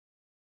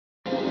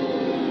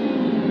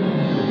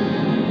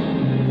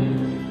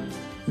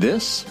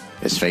This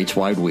is Fate's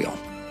Wide Wheel,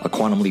 a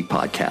Quantum Leap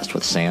podcast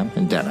with Sam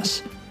and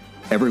Dennis.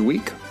 Every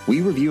week, we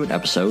review an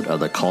episode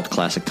of the cult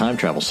classic time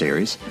travel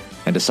series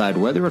and decide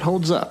whether it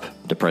holds up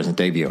to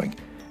present-day viewing,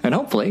 and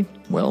hopefully,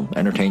 we'll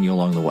entertain you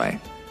along the way.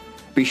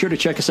 Be sure to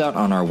check us out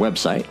on our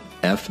website,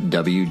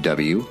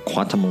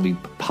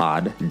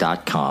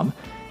 fwwquantumleappod.com,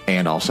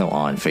 and also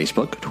on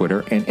Facebook,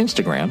 Twitter, and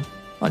Instagram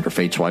under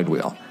Fate's Wide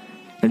Wheel.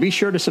 And be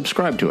sure to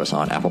subscribe to us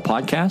on Apple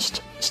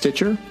Podcasts,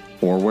 Stitcher,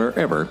 or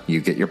wherever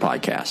you get your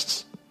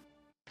podcasts.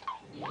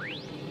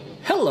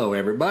 Hello,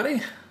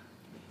 everybody.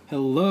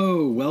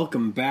 Hello,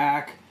 welcome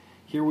back.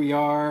 Here we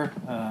are.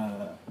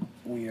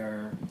 We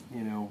are,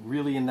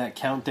 really in that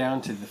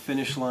countdown to the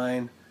finish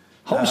line.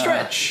 Home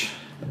stretch.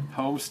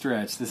 Home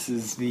stretch. This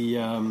is the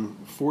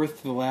fourth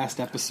to the last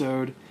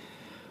episode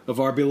of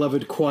our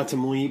beloved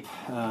Quantum Leap,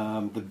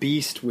 The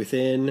Beast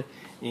Within,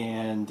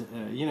 and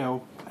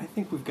I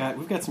think we've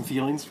got some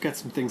feelings. We've got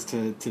some things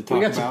to talk about.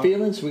 We got some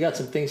feelings. We got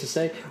some things to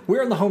say.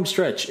 We're in the home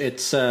stretch.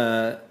 It's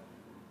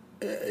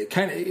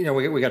kind of,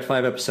 we got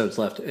 5 episodes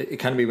left. It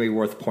kind of be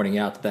worth pointing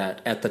out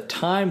that at the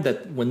time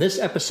that when this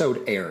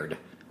episode aired,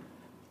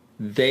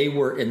 they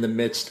were in the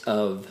midst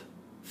of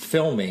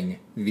filming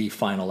the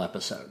final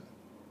episode.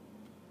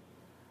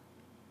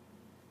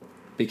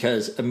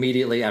 Because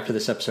immediately after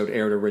this episode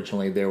aired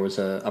originally, there was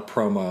a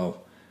promo,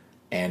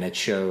 and it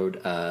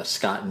showed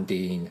Scott and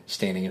Dean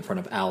standing in front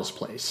of Al's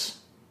place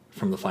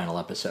from the final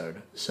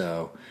episode.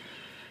 So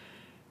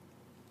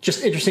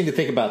just interesting to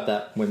think about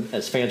that when,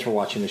 as fans were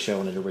watching the show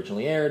when it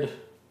originally aired,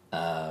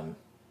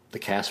 the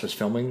cast was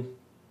filming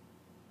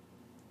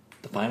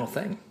the final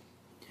thing.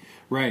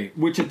 Right,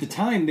 which at the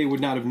time they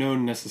would not have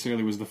known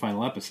necessarily was the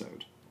final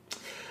episode.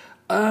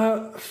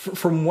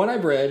 From what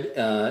I've read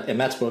in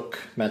Matt's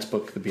book,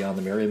 The Beyond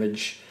the Mirror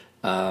Image,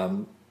 I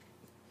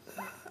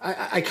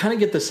kind of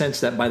get the sense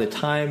that by the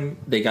time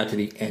they got to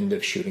the end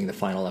of shooting the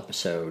final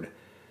episode,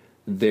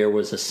 there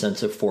was a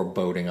sense of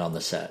foreboding on the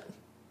set.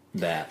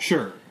 That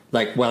sure,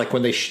 like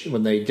when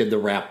they did the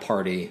wrap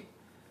party,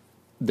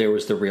 there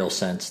was the real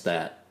sense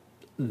that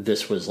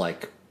this was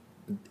like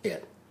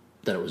that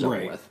it was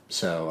over with.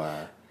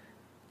 So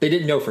they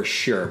didn't know for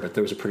sure, but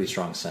there was a pretty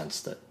strong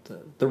sense that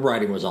the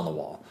writing was on the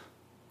wall.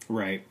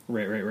 Right.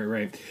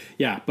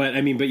 Yeah, but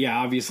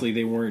obviously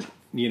they weren't,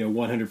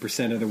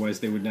 100%.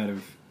 Otherwise, they would not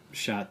have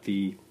shot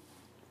the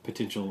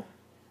potential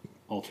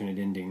alternate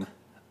ending.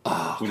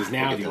 What is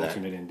now the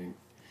alternate ending?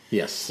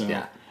 Yes. So,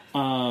 yeah.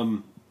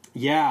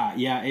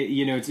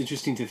 It's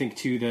interesting to think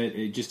too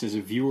that just as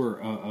a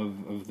viewer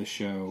of the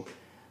show,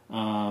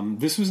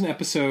 this was an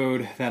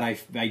episode that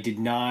I did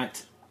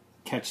not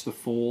catch the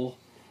full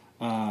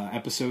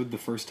episode the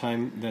first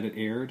time that it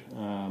aired.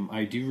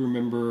 I do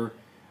remember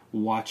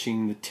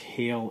watching the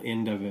tail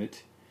end of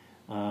it,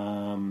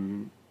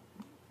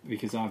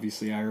 because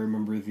obviously I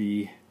remember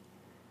the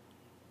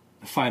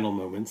final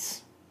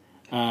moments,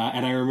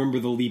 and I remember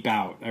the leap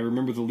out. I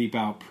remember the leap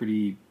out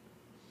pretty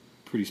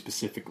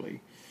specifically,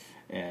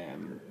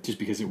 just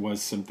because it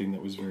was something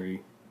that was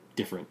very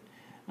different,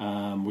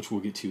 which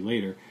we'll get to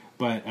later.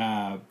 But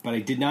I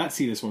did not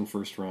see this one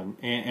first run,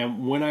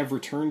 and when I've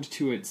returned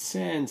to it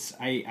since,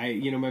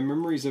 I my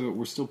memories of it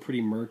were still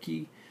pretty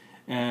murky.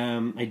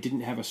 I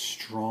didn't have a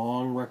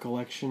strong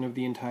recollection of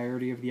the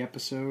entirety of the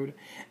episode,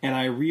 and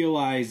I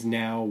realize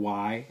now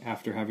why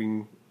after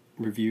having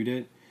reviewed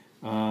it.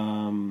 What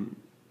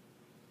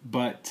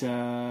about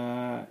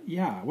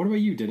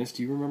you, Dennis?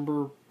 Do you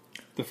remember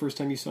the first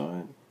time you saw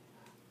it?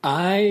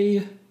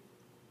 I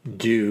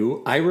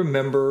do. I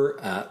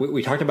remember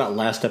we talked about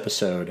last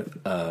episode,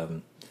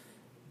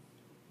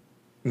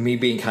 me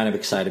being kind of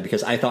excited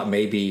because I thought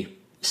maybe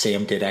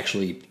Sam did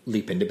actually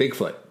leap into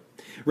Bigfoot.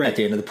 Right. At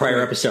the end of the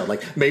prior episode.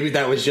 Like, maybe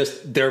that was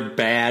just their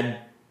bad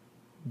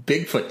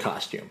Bigfoot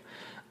costume.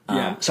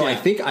 I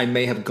think I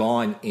may have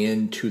gone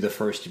into the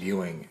first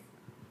viewing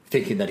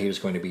thinking that he was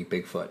going to be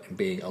Bigfoot and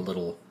being a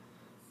little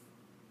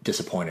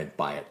disappointed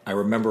by it. I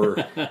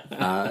remember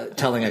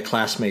telling a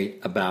classmate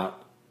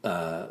about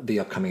the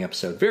upcoming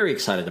episode, very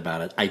excited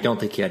about it. I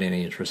don't think he had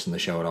any interest in the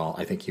show at all.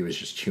 I think he was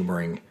just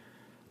humoring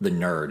the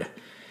nerd.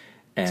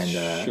 And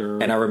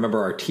and I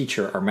remember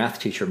our math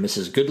teacher,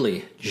 Mrs.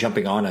 Goodley,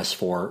 jumping on us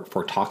for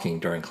talking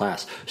during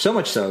class. So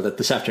much so that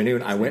this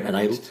afternoon I went and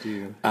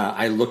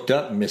I looked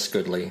up Miss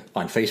Goodley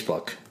on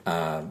Facebook,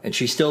 and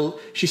she still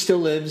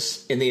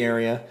lives in the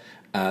area.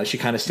 She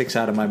kind of sticks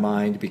out in my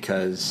mind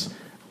because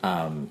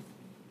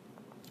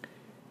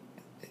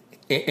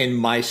in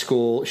my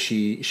school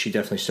she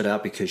definitely stood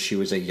out because she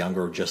was a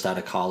younger, just out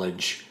of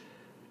college,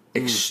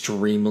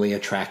 extremely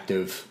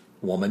attractive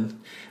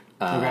woman.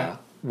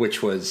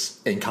 Which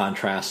was in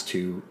contrast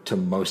to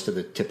most of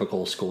the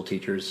typical school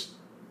teachers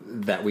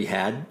that we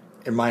had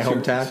in my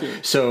hometown. Sure.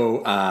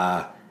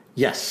 So,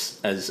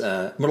 yes, as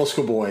a middle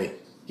school boy,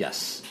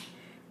 yes,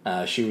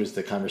 she was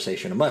the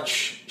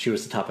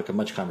topic of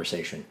much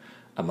conversation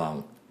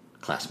among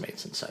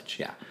classmates and such.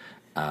 Yeah.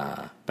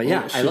 But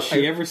yeah, should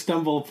she ever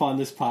stumble upon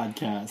this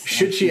podcast?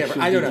 Should she ever?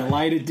 I don't know.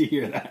 Delighted to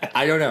hear that.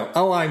 I don't know.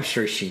 Oh, I'm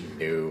sure she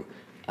knew.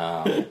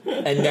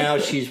 And now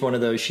she's one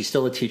of those. She's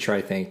still a teacher,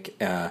 I think,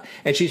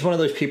 and she's one of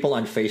those people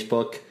on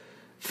Facebook.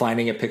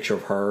 Finding a picture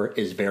of her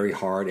is very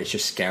hard. It's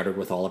just scattered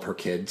with all of her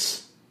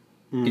kids.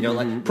 You know,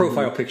 like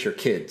profile picture,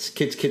 kids.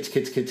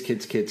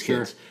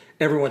 Sure.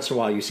 Every once in a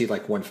while, you see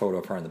like one photo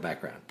of her in the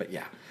background. But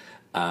yeah,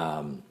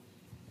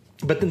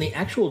 but then the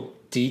actual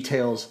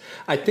details.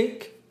 I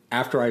think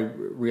after I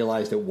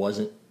realized it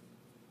wasn't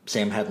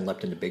Sam hadn't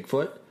leapt into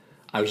Bigfoot,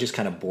 I was just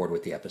kind of bored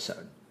with the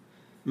episode.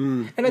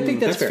 And I think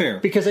that's fair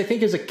because I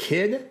think as a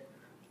kid,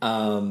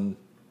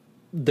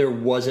 there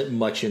wasn't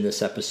much in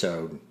this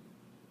episode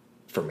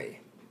for me.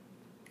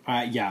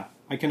 Yeah,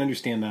 I can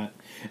understand that,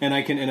 and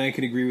I can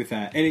agree with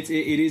that. And it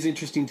is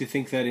interesting to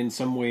think that in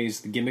some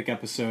ways the gimmick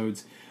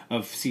episodes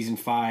of season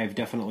 5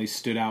 definitely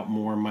stood out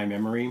more in my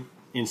memory,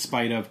 in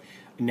spite of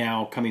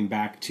now coming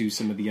back to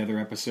some of the other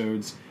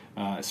episodes,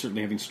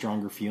 certainly having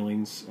stronger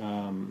feelings.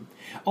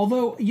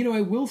 Although, you know,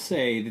 I will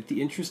say that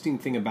the interesting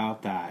thing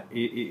about that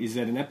is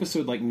that an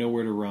episode like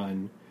Nowhere to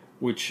Run,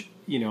 which,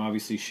 you know,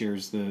 obviously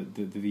shares the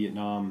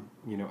Vietnam,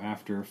 you know,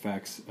 after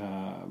effects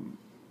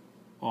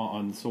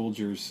on the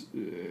soldiers'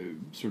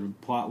 sort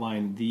of plot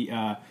line.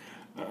 The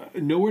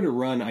Nowhere to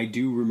Run, I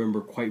do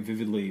remember quite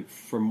vividly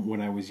from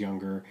when I was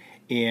younger,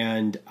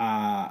 and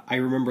I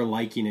remember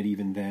liking it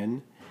even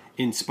then,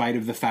 in spite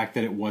of the fact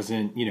that it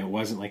wasn't, you know, it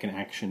wasn't like an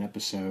action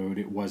episode,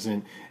 it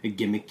wasn't a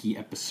gimmicky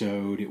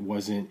episode, it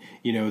wasn't,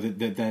 you know,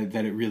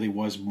 that it really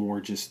was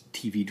more just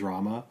TV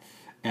drama.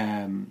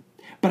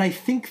 But I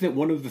think that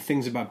one of the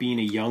things about being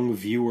a young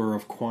viewer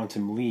of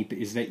Quantum Leap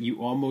is that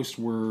you almost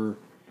were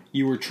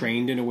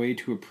trained in a way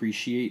to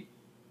appreciate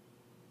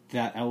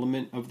that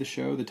element of the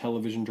show, the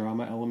television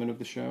drama element of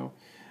the show.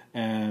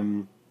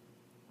 And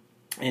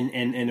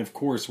of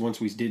course, once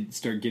we did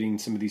start getting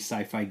some of these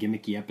sci-fi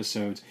gimmicky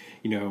episodes,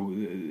 you know,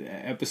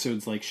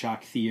 episodes like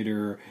Shock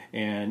Theater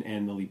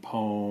and The Leap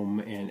Home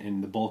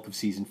and the bulk of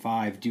season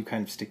 5 do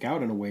kind of stick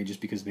out in a way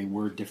just because they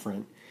were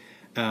different.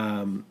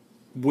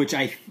 Which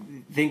I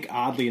think,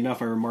 oddly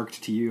enough, I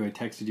remarked to you, I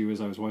texted you as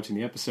I was watching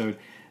the episode,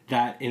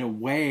 that in a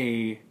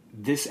way,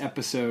 this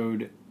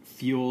episode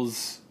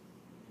feels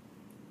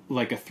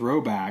like a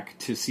throwback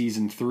to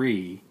season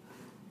 3,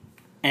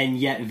 and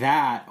yet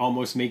that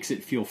almost makes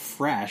it feel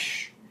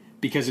fresh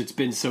because it's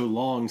been so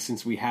long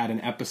since we had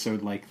an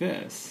episode like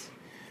this,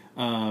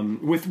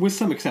 with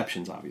some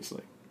exceptions,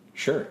 obviously.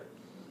 Sure.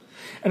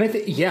 And I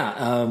think,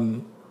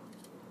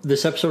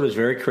 this episode is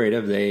very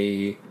creative.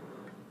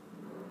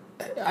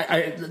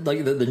 I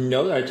like the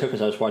note I took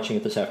as I was watching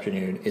it this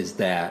afternoon is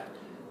that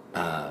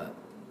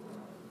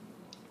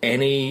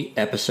any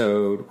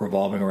episode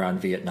revolving around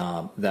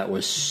Vietnam that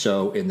was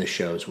so in the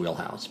show's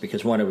wheelhouse,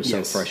 because one, it was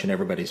so fresh in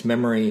everybody's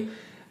memory.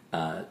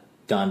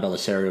 Don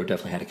Belisario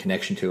definitely had a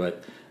connection to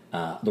it.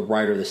 The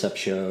writer of this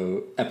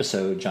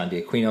episode, John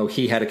D'Aquino,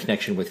 he had a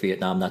connection with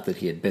Vietnam. Not that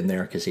he had been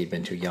there because he'd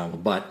been too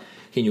young, but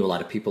he knew a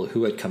lot of people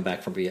who had come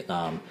back from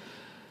Vietnam.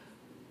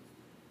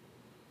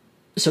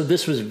 So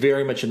this was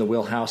very much in the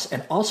wheelhouse.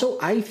 And also,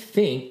 I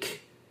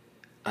think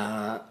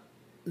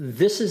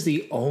this is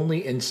the only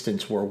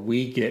instance where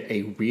we get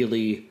a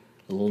really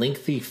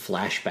lengthy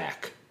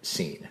flashback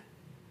scene.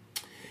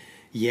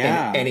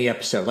 Yeah. In any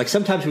episode. Like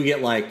sometimes we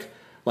get like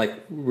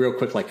real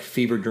quick, like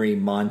fever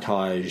dream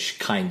montage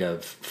kind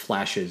of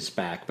flashes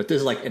back, but this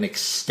is like an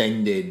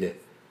extended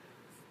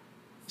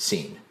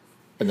scene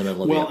in the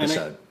middle of the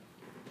episode.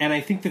 And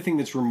I think the thing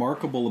that's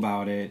remarkable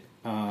about it,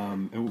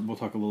 and we'll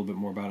talk a little bit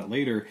more about it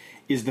later,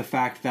 is the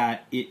fact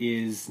that it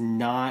is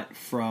not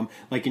from,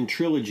 like in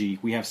Trilogy,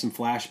 we have some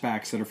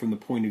flashbacks that are from the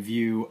point of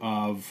view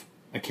of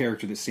a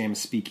character that Sam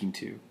is speaking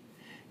to.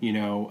 You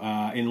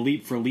know, in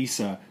Leap for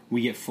Lisa,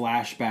 we get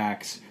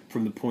flashbacks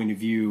from the point of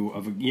view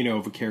of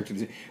a character.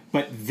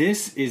 But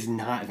this is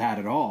not that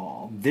at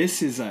all.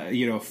 This is a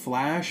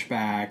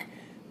flashback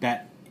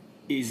that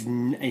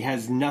it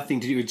has nothing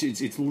to do.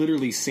 It's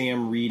literally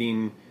Sam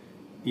reading,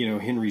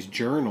 Henry's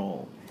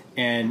journal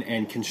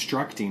and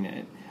constructing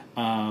it.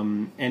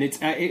 And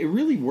it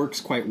really works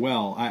quite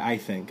well, I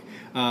think.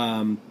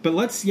 But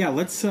let's get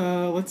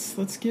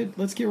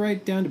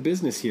right down to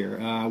business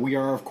here. We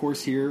are, of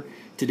course, here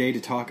today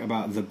to talk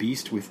about The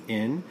Beast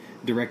Within,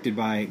 directed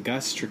by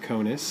Gus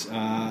Triconis.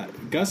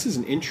 Gus is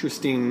an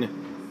interesting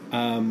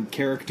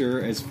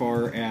character as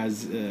far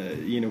as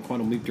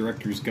Quantum Leap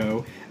directors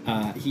go.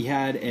 He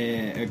had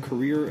a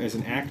career as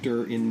an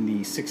actor in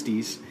the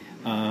 60s.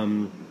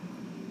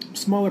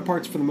 Smaller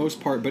parts for the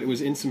most part, but it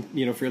was in some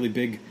fairly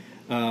big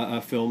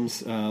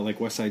films like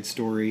West Side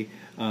Story,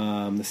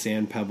 The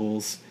Sand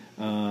Pebbles,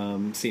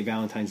 St.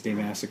 Valentine's Day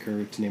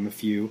Massacre, to name a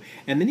few.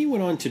 And then he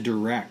went on to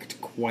direct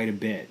quite a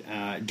bit.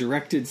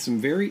 Directed some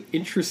very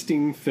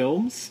interesting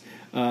films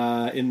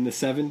in the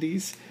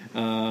 70s,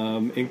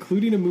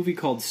 including a movie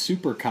called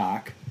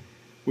Supercock,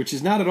 which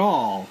is not at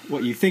all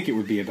what you think it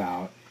would be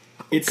about.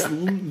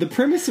 The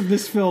premise of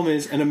this film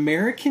is an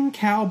American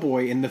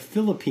cowboy in the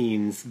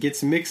Philippines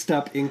gets mixed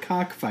up in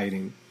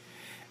cockfighting.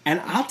 And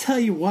I'll tell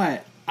you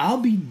what, I'll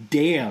be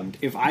damned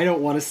if I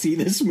don't want to see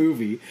this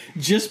movie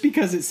just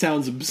because it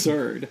sounds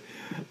absurd.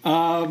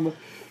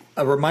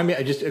 Remind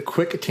me, just a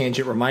quick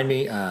tangent. Remind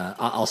me,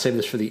 I'll save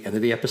this for the end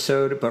of the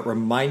episode, but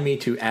remind me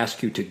to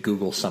ask you to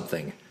Google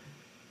something.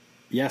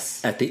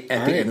 Yes. At the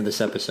end of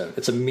this episode.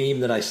 It's a meme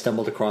that I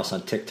stumbled across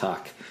on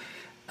TikTok.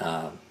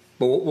 But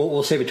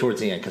we'll save it towards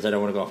the end because I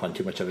don't want to go off on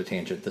too much of a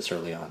tangent this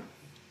early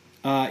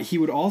on. He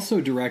would also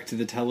direct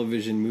the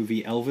television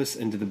movie Elvis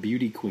and the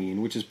Beauty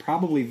Queen, which is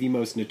probably the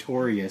most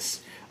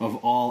notorious of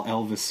all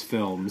Elvis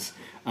films.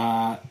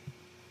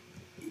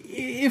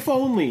 If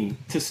only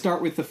to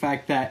start with the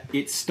fact that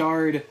it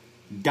starred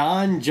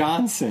Don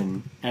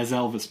Johnson as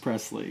Elvis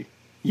Presley.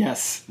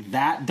 Yes,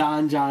 that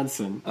Don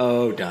Johnson.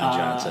 Oh, Don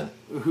Johnson.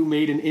 Who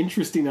made an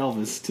interesting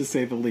Elvis, to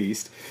say the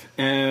least.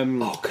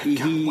 Oh, good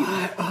God.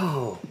 Why?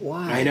 Oh,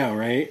 why? I know,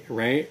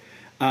 right?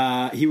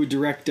 He would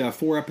direct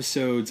 4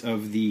 episodes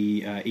of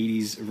the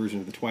 80s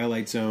version of The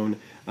Twilight Zone.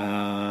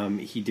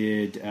 He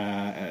did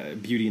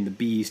Beauty and the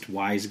Beast,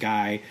 Wise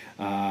Guy,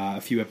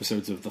 a few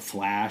episodes of The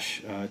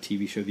Flash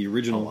TV show, the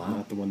original,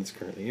 not the one that's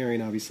currently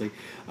airing, obviously.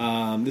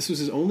 This was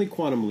his only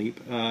Quantum Leap.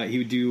 He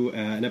would do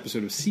an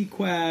episode of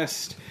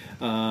Sequest,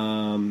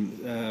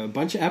 a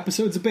bunch of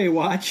episodes of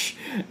Baywatch,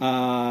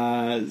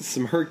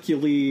 some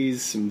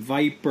Hercules, some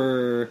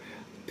Viper,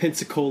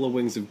 Pensacola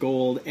Wings of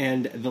Gold,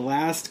 and the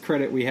last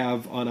credit we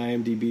have on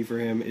IMDb for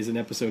him is an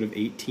episode of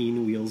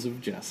 18 Wheels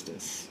of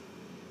Justice.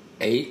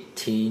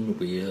 18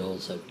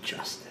 Wheels of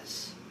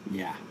Justice.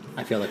 Yeah.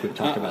 I feel like we've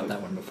talked about that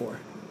one before.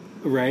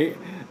 Right.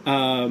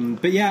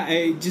 But yeah,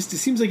 it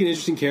seems like an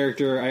interesting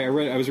character.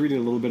 I was reading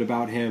a little bit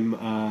about him,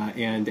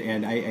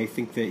 and I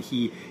think that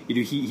he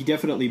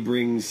definitely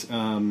brings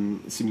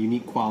some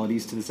unique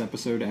qualities to this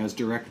episode as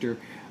director,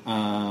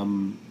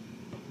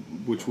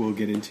 which we'll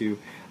get into.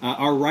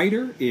 Our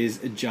writer is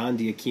John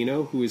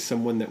D'Aquino, who is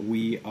someone that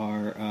we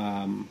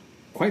are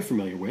quite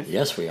familiar with.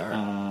 Yes, we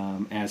are.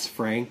 As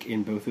Frank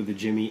in both of the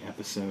Jimmy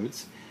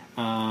episodes.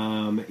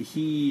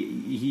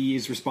 He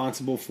is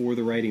responsible for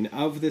the writing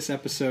of this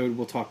episode.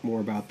 We'll talk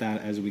more about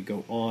that as we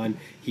go on.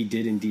 He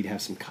did indeed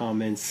have some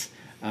comments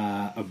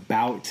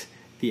about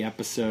the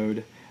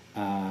episode.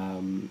 I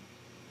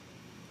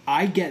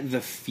get the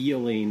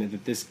feeling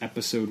that this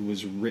episode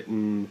was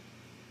written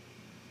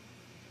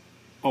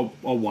a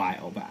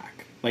while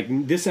back. Like,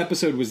 this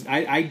episode was...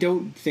 I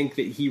don't think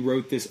that he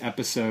wrote this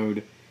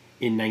episode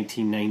in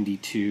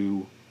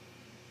 1992...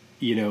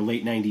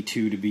 late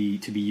 92 to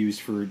be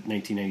used for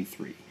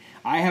 1993.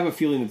 I have a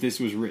feeling that this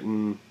was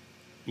written,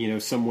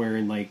 somewhere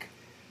in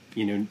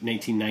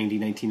 1990,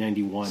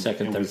 1991.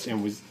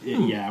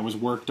 It was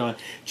worked on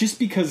just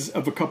because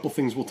of a couple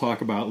things we'll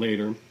talk about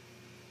later.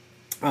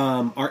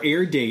 Our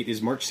air date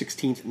is March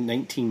 16th,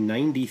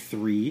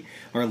 1993.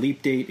 Our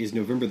leap date is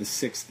November the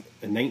 6th,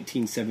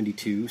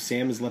 1972.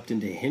 Sam has leapt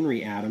into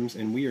Henry Adams,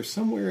 and we are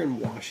somewhere in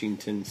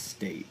Washington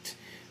State.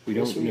 We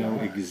don't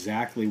know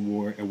exactly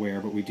where,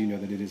 but we do know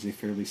that it is a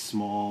fairly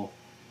small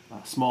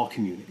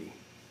community.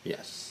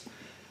 Yes.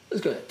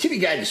 Let's go.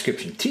 TV Guide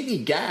description.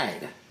 TV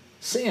Guide.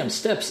 Sam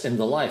steps into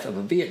the life of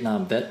a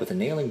Vietnam vet with a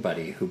nailing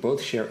buddy who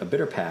both share a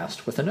bitter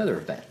past with another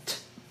vet.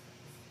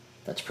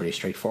 That's pretty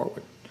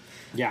straightforward.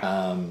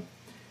 Yeah.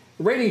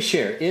 Rating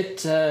share.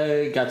 It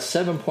got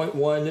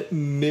 7.1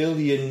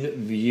 million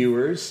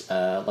viewers.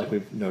 Like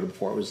we've noted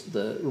before, it was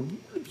the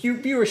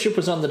viewership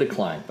was on the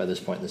decline by this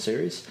point in the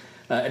series.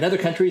 In other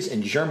countries,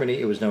 in Germany,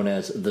 it was known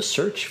as The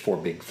Search for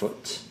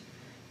Bigfoot.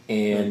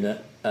 In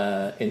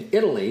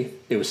Italy,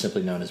 it was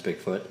simply known as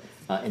Bigfoot.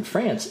 In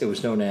France, it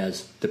was known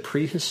as The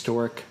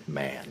Prehistoric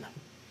Man.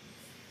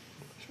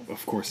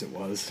 Of course it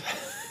was.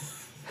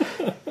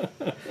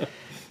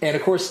 And,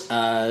 of course,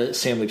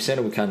 Sam leaps in,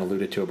 and we kind of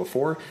alluded to it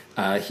before.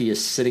 He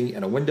is sitting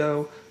in a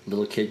window.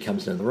 Little kid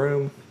comes in the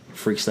room,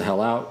 freaks the hell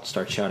out,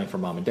 starts shouting for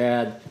mom and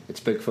dad. It's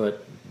Bigfoot.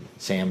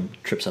 Sam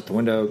trips out the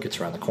window,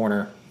 gets around the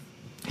corner.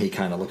 He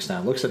kind of looks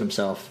down, looks at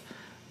himself,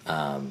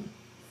 and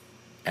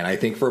I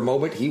think for a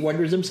moment he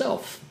wonders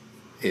himself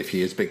if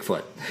he is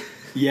Bigfoot.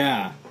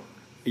 Yeah,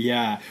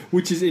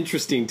 which is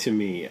interesting to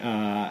me.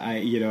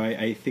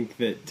 I think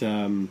that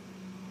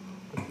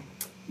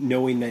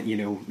knowing that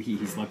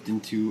he's leapt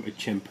into a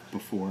chimp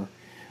before,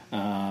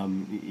 I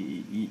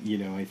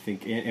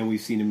think, and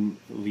we've seen him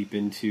leap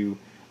into.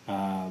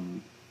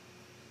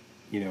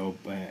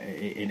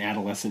 An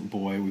adolescent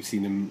boy. We've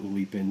seen him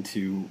leap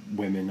into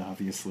women,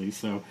 obviously.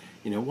 So,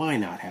 why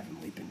not have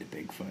him leap into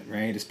Bigfoot,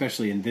 right?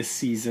 Especially in this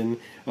season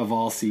of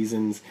all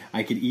seasons.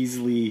 I could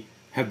easily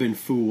have been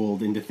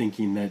fooled into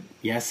thinking that,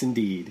 yes,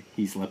 indeed,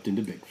 he's leapt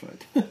into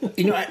Bigfoot.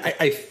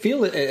 I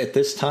feel it at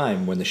this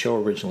time when the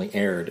show originally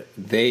aired,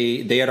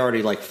 they had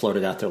already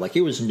floated out there.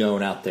 It was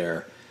known out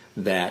there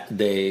that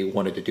they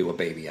wanted to do a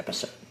baby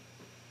episode.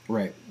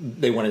 Right.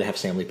 They wanted to have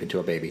Sam leap into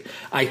a baby.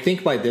 I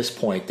think by this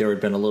point there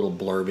had been a little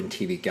blurb in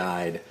TV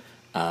Guide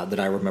that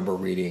I remember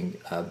reading.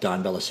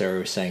 Don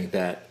Bellisario saying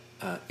that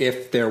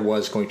if there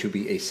was going to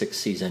be a 6th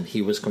season,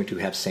 he was going to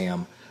have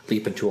Sam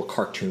leap into a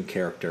cartoon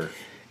character,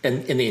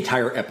 and the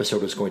entire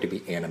episode was going to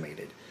be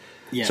animated.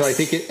 Yes. So I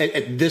think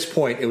at this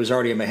point it was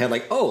already in my head,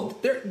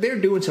 they're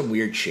doing some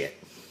weird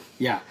shit.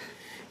 Yeah.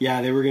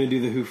 Yeah, they were going to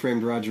do the Who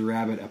Framed Roger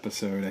Rabbit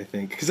episode, I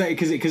think, because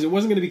it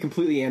wasn't going to be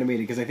completely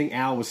animated. Because I think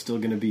Al was still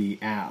going to be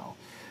Al.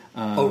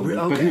 Okay.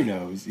 But who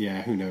knows?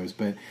 Yeah, who knows?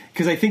 But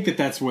because I think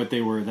that's what they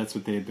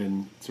had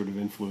been sort of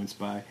influenced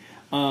by.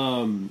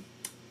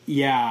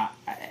 Yeah,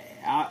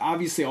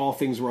 obviously all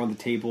things were on the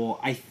table.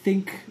 I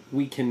think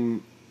we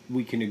can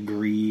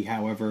agree,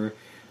 however,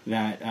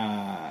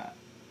 that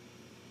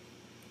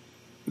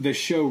the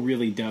show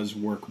really does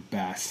work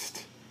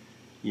best,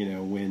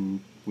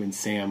 when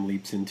Sam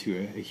leaps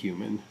into a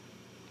human.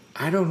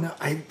 I don't know.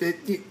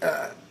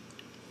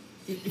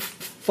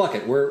 Fuck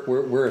it.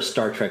 We're a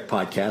Star Trek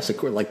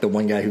podcast. Like the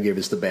one guy who gave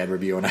us the bad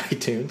review on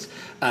iTunes.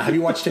 Have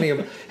you watched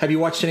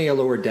any of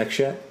Lower Decks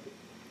yet?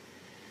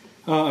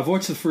 I've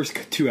watched the first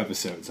 2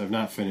 episodes. I've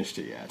not finished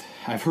it yet.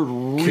 I've heard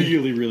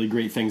really, really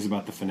great things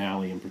about the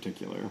finale in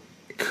particular.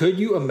 Could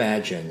you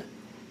imagine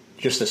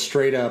just a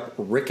straight up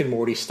Rick and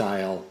Morty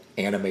style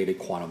animated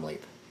Quantum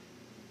Leap?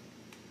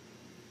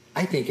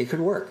 I think it could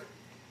work.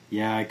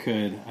 Yeah, I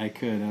could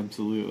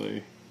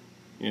absolutely.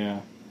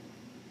 Yeah.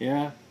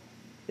 In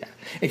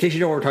case you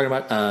know what we're talking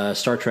about,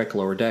 Star Trek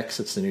Lower Decks.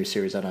 It's the new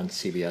series out on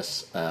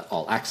CBS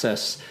All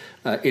Access.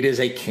 It is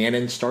a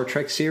canon Star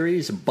Trek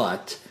series,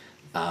 but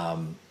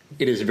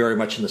it is very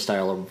much in the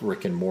style of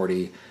Rick and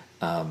Morty.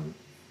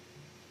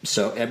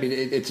 So I mean,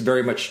 it's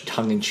very much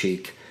tongue in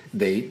cheek.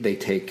 They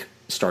take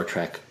Star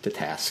Trek to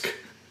task,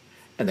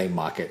 and they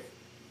mock it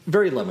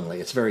very lovingly.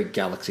 It's very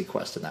Galaxy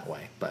Quest in that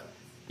way, but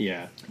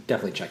yeah,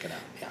 definitely check it out.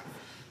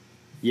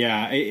 Yeah,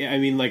 I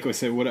mean, like I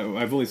said,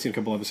 I've only seen a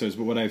couple episodes,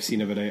 but what I've seen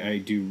of it, I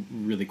do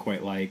really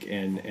quite like,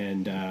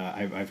 and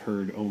I've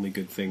heard only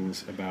good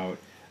things about,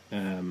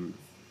 the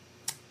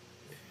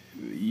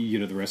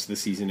rest of the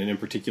season, and in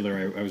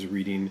particular, I was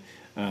reading,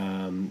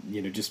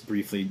 just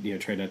briefly,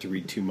 tried not to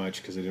read too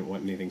much because I didn't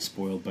want anything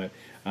spoiled, but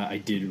I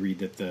did read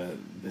that the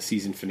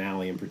season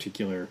finale in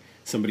particular,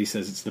 somebody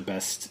says it's the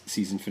best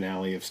season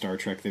finale of Star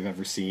Trek they've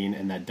ever seen,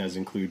 and that does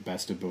include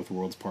Best of Both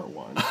Worlds Part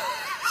 1.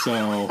 So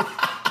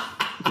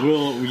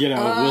we'll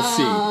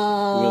see.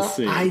 We'll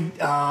see.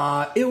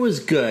 It was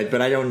good,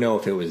 but I don't know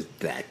if it was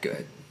that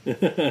good.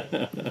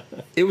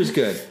 It was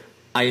good.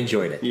 I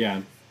enjoyed it.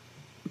 Yeah.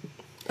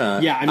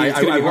 Yeah, I mean, it's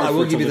going to be hard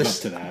for it to live up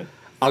to that.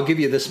 I'll give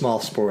you this small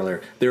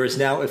spoiler. There is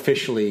now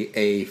officially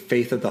a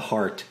Faith of the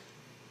Heart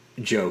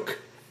joke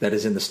that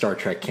is in the Star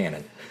Trek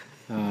canon.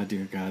 Oh,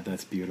 dear God,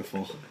 that's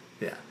beautiful.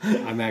 Yeah.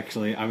 I'm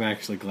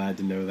actually glad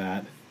to know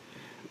that.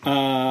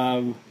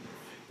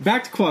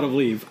 Back to Quantum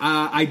Leap.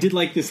 I did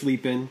like this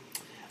leap-in.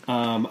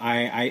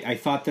 I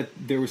thought that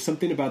there was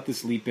something about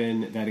this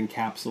leap-in that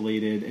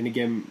encapsulated, and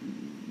again,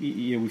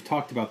 we've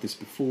talked about this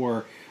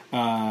before,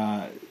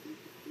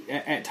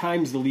 at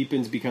times the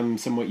leap-ins become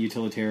somewhat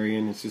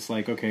utilitarian. It's just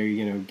like, okay,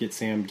 get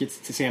Sam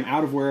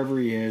out of wherever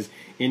he is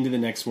into the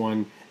next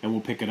one, and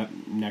we'll pick it up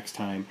next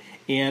time.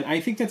 And I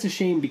think that's a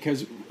shame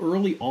because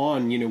early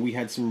on, we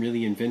had some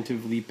really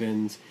inventive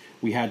leap-ins.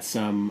 We had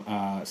some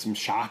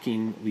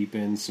shocking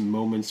leap-ins, some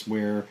moments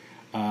where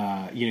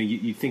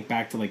you think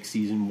back to like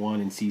season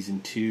 1 and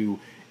season 2.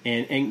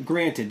 And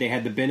granted, they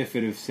had the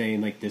benefit of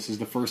saying, like, this is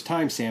the first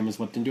time Sam has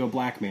leapt into a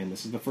black man.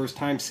 This is the first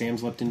time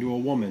Sam's leapt into a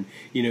woman.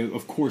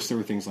 Of course there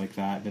were things like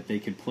that they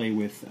could play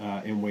with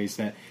in ways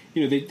that,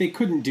 they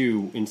couldn't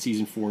do in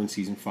Season 4 and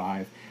Season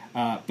 5.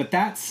 But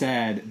that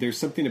said, there's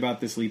something about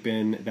this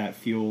leap-in that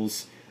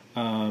feels, I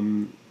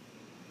don't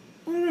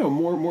know,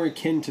 more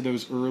akin to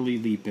those early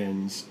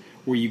leap-ins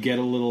where you get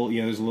a little,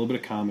 there's a little bit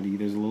of comedy,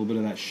 there's a little bit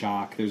of that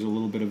shock, there's a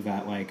little bit of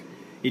that, like,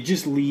 it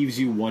just leaves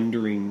you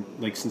wondering,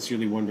 like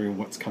sincerely wondering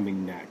what's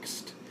coming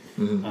next.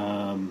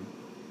 Mm-hmm.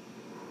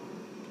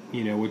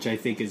 Which I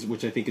think is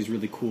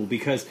really cool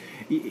because,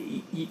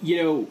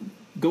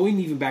 going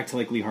even back to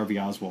like Lee Harvey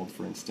Oswald,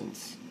 for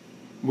instance,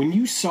 when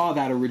you saw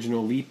that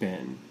original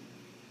leap-in,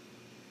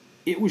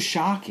 it was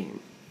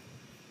shocking.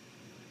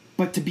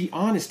 But to be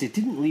honest, it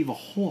didn't leave a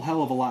whole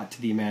hell of a lot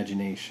to the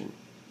imagination.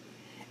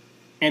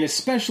 And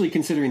especially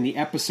considering the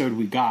episode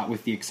we got,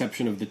 with the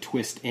exception of the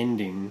twist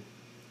ending,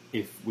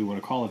 if we want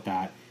to call it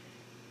that,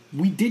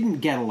 we didn't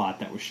get a lot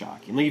that was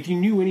shocking. Like, if you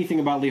knew anything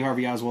about Lee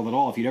Harvey Oswald at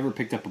all, if you'd ever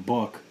picked up a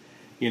book,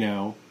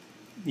 you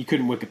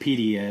couldn't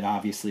Wikipedia it,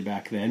 obviously,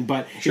 back then,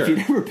 but sure. If you'd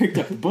ever picked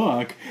up a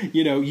book,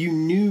 you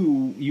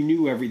knew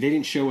they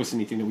didn't show us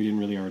anything that we didn't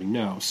really already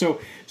know. So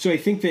I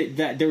think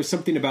that there was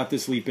something about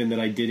this leap-in that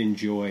I did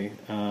enjoy,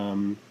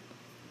 and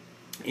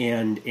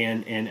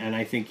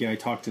I think, I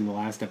talked in the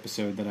last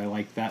episode that I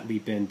liked that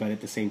leap-in, but at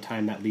the same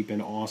time, that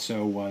leap-in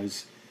also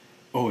was,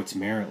 oh, it's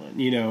Marilyn.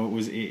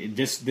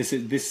 This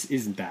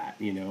isn't that.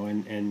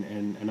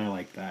 And I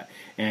like that.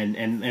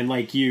 And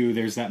like you,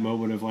 there's that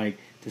moment of like,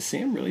 does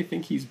Sam really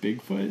think he's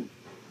Bigfoot?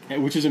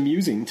 Which is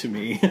amusing to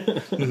me.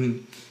 Mm-hmm.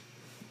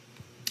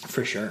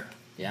 For sure.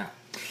 Yeah.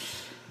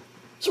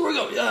 So we're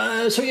going.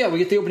 We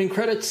get the opening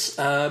credits.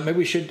 Maybe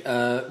we should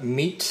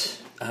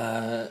meet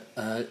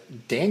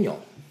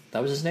Daniel.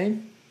 That was his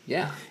name.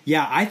 Yeah.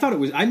 Yeah.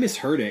 I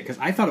misheard it because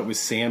I thought it was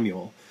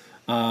Samuel.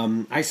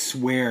 I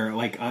swear,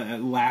 like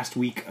last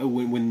week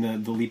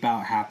when the leap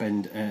out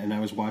happened, and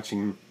I was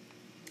watching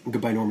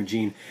Goodbye Norma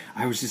Jean,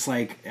 I was just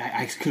like,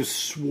 I could have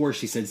swore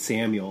she said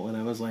Samuel, and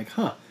I was like,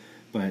 huh.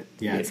 But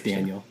yeah, it's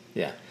Daniel.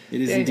 Yeah.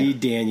 It is indeed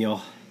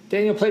Daniel.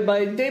 Daniel, played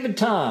by David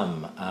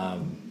Tom.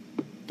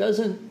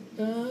 Doesn't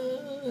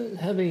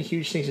have any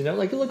huge things to note.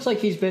 Like, it looks like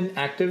he's been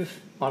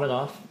active on and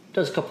off.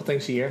 Does a couple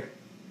things a year.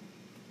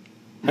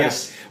 Had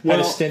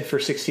a stint for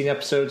 16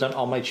 episodes on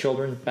All My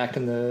Children back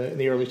in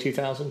the early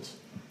 2000s.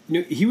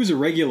 You know, he was a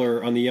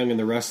regular on The Young and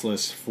the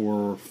Restless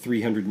for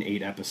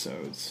 308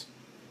 episodes.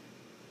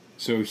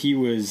 So he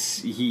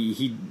was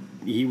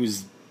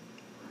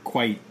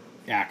quite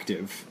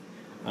active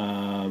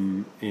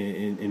in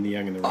The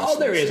Young and the Restless. Oh,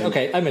 there he is.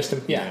 Okay, I missed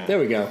him. Yeah. There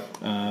we go.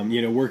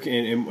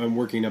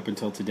 Working up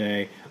until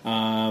today.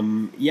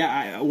 One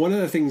of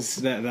the things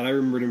that I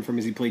remembered him from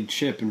is he played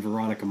Chip in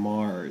Veronica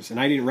Mars, and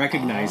I didn't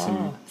recognize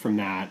him from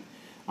that,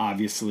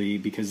 obviously,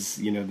 because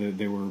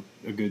they were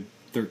a good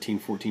 13,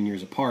 14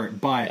 years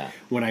apart. But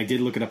when I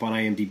did look it up on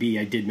IMDb,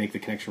 I did make the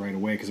connection right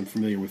away because I'm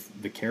familiar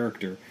with the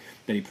character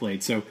that he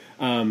played. So,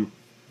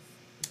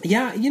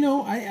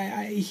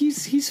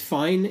 he's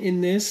fine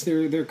in this.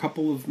 There are a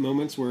couple of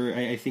moments where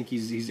I think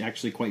he's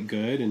actually quite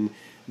good, and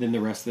then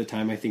the rest of the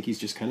time I think he's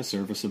just kind of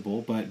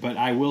serviceable. But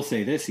I will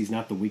say this: he's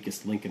not the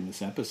weakest link in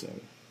this episode.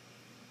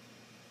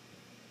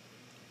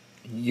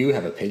 You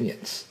have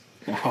opinions.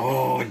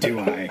 Oh, do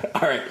I?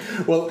 All right.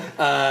 Well,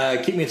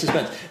 keep me in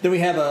suspense. Then we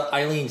have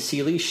Eileen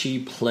Seeley. She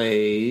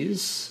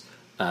plays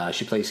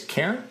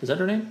Karen. Is that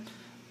her name?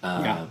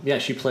 Yeah,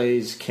 she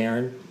plays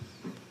Karen.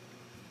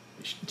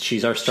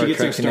 She's our Star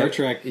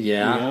Trek.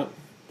 Yeah. Yep.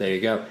 There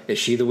you go. Is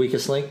she the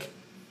weakest link?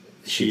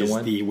 She is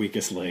the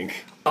weakest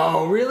link.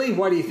 Oh, really?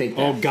 Why do you think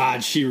that? Oh,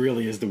 God, she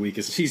really is the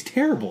weakest. She's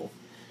terrible.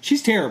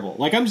 She's terrible.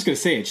 Like, I'm just going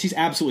to say it. She's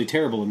absolutely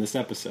terrible in this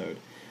episode.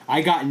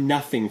 I got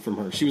nothing from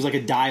her. She was like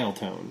a dial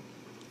tone.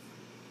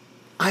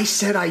 I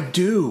said I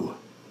do.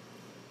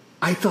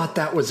 I thought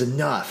that was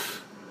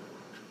enough.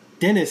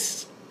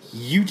 Dennis,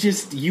 you were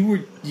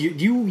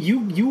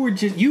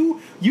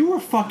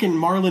fucking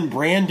Marlon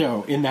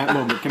Brando in that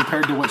moment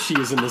compared to what she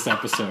is in this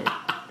episode.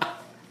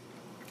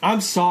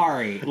 I'm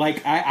sorry.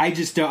 Like, I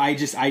just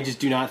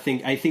do not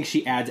think. I think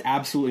she adds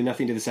absolutely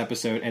nothing to this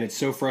episode, and it's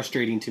so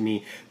frustrating to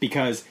me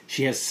because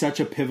she has such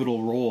a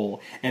pivotal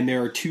role, and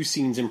there are two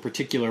scenes in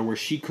particular where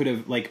she could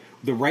have, like,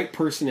 the right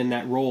person in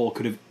that role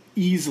could have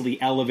easily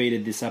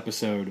elevated this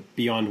episode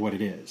beyond what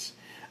it is.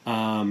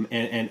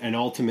 And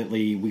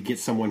ultimately we get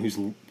someone who's,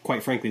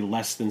 quite frankly,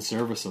 less than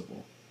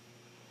serviceable.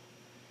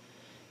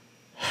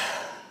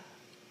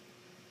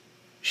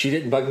 She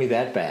didn't bug me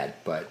that bad,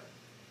 but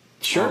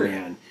sure. Oh,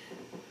 man.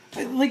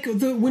 Like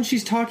when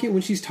she's talking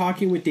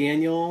with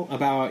Daniel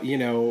about,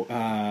 you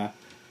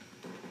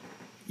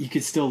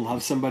could still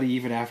love somebody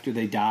even after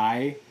they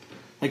die.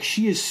 Like,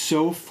 she is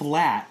so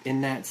flat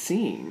in that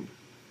scene.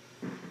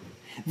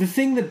 The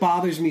thing that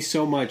bothers me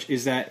so much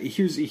is that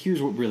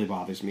here's what really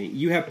bothers me.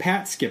 You have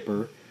Pat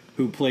Skipper,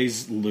 who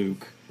plays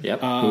Luke. Yep,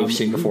 who we've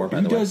seen before,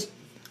 by the way.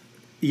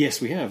 Yes,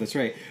 we have. That's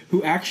right.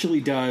 Who actually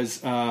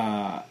does,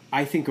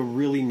 I think, a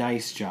really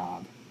nice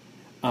job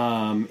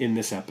in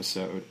this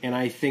episode. And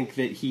I think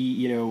that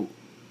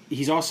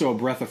he's also a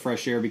breath of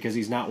fresh air because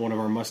he's not one of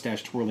our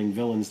mustache-twirling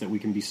villains that we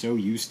can be so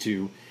used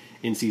to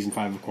in Season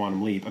 5 of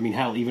Quantum Leap. I mean,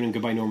 hell, even in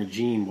Goodbye Norma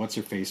Jean,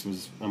 What's-Her-Face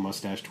was a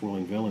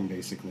mustache-twirling villain,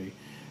 basically.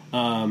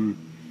 So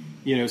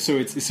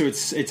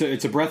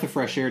it's a breath of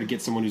fresh air to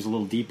get someone who's a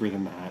little deeper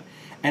than that.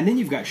 And then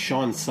you've got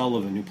Sean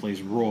Sullivan, who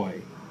plays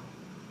Roy,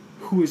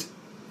 who is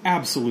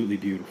absolutely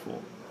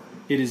beautiful.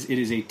 It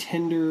is a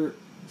tender,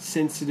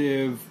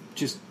 sensitive,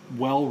 just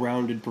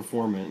well-rounded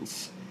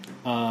performance.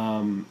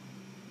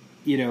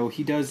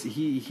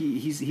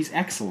 He's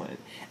excellent.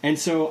 And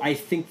so I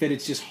think that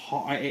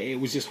it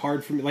was just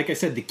hard for me. Like I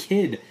said, the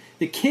kid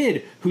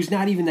who's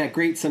not even that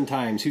great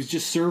sometimes, who's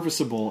just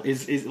serviceable,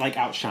 is like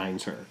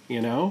outshines her,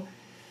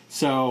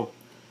 So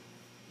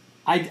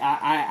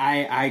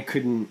I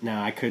couldn't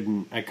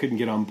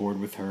get on board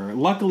with her.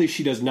 Luckily,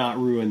 she does not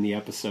ruin the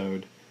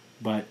episode,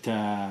 but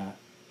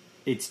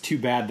it's too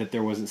bad that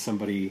there wasn't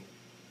somebody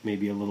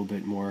maybe a little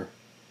bit more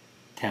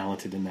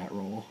talented in that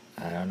role.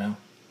 I don't know.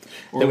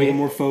 Or a little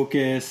more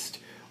focused,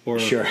 or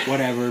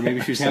whatever.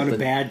 Maybe she was having a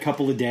bad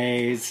couple of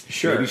days.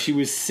 Sure. Maybe she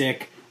was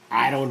sick.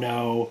 I don't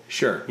know.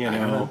 Sure. I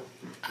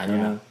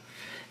don't know.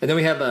 And then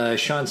we have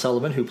Sean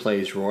Sullivan, who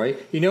plays Roy.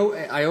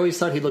 I always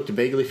thought he looked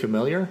vaguely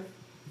familiar.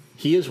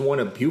 He is one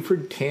of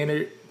Buford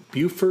Tannen's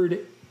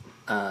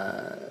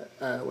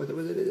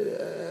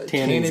gang.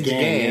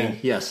 Yeah.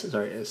 Yes,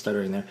 sorry,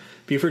 stuttering there.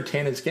 Buford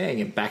Tannen's gang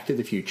in Back to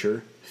the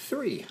Future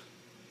 3.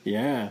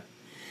 Yeah.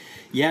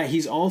 Yeah,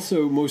 he's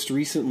also most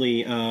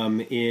recently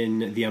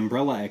in The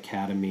Umbrella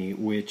Academy,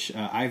 which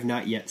I've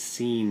not yet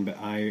seen, but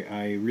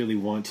I really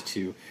want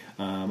to.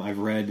 I've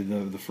read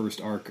the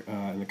first arc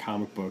in the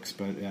comic books,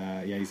 but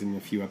he's in a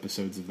few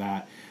episodes of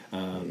that,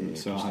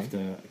 so I'll have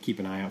to keep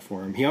an eye out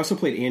for him. He also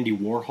played Andy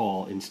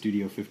Warhol in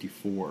Studio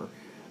 54,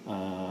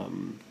 that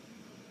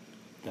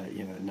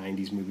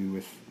 90s movie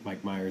with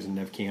Mike Myers and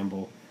Neve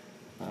Campbell,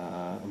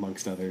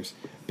 amongst others.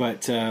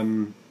 But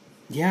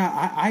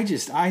Yeah,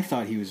 I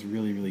thought he was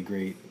really, really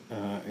great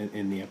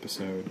in the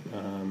episode.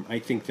 I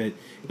think that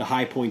the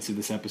high points of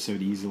this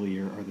episode easily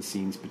are the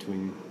scenes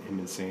between him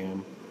and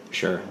Sam.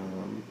 Sure.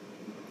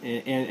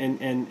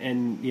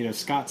 And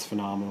Scott's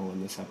phenomenal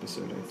in this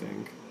episode, I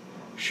think.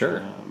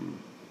 Sure.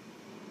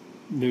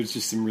 There's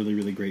just some really,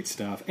 really great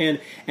stuff. And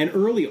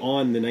early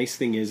on, the nice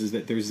thing is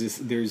that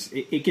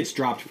it gets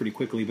dropped pretty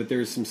quickly, but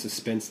there's some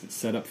suspense that's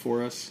set up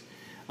for us.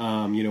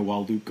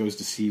 While Luke goes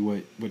to see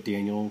what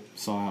Daniel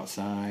saw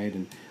outside,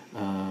 and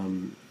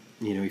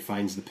he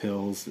finds the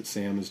pills that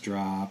Sam has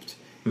dropped,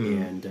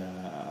 and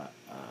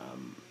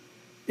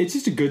it's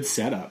just a good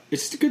setup.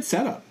 It's just a good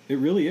setup. It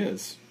really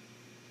is.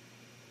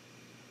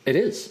 It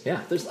is.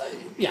 Yeah. There's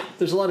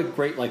a lot of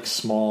great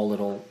small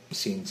little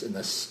scenes in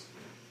this.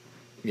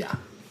 Yeah.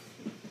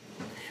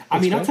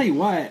 I'll tell you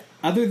what.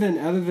 Other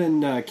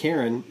than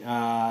Karen,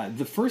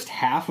 the first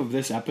half of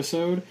this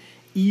episode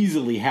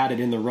easily had it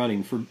in the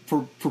running for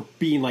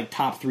being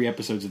top 3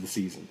 episodes of the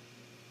season.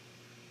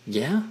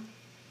 Yeah,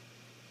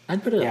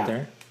 I'd put it up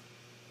there.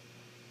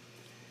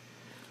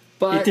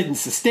 But it didn't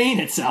sustain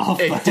itself.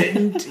 It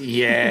didn't.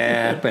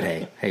 Yeah, but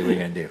hey, what are you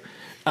gonna do?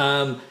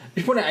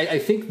 I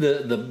think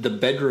the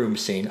bedroom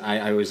scene.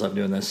 I always love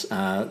doing this.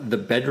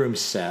 The bedroom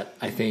set.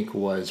 I think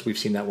we've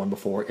seen that one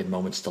before in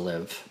Moments to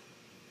Live.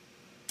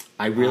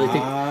 I really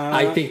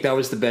think that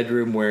was the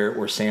bedroom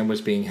where Sam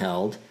was being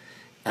held.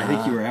 I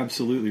think you were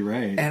absolutely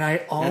right. And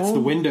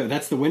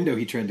that's the window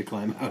he tried to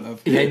climb out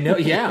of.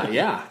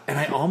 Yeah. And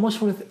I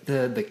almost wanted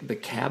the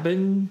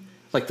cabin,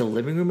 the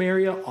living room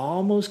area,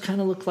 almost kind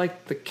of looked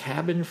like the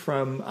cabin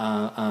from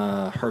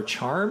Her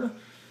Charm.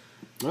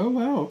 Oh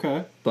wow,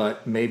 okay.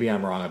 But maybe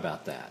I'm wrong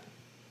about that.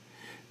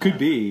 Could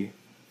be.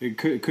 It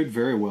could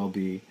very well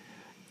be.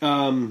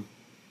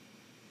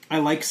 I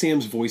like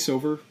Sam's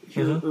voiceover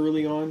here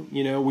early on.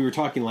 We were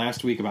talking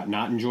last week about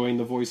not enjoying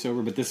the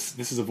voiceover, but this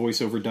is a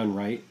voiceover done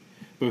right,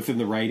 both in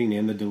the writing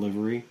and the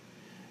delivery.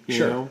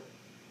 You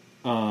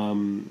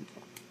know?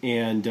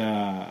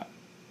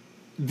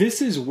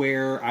 This is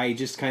where I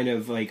just kind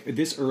of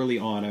this early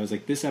on, I was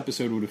like, this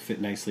episode would have fit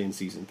nicely in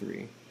season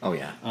 3. Oh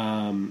yeah.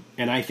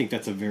 And I think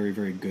that's a very,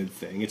 very good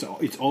thing.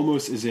 It's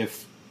almost as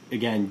if,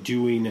 again,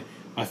 doing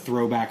a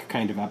throwback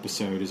kind of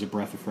episode is a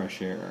breath of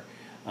fresh air,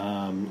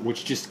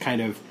 which just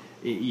kind of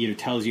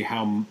tells you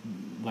how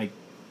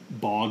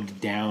bogged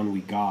down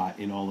we got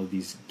in all of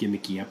these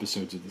gimmicky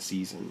episodes of the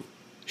season.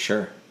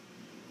 Sure.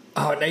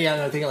 Oh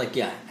yeah, I'm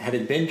thinking had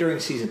it been during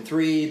season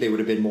 3, they would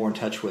have been more in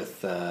touch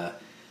with.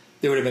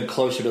 They would have been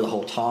closer to the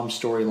whole Tom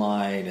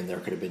storyline, and there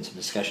could have been some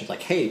discussions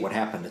hey, what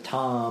happened to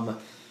Tom?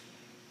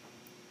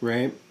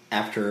 Right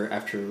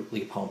after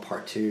Leap Home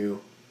Part 2.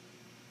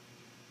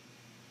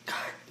 God,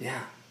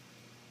 yeah.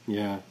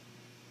 Yeah.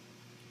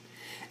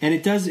 And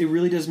it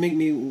really does make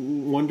me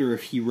wonder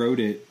if he wrote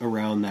it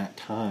around that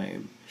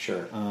time.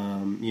 Sure.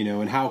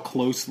 And how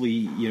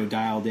closely,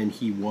 dialed in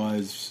he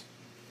was,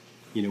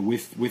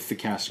 with the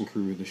cast and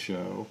crew of the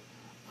show.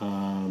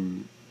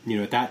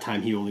 At that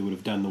time he only would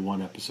have done the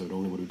one episode,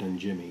 only would have done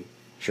Jimmy.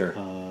 Sure.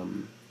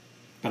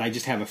 But I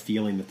just have a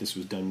feeling that this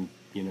was done,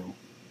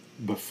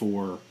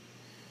 before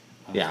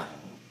the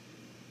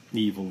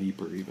Evil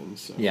Leaper even.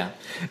 So. Yeah.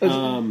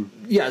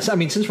 Yes, I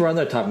mean, since we're on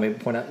that topic, maybe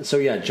point out. So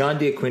yeah, John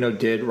D'Aquino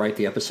did write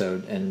the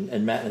episode,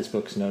 and Matt in his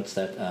books notes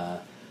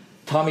that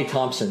Tommy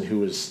Thompson, who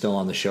was still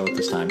on the show at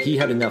this time, he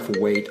had enough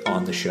weight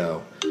on the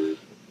show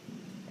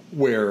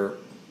where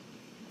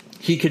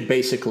he could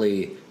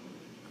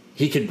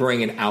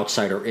bring an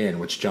outsider in,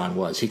 which John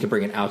was. He could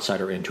bring an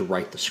outsider in to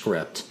write the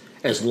script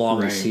as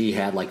long as he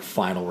had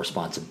final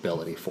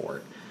responsibility for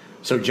it.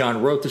 So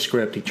John wrote the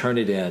script, he turned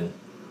it in.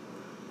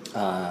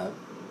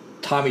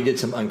 Tommy did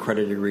some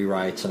uncredited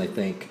rewrites, and I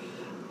think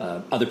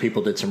other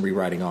people did some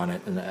rewriting on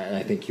it. And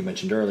I think you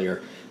mentioned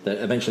earlier that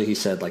eventually he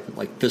said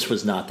this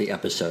was not the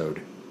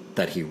episode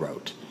that he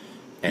wrote,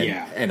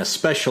 and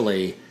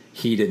especially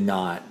he did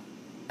not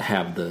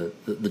have the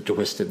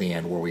twist in the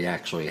end where we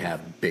actually have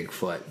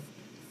Bigfoot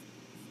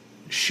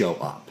show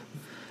up.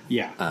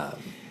 Yeah.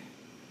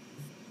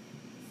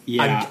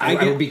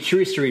 I would be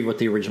curious to read what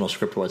the original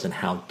script was and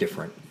how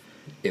different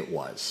it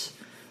was.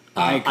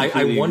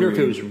 I wonder if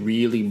it was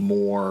really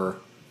more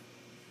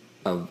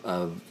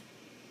of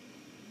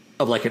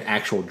an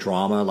actual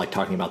drama,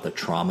 talking about the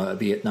trauma of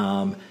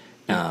Vietnam.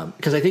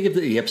 Because I think if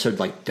the episode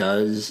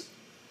does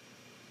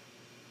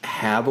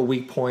have a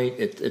weak point,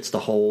 it's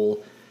the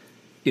whole,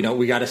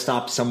 we got to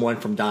stop someone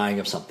from dying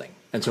of something,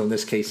 and so in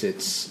this case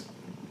it's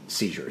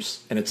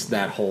seizures, and it's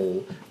that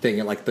whole thing,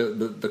 and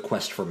the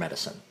quest for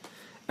medicine.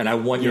 And I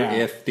wonder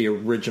if the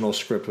original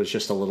script was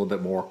just a little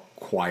bit more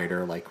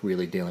quieter,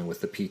 really dealing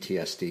with the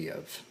PTSD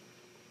of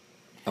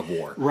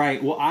war.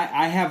 Right. Well,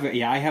 I have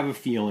a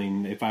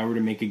feeling, if I were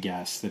to make a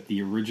guess, that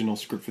the original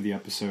script for the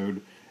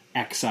episode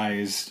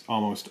excised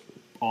almost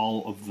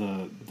all of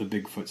the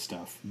Bigfoot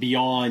stuff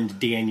beyond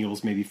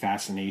Daniel's maybe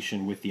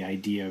fascination with the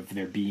idea of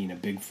there being a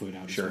Bigfoot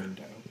out his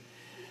window.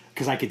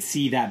 Because I could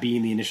see that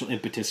being the initial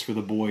impetus for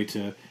the boy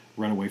to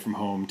run away from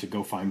home to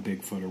go find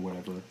Bigfoot or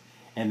whatever,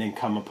 and then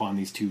come upon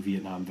these 2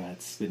 Vietnam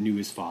vets that knew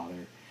his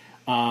father.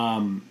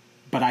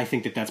 But I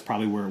think that that's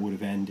probably where it would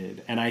have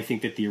ended. And I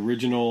think that the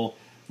original,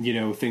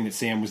 thing that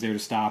Sam was there to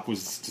stop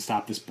was to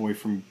stop this boy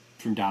from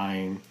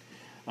dying.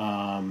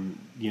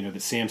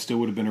 That Sam still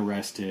would have been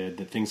arrested,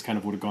 that things kind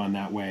of would have gone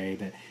that way,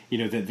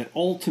 that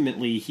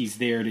ultimately he's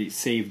there to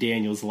save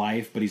Daniel's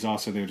life, but he's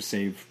also there to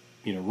save,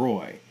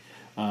 Roy,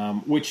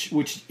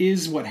 which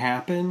is what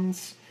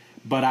happens.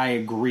 But I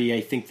agree.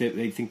 I think that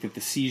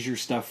the seizure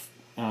stuff,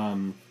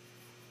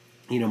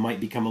 might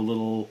become a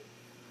little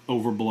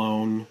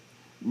overblown.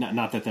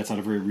 Not that that's not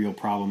a very real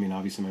problem. I mean,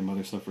 obviously my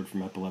mother suffered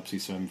from epilepsy,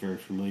 so I'm very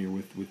familiar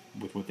with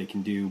what they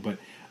can do. But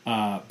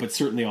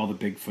certainly all the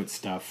Bigfoot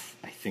stuff,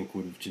 I think,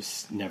 would have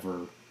just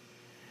never,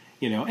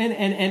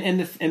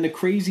 and the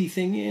crazy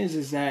thing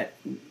is that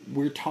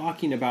we're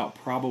talking about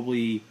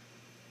probably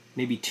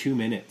maybe 2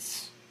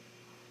 minutes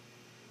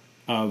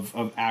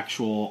of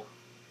actual,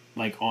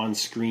 like,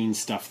 on-screen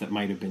stuff that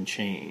might have been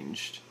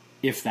changed,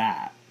 if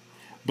that.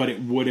 But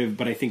it would have.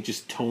 But I think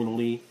just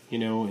tonally,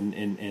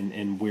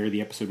 and where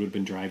the episode would have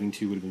been driving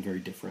to would have been very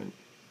different.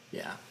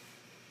 Yeah.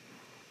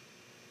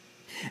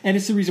 And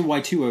it's the reason why,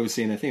 too, I was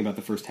saying that thing about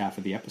the first half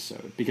of the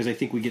episode, because I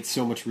think we get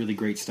so much really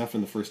great stuff in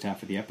the first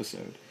half of the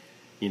episode,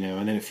 and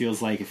then it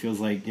feels like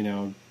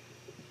Don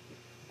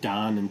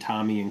and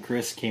Tommy and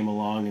Chris came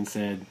along and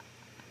said,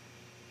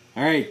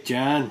 "All right,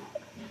 John,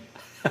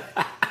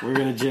 we're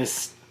gonna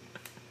just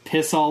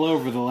piss all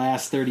over the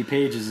last 30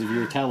 pages of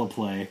your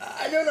teleplay."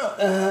 I don't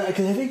know,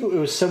 because I think it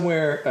was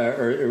somewhere,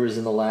 or it was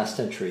in the last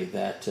entry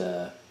that,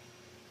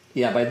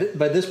 by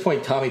this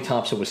point, Tommy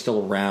Thompson was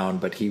still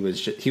around, but he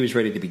was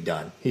ready to be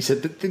done. He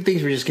said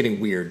things were just getting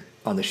weird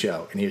on the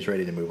show, and he was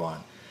ready to move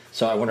on.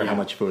 So I wonder how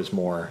much of it was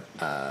more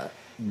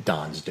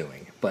Don's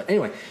doing. But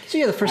anyway,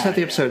 so the first half of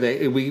the episode,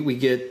 we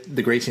get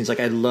the great scenes.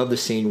 Like, I love the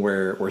scene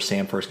where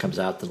Sam first comes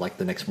out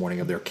the next morning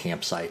of their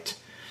campsite.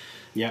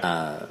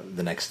 Yeah.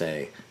 The next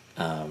day.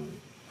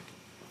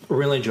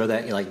 Really enjoy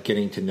that, like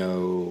getting to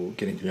know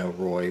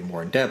Roy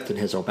more in depth and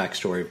his whole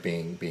backstory of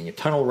being a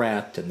tunnel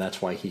rat, and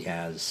that's why he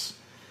has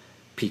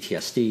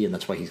PTSD, and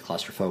that's why he's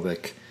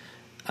claustrophobic.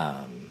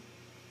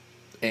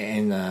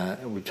 And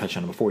we've touched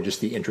on it before,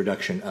 just the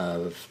introduction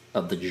of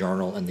the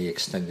journal and the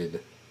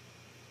extended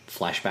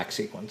flashback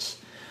sequence.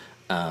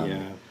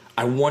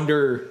 I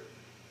wonder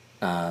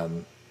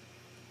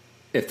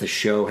if the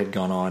show had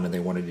gone on and they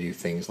wanted to do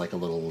things like a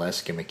little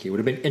less gimmicky. It would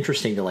have been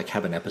interesting to, like,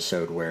 have an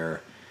episode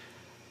where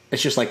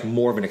it's just like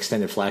more of an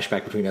extended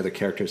flashback between other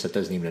characters that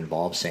doesn't even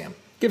involve Sam.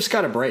 Give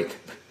Scott a break.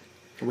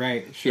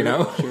 Right. Sure.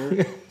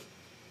 Sure.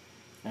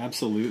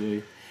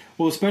 Absolutely.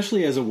 Well,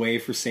 especially as a way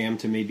for Sam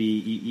to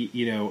maybe,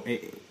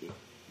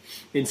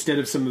 instead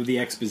of some of the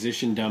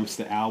exposition dumps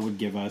that Al would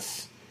give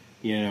us,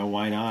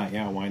 why not?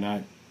 Yeah, why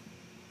not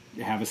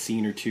have a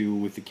scene or two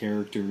with the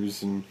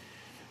characters and,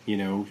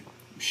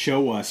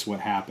 show us what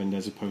happened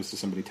as opposed to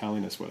somebody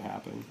telling us what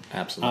happened.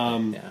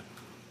 Absolutely.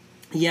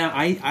 Yeah,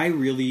 I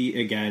really,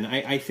 again,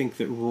 I think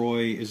that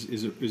Roy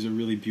is a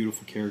really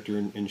beautiful character,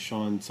 and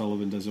Sean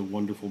Sullivan does a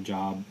wonderful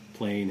job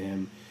playing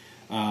him.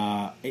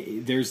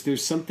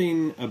 There's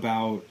something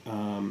about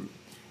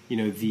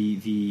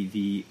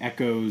the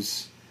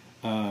echoes,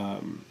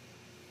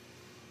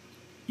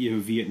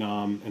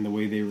 Vietnam, and the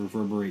way they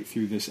reverberate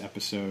through this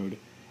episode.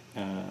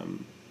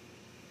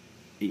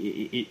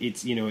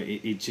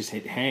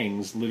 It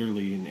hangs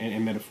literally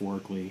and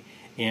metaphorically.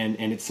 And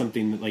it's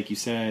something that, like you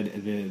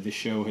said, the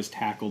show has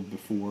tackled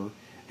before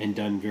and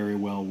done very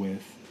well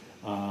with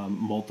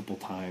multiple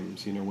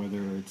times.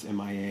 Whether it's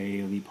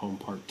MIA, Leap Home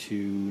Part 2,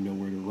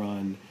 Nowhere to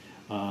Run.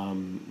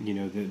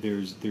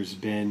 There's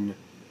been,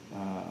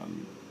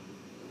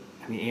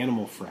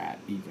 Animal Frat.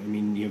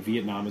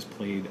 Vietnam has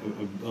played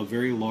a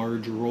very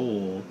large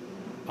role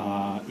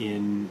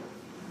in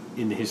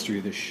the history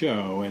of the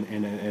show, and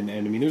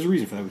there's a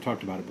reason for that. We've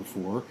talked about it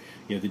before.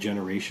 The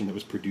generation that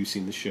was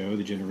producing the show,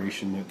 the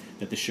generation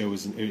that the show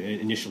was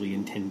initially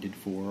intended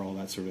for, all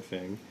that sort of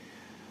thing.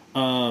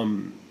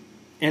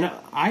 And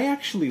I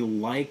actually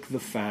like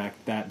the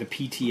fact that the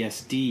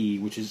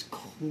PTSD, which is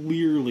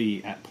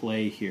clearly at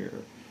play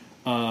here,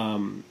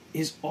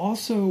 is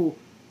also,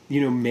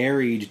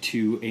 married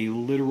to a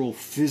literal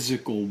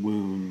physical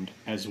wound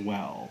as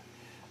well.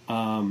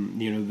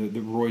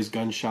 The Roy's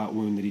gunshot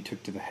wound that he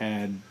took to the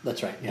head.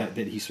 That's right. Yeah.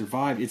 That he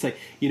survived. It's like,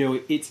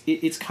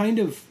 it's kind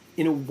of,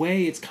 in a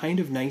way, it's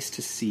kind of nice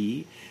to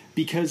see,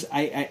 because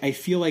I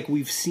feel like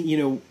we've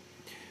seen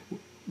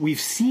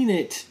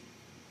it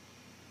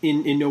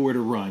in Nowhere to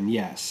Run,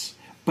 yes,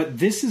 but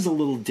this is a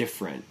little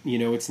different.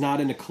 It's not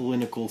in a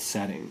clinical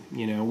setting.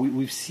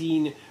 We've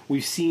seen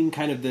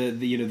kind of the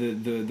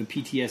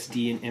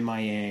PTSD and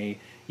MIA.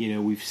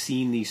 We've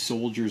seen these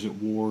soldiers at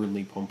war in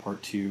Leap Home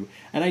Part 2,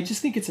 and I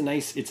just think it's a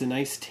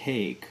nice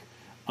take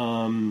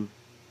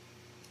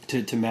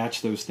to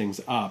match those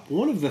things up.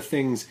 One of the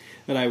things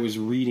that I was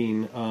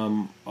reading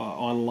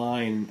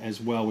online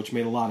as well, which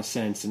made a lot of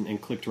sense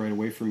and clicked right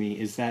away for me,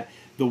 is that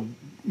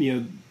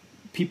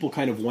people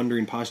kind of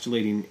wondering,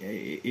 postulating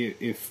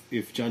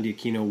if John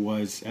D'Aquino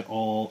was at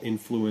all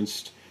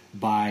influenced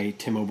by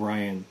Tim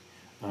O'Brien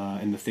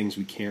and The Things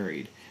We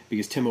Carried.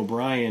 because Tim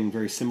O'Brien,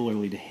 very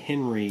similarly to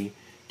Henry,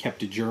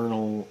 kept a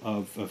journal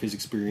of his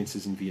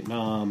experiences in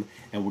Vietnam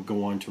and would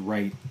go on to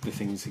write the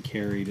things he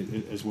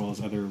carried, as well as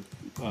other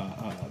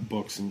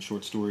books and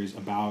short stories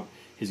about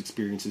his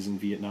experiences in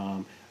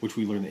Vietnam, which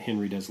we learn that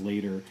Henry does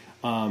later.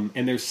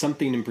 And there's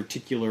something in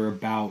particular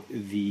about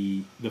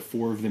the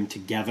four of them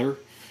together,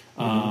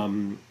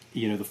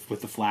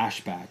 with the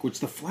flashback, which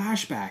the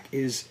flashback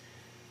is,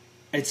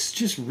 it's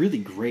just really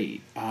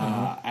great.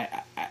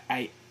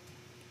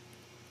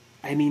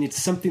 I mean,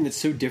 it's something that's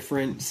so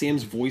different.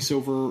 Sam's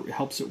voiceover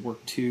helps it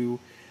work too.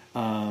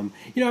 I'm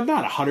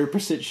not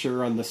 100%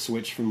 sure on the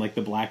switch from like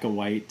the black and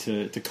white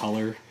to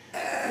color.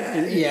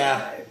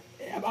 Yeah.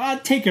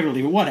 Take it or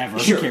leave it, whatever.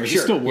 Sure, who cares?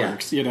 sure, it still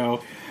works,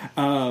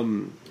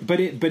 But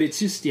it's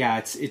just,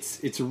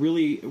 it's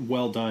really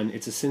well done.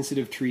 It's a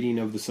sensitive treating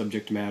of the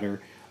subject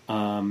matter,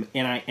 and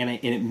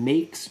it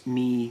makes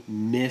me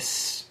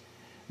miss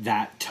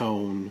that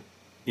tone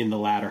in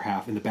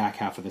the back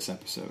half of this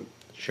episode.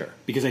 Sure,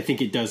 because I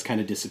think it does kind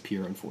of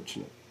disappear,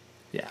 unfortunately.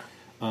 Yeah.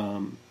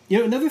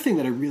 Another thing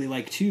that I really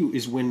like too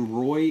is when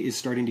Roy is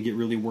starting to get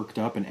really worked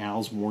up and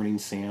Al's warning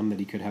Sam that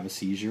he could have a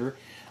seizure.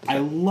 I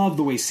love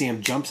the way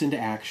Sam jumps into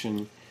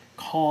action,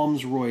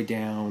 calms Roy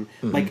down.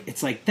 Like,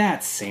 it's like,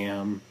 that's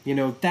Sam.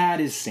 That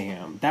is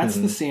Sam. That's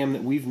the Sam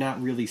that we've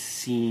not really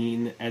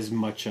seen as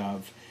much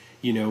of.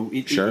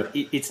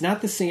 It's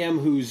not the Sam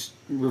who's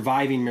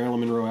reviving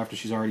Marilyn Monroe after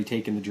she's already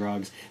taken the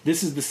drugs.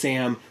 This is the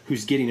Sam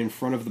who's getting in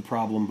front of the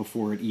problem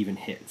before it even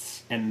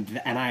hits.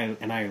 And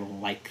I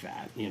like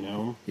that,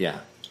 Yeah.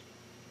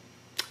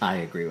 I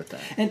agree with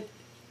that. And,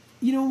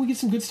 we get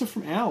some good stuff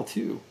from Al,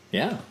 too.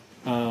 Yeah.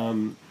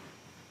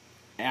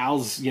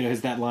 Al's,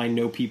 has that line,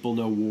 "No people,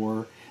 no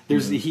war."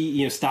 There's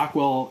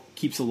Stockwell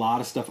keeps a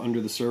lot of stuff under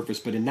the surface,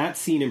 but in that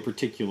scene in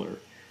particular,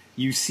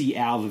 you see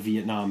Al, the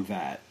Vietnam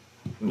vet,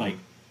 like,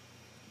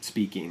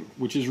 speaking,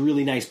 which is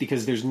really nice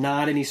because there's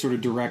not any sort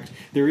of direct,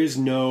 there's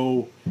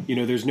no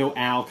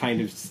Al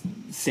kind of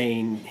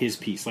saying his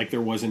piece, like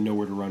there was in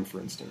Nowhere to Run, for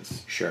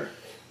instance. Sure.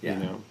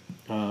 Yeah.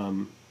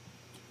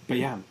 But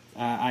yeah,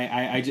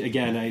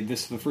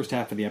 the first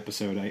half of the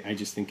episode, I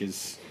just think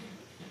is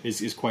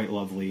quite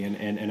lovely,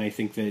 and I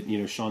think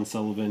that Sean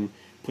Sullivan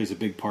plays a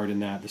big part in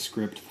that. The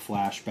script, the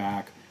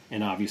flashback,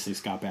 and obviously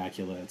Scott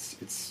Bakula.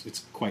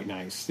 It's quite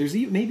nice. There's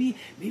maybe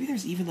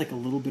there's even like a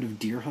little bit of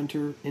Deer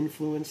Hunter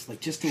influence, like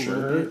just a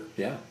little bit.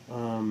 Yeah.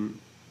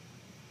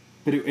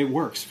 But it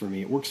works for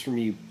me. It works for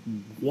me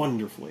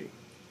wonderfully.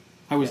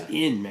 I was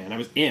in, man. I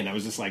was in. I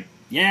was just like,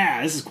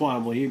 yeah, this is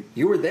Quantum Leap.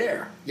 You were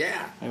there.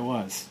 Yeah. I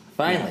was.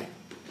 Finally. Yeah.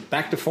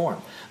 Back to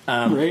form.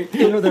 Right?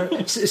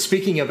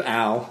 Speaking of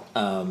Al,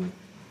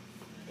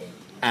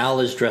 Al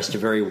is dressed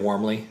very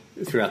warmly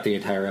throughout the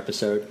entire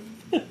episode.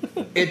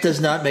 It does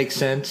not make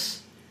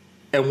sense.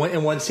 And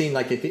in one scene,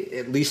 like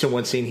at least in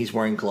one scene, he's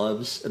wearing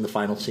gloves in the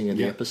final scene of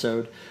the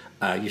episode.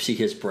 You see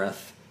his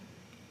breath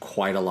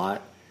quite a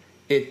lot.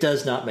 It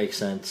does not make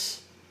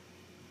sense.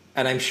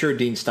 And I'm sure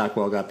Dean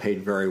Stockwell got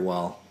paid very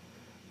well,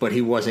 but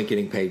he wasn't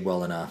getting paid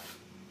well enough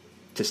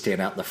to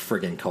stand out in the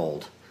friggin'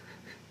 cold.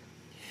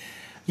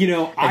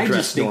 I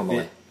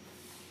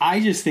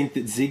just think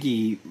that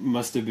Ziggy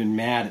must have been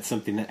mad at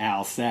something that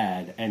Al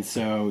said, and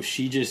so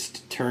she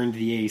just turned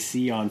the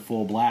AC on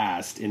full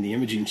blast in the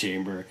imaging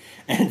chamber,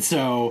 and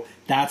so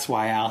that's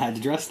why Al had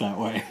to dress that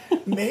way.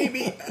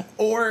 Maybe.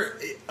 Or,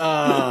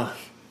 no.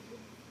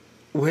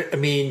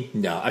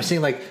 I'm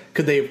saying, like,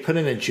 could they put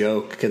in a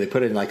joke? Could they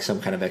put in, like,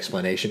 some kind of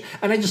explanation?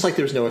 And I just like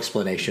there's no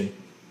explanation.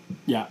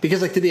 Yeah.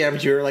 Because, like, to the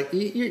average viewer, like,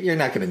 you're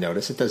not going to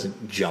notice. It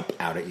doesn't jump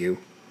out at you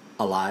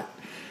a lot.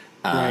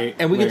 Right,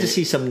 and we get to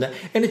see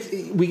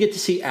we get to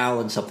see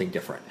Al in something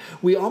different.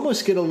 We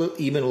almost get a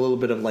little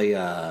bit of like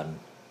a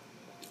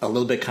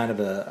little bit kind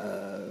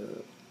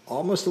of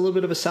almost a little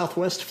bit of a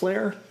Southwest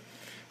flair,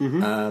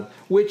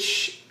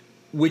 which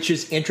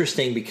is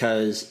interesting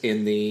because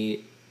in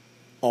the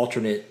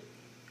alternate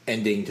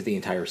ending to the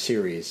entire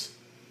series,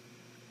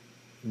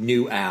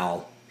 new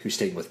Al, who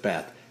stayed with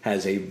Beth,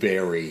 has a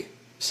very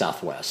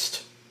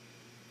Southwest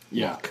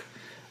look.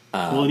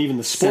 And even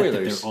the spoilers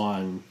set that they're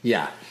on,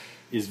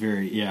 is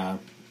very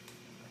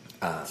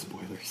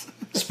spoilers.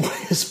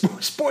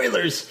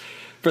 Spoilers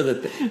for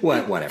the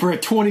whatever for a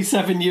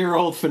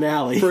 27-year-old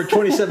finale. For a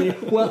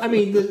 27. Well, I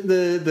mean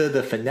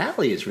the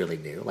finale is really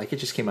new. Like it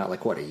just came out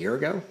like a year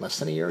ago, less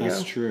than a year ago.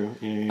 That's true.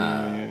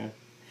 Yeah.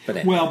 But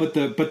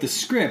anyway. but the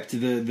script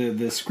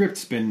the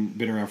script's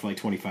been around for like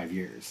 25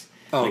 years.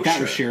 Oh, like that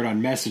was shared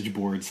on message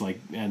boards, like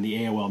and the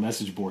AOL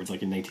message boards,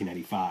 like in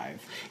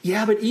 1995.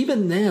 Yeah, but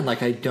even then,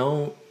 like I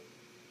don't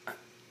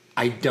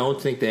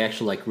think they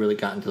actually like really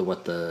got into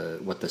what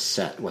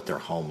their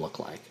home looked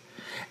like.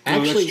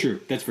 Actually, that's true.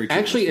 That's very true.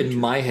 Actually, in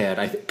my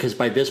head, because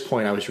by this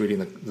point I was reading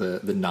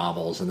the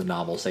novels, and the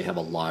novels they have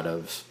a lot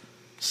of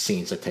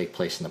scenes that take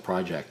place in the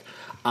project.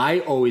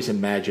 I always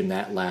imagined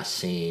that last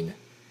scene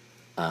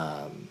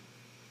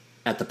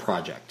at the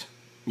project.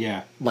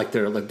 Yeah, like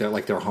their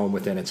home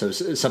within it. So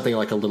it's something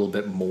like a little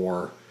bit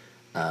more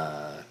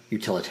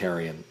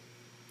utilitarian.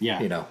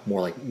 Yeah, more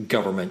like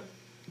government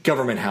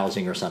government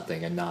housing or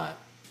something, and not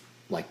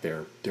like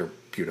their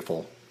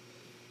beautiful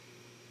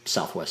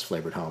Southwest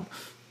flavored home.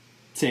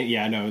 Same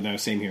here.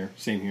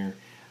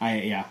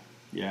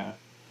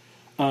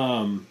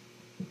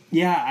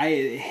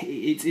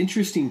 It's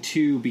interesting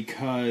too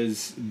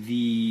because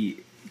the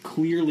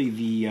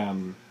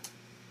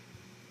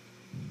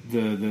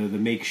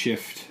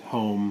makeshift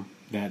home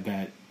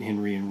that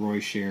Henry and Roy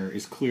share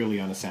is clearly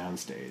on a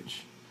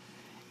soundstage,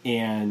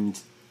 and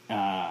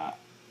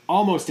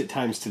almost at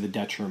times to the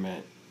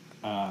detriment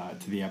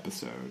to the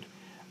episode.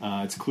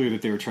 It's clear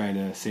that they were trying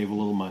to save a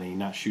little money,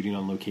 not shooting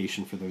on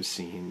location for those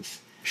scenes.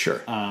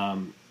 Sure.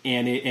 And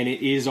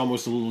it is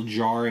almost a little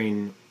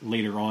jarring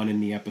later on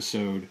in the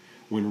episode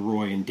when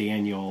Roy and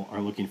Daniel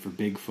are looking for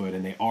Bigfoot,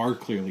 and they are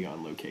clearly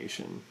on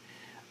location.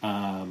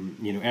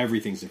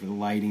 Everything's different. The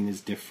lighting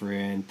is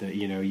different.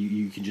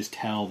 You can just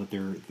tell that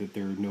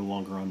they're no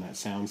longer on that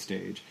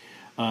soundstage.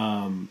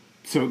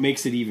 So it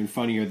makes it even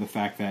funnier the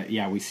fact that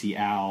we see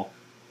Al,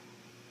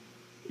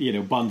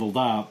 bundled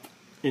up,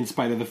 in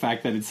spite of the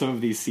fact that in some of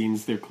these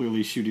scenes they're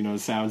clearly shooting on a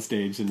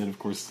soundstage, and then of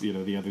course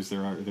the others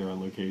they're on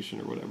location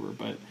or whatever.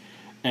 But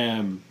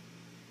I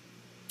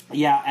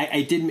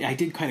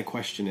did kind of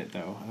question it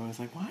though. I was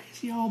like, why is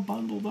he all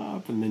bundled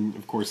up? And then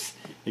of course,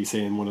 like you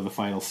say, in one of the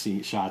final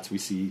shots we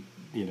see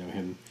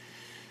him,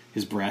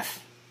 his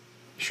breath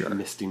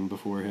misting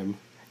before him.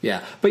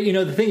 Yeah, but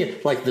the thing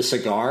is, like the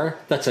cigar,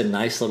 that's a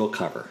nice little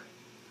cover.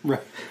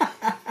 Right.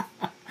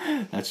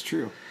 That's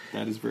true.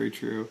 That is very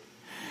true.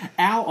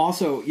 Al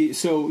also,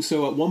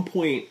 so at one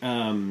point,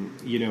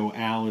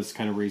 Al is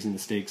kind of raising the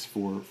stakes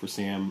for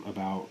Sam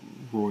about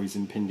Roy's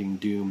impending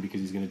doom because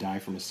he's going to die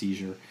from a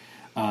seizure,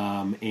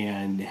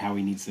 and how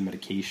he needs the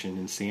medication.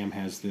 And Sam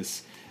has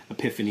this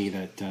epiphany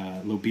that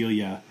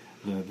Lobelia,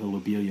 the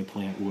Lobelia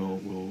plant,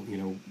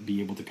 will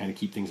be able to kind of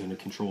keep things under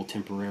control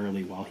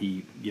temporarily while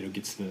he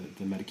gets the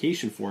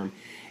medication for him.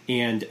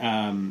 And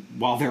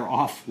while they're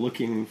off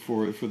looking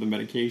for the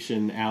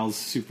medication, Al's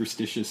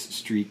superstitious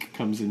streak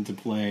comes into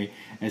play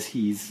as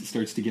he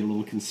starts to get a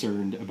little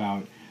concerned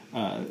about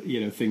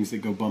things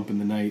that go bump in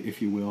the night,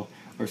 if you will,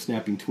 or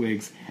snapping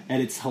twigs.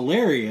 And it's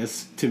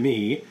hilarious to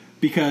me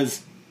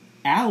because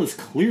Al is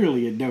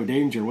clearly in no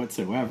danger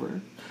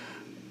whatsoever.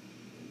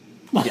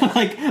 Yeah.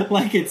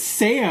 like it's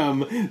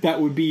Sam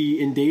that would be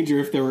in danger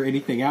if there were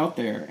anything out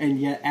there, and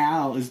yet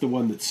Al is the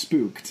one that's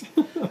spooked.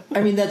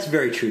 I mean, that's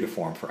very true to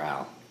form for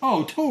Al.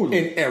 Oh, totally.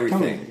 In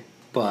everything. Totally.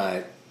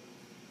 But,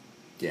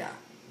 yeah.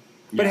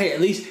 But hey,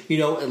 at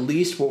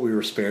least what we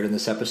were spared in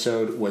this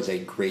episode was a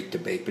great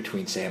debate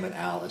between Sam and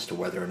Al as to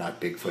whether or not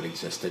Bigfoot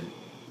existed.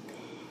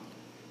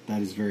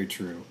 That is very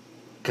true.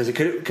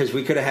 Because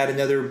we could have had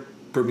another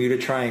Bermuda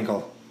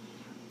Triangle.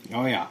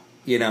 Oh, yeah.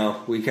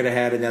 We could have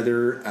had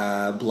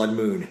another Blood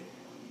Moon.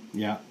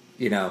 Yeah.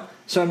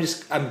 So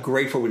I'm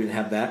grateful we didn't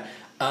have that.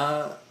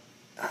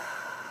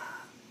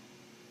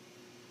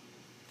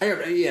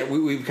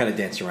 We've kind of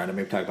danced around it.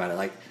 Maybe talk about it.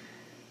 Like,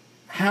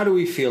 how do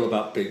we feel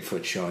about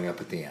Bigfoot showing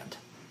up at the end?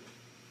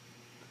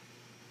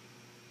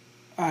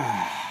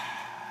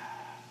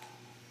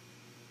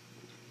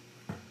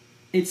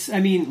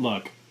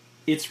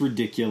 It's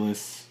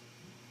ridiculous.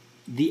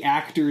 The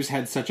actors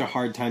had such a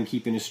hard time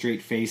keeping a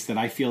straight face that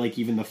I feel like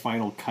even the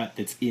final cut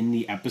that's in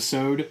the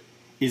episode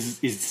is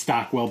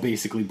Stockwell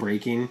basically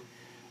breaking.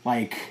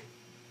 Like,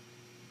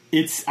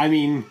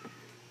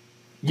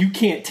 you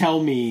can't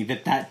tell me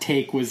that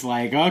take was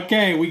like,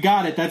 okay, we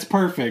got it, that's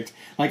perfect.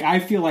 Like, I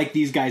feel like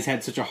these guys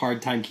had such a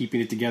hard time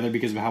keeping it together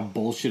because of how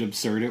bullshit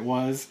absurd it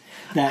was.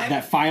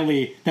 That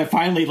finally,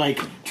 like,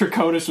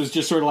 Traconis was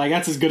just sort of like,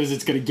 that's as good as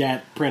it's going to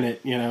get, print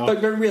it,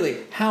 But really,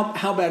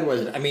 how bad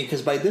was it? I mean,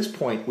 because by this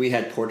point, we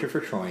had Portrait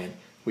for Troyan,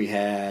 we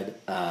had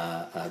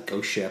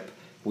Ghost Ship,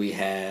 we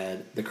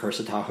had The Curse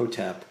of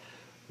Tahotep,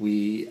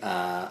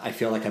 I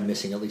feel like I'm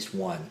missing at least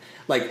one.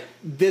 Like,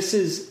 this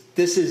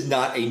is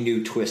not a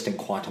new twist in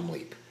Quantum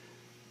Leap.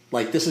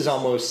 Like, this is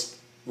almost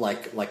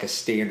like a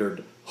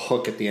standard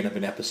hook at the end of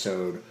an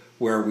episode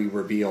where we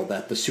reveal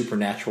that the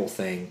supernatural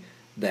thing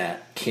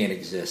that can't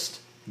exist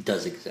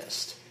does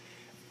exist.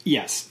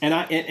 Yes,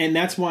 and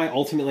that's why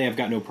ultimately I've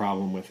got no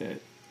problem with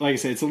it. Like I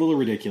said, it's a little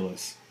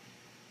ridiculous.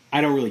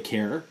 I don't really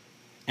care,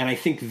 and I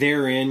think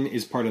therein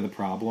is part of the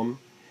problem.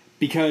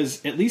 Because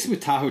at least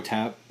with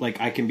Tahotep,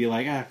 like, I can be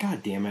like,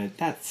 God damn it,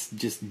 that's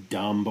just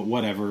dumb, but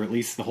whatever. At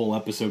least the whole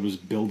episode was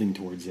building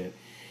towards it.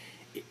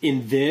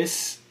 In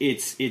this,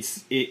 it's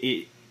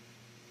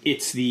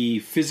the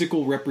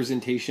physical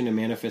representation and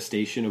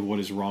manifestation of what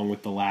is wrong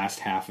with the last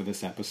half of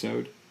this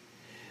episode.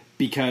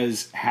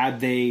 Because had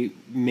they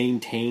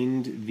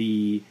maintained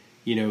the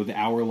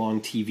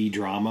hour-long TV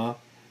drama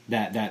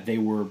that they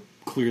were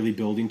clearly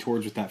building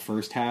towards with that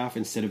first half,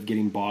 instead of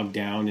getting bogged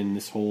down in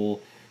this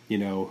whole,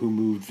 who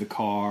moved the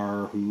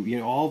car,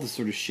 all this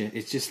sort of shit.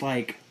 It's just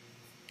like...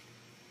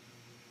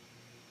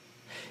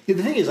 Yeah,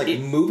 the thing is, like,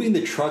 moving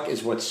the truck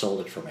is what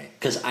sold it for me.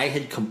 Because I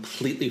had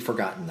completely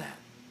forgotten that.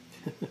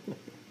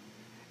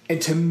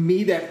 And to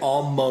me, that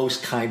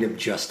almost kind of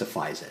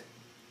justifies it.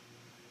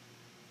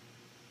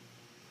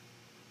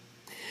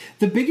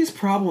 The biggest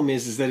problem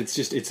is that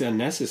it's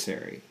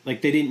unnecessary.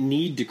 Like, they didn't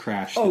need to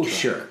crash the truck.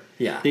 Sure.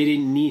 Yeah. They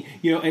didn't need,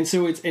 and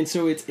so it's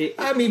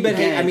I mean, but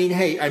again,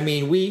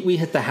 we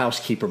hit the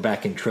housekeeper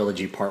back in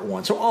Trilogy Part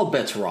 1, so all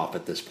bets are off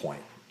at this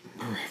point.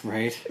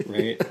 Right.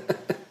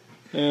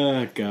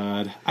 Oh,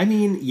 God. I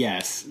mean,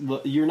 yes,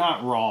 you're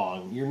not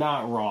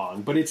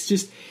wrong. But it's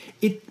just,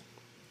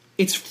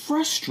 it's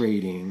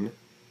frustrating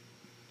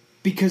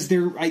because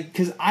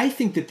I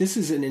think that this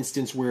is an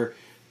instance where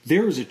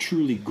there is a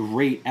truly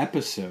great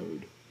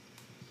episode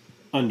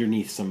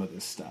underneath some of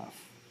this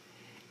stuff.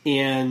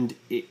 And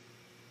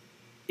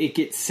it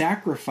gets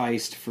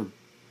sacrificed for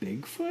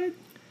Bigfoot?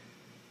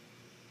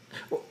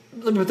 Well,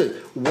 let me put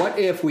this. What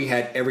if we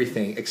had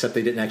everything except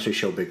they didn't actually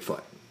show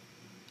Bigfoot?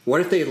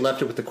 What if they had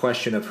left it with the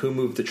question of who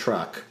moved the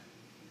truck,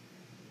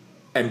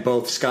 and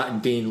both Scott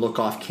and Dean look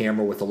off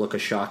camera with a look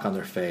of shock on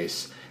their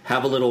face,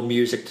 have a little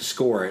music to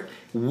score it.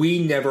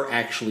 We never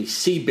actually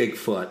see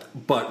Bigfoot,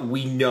 but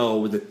we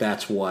know that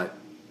that's what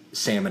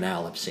Sam and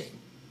Al have seen.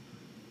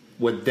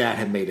 Would that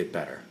have made it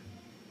better?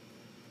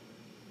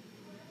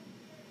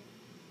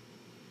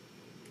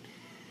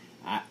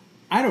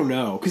 I don't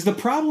know, because the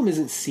problem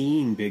isn't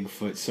seeing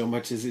Bigfoot so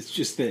much as it's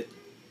just that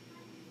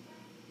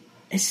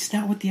it's just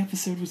not what the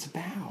episode was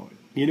about.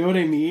 You know what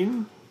I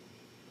mean?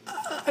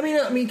 I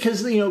mean,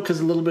 because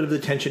a little bit of the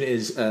tension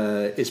is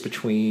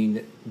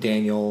between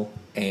Daniel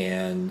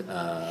and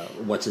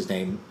what's his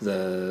name,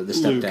 the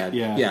stepdad,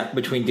 Luke, yeah,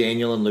 between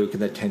Daniel and Luke,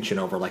 and the tension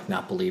over like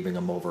not believing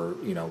him over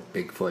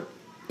Bigfoot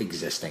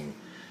existing.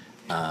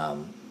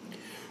 Right,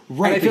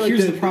 but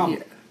here's the problem.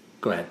 Yeah,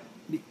 go ahead.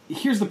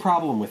 Here's the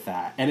problem with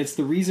that, and it's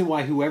the reason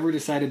why whoever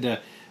decided to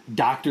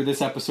doctor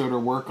this episode or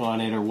work on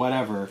it or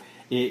whatever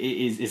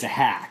is a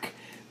hack.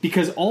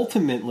 Because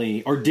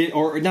ultimately, or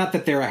not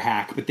that they're a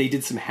hack, but they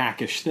did some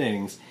hackish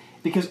things.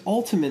 Because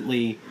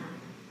ultimately,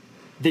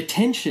 the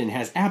tension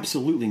has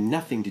absolutely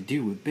nothing to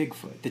do with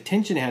Bigfoot. The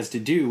tension has to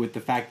do with the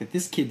fact that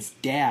this kid's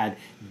dad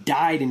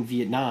died in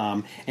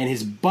Vietnam, and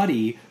his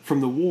buddy from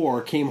the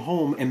war came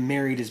home and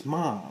married his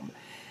mom.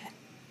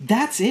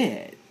 That's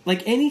it.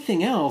 Like,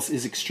 anything else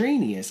is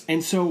extraneous.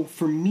 And so,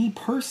 for me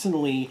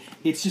personally,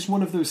 it's just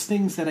one of those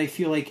things that I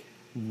feel like,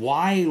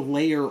 why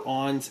layer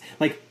on...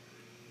 Like,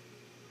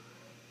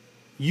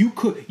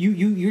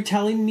 you're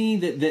telling me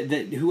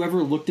that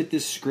whoever looked at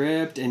this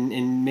script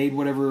and made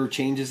whatever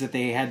changes that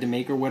they had to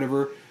make or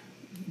whatever,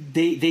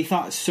 they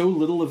thought so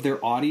little of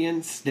their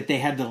audience that they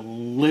had to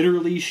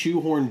literally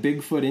shoehorn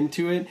Bigfoot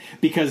into it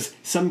because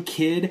some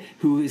kid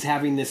who is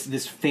having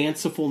this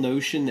fanciful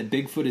notion that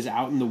Bigfoot is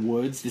out in the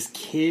woods, this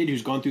kid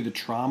who's gone through the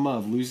trauma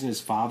of losing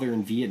his father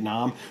in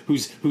Vietnam,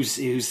 who's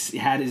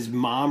had his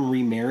mom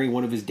remarry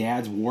one of his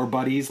dad's war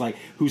buddies, like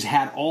who's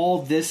had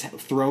all this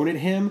thrown at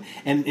him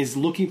and is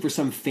looking for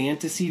some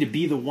fantasy to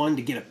be the one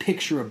to get a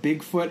picture of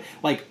Bigfoot,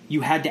 like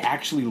you had to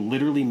actually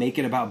literally make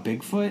it about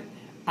Bigfoot.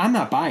 I'm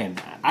not buying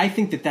that. I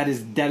think that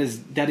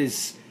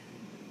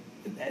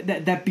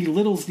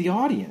belittles the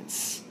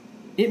audience.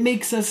 It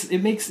makes us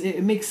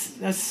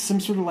some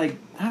sort of like,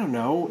 I don't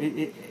know.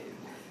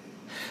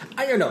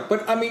 I don't know,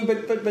 but I mean,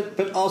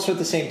 but also at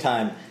the same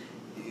time,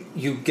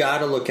 you got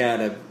to look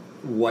at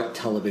what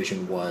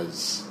television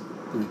was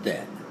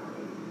then.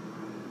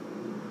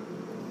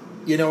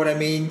 You know what I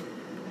mean?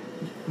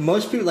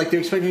 Most people, like,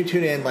 they're expecting you to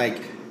tune in,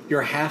 like,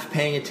 you're half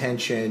paying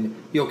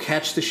attention, you'll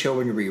catch the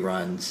show in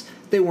reruns.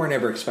 They weren't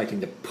ever expecting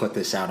to put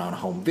this out on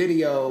home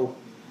video.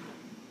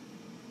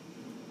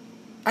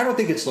 I don't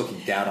think it's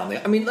looking down on the.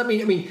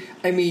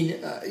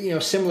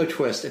 Similar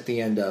twist at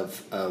the end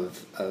of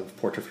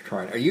Portrait for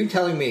Troy. Are you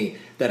telling me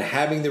that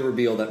having the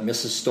reveal that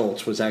Mrs.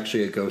 Stoltz was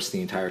actually a ghost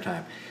the entire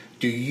time,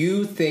 do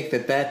you think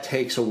that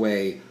takes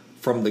away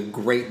from the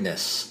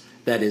greatness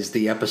that is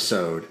the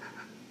episode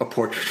A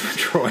Portrait for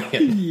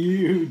Troyan?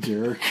 You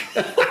jerk.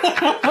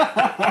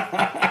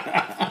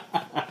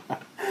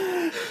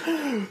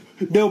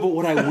 No, but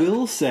what I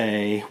will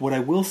say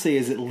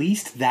is at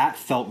least that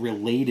felt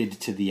related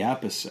to the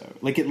episode.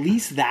 Like, at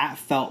least that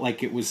felt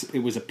like it was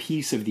a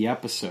piece of the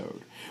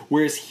episode.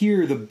 Whereas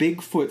here, the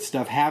Bigfoot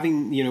stuff,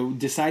 deciding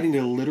to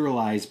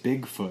literalize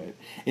Bigfoot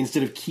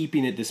instead of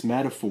keeping it this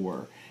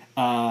metaphor,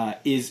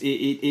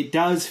 it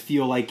does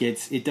feel like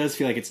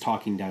it's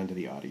talking down to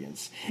the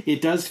audience.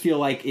 It does feel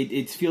like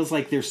it feels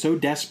like they're so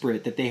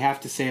desperate that they have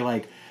to say,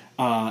 like,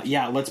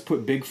 let's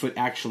put Bigfoot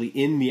actually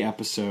in the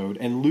episode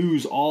and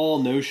lose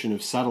all notion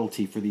of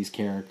subtlety for these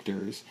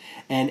characters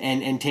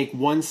and take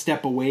one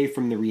step away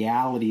from the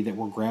reality that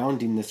we're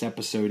grounding this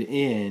episode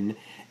in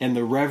and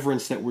the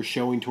reverence that we're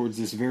showing towards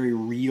this very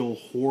real,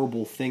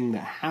 horrible thing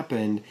that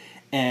happened.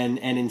 And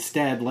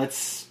instead,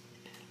 let's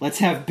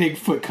have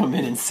Bigfoot come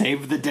in and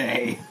save the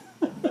day.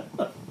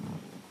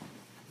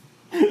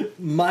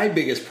 My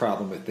biggest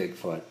problem with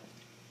Bigfoot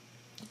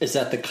is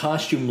that the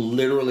costume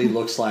literally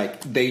looks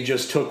like they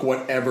just took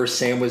whatever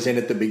Sam was in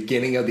at the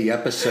beginning of the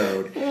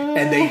episode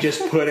and they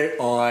just put it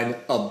on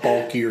a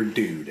bulkier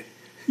dude.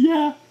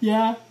 Yeah.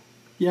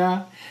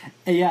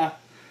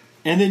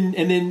 And then.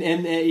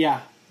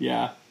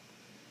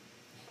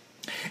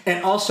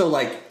 And also,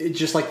 like,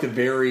 just like the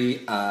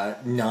very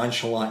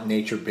nonchalant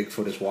nature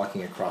Bigfoot is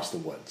walking across the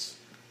woods.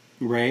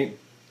 Right.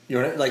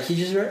 You know, like, he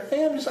just,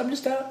 hey, I'm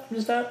just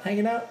out,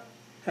 hanging out,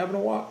 having a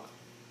walk,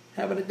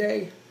 having a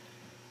day.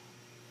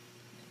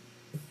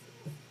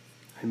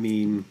 I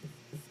mean,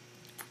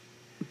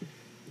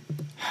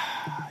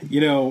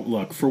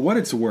 look, for what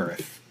it's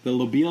worth, the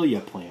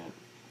lobelia plant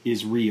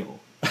is real.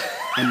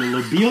 And the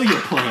lobelia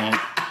plant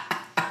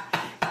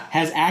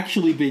has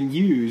actually been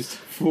used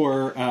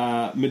for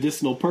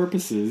medicinal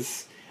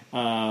purposes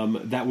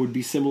that would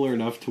be similar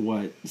enough to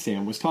what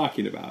Sam was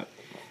talking about.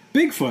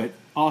 Bigfoot,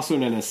 also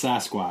known as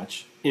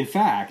Sasquatch. In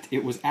fact,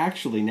 it was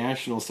actually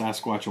National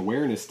Sasquatch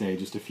Awareness Day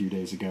just a few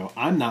days ago.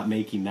 I'm not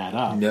making that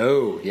up.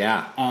 No,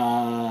 yeah.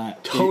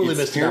 Totally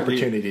missed an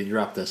opportunity to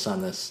drop this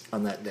on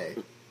that day.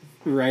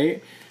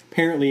 Right?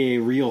 Apparently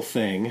a real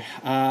thing.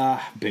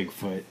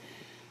 Bigfoot.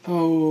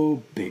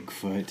 Oh,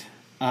 Bigfoot.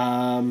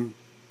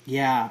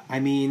 Yeah, I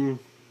mean,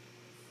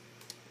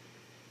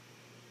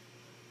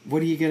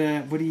 what are you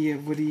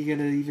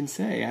gonna even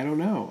say? I don't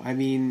know. I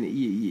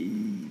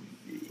mean,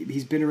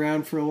 he's been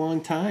around for a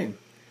long time.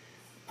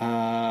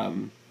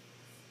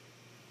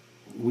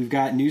 We've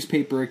got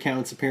newspaper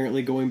accounts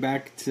apparently going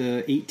back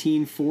to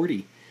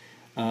 1840,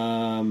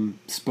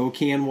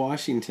 Spokane,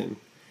 Washington.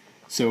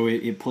 So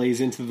it plays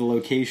into the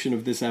location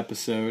of this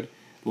episode.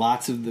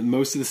 Most of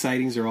the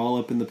sightings are all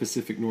up in the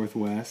Pacific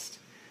Northwest.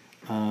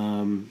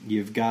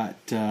 You've got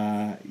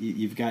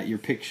your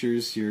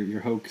pictures,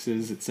 your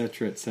hoaxes,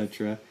 etc.,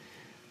 etc.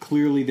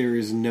 Clearly, there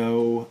is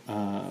no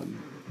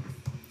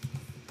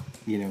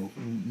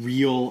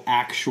real,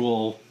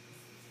 actual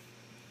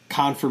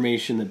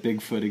confirmation that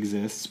Bigfoot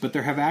exists, but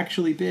there have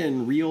actually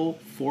been real,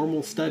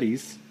 formal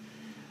studies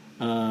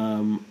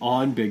on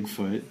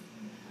Bigfoot.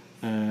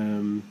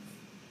 I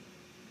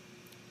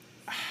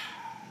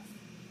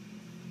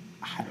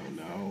don't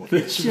know.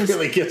 This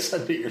really gets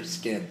under your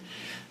skin.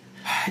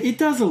 It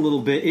does a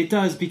little bit. It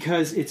does,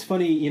 because it's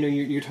funny.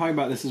 You're talking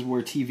about this is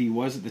where TV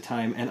was at the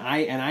time, and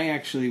I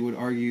actually would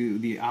argue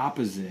the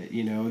opposite.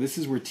 This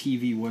is where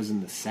TV was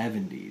in the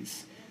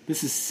 70s.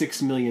 This is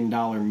 $6 Million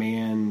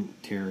Man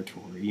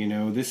territory.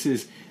 This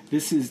is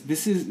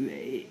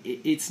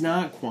it's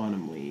not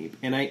Quantum Leap,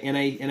 and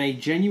I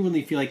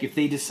genuinely feel like if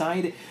they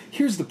decide,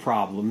 here's the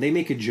problem: they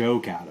make a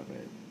joke out of it.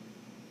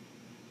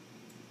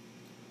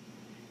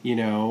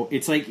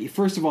 It's like,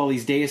 first of all,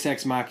 he's Deus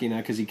Ex Machina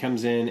because he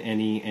comes in and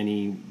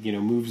he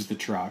moves the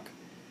truck.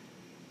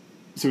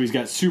 So he's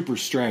got super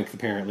strength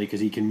apparently because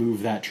he can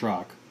move that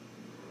truck.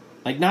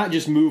 Like, not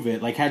just move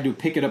it, like had to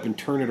pick it up and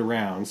turn it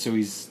around. So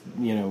he's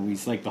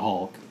like the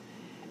Hulk.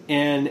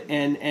 And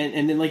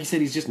then, like you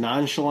said, he's just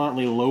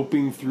nonchalantly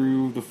loping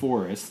through the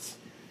forests.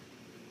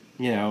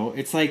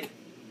 It's like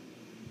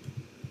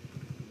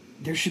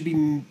there should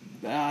be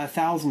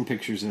 1,000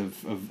 pictures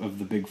of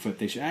the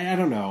Bigfoot. I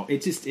don't know.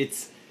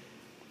 It's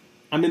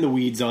I'm in the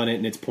weeds on it,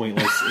 and it's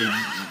pointless.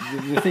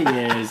 The thing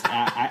is,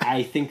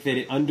 I think that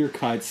it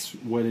undercuts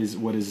what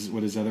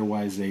is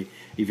otherwise a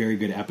very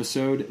good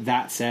episode.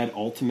 That said,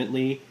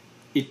 ultimately,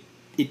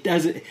 it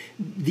doesn't.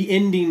 The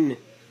ending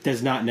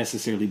does not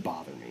necessarily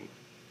bother me.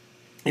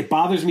 It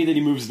bothers me that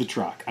he moves the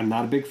truck. I'm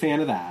not a big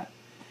fan of that,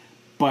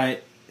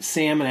 but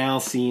Sam and Al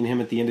seeing him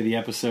at the end of the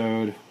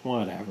episode,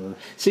 whatever.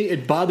 See,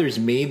 it bothers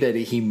me that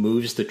he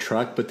moves the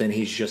truck, but then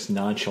he's just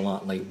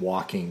nonchalantly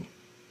walking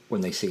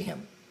when they see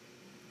him.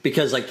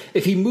 Because, like,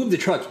 if he moved the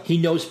truck, he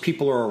knows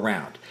people are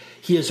around.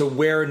 He is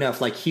aware enough,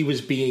 like, he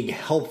was being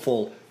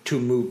helpful to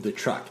move the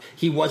truck.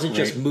 He wasn't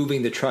just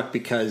moving the truck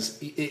because,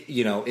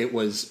 it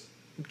was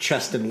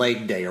chest and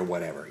leg day or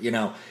whatever.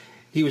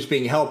 He was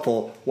being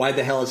helpful. Why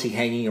the hell is he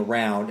hanging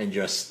around and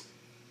just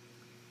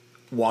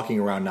walking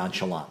around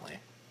nonchalantly?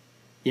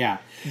 Yeah.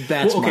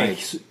 That's my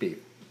beef.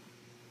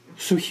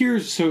 So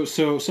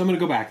I'm going to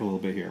go back a little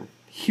bit here.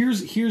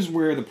 Here's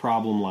where the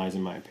problem lies,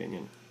 in my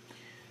opinion.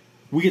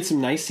 We get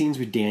some nice scenes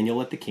with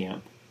Daniel at the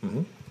camp,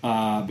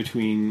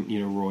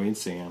 between Roy and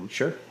Sam.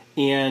 Sure.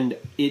 And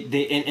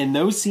and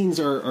those scenes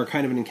are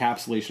kind of an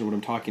encapsulation of what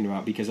I'm talking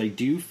about, because I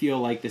do feel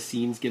like the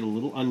scenes get a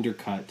little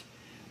undercut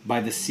by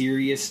the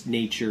serious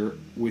nature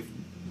with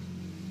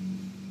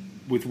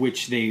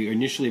which they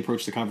initially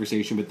approach the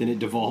conversation, but then it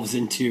devolves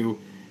into,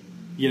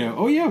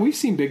 oh yeah, we've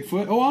seen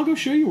Bigfoot. Oh, I'll go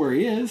show you where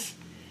he is.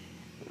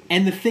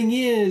 And the thing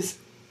is,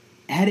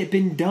 had it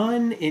been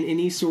done in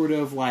any sort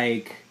of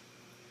like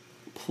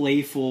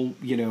playful,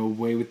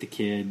 way with the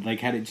kid, like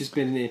had it just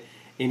been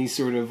any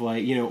sort of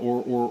like,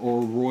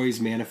 or Roy's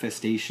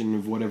manifestation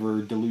of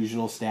whatever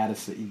delusional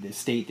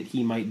state that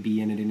he might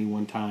be in at any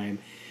one time,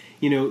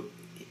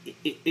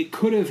 it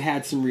could have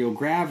had some real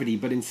gravity,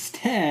 but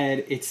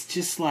instead it's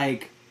just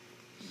like,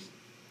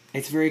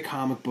 it's very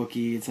comic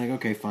booky. It's like,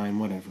 okay, fine,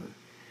 whatever.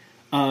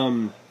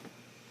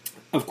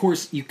 Of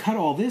course, you cut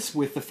all this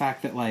with the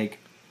fact that, like,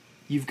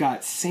 you've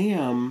got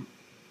Sam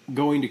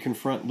going to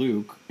confront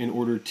Luke in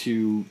order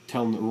to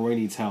tell him that Roy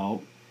needs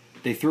help.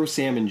 They throw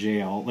Sam in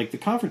jail. Like, the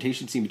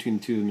confrontation scene between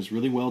the two of them is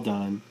really well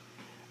done.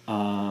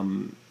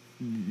 Karen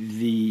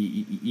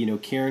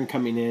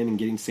coming in and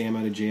getting Sam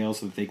out of jail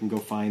so that they can go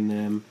find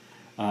them.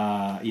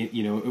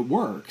 it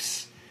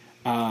works.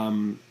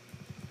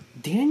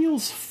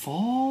 Daniel's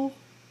fall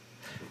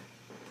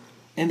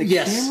and the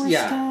camera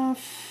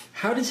stuff.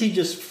 How does he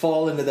just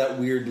fall into that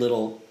weird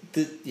little?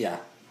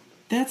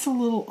 That's a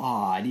little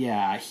odd.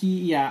 Yeah,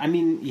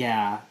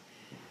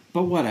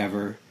 but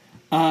whatever.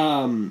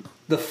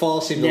 The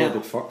fall seemed a little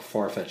bit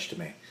far-fetched to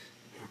me.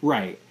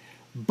 Right.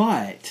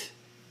 But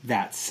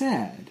that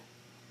said,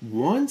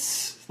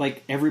 once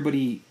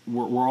everybody,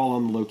 we're all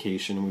on the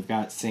location, and we've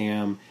got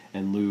Sam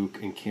and Luke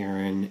and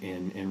Karen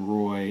and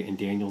Roy and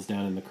Daniel's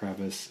down in the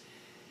crevice,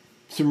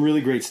 some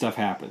really great stuff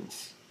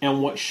happens.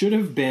 And what should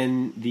have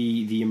been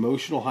the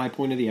emotional high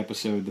point of the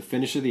episode, the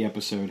finish of the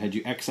episode, had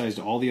you excised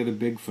all the other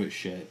Bigfoot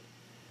shit,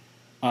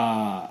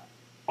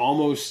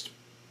 almost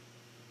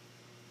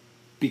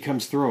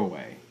becomes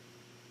throwaway.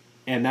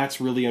 And that's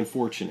really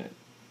unfortunate.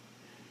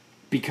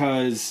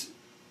 Because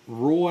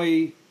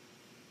Roy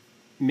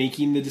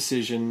making the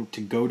decision to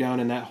go down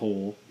in that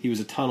hole, he was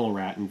a tunnel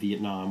rat in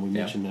Vietnam. We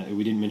mentioned that.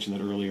 We didn't mention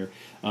that earlier.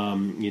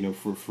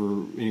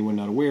 For anyone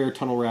not aware,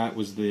 tunnel rat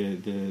was the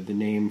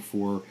name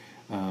for,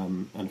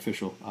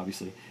 unofficial,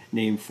 obviously,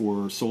 name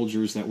for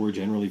soldiers that were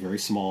generally very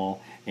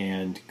small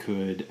and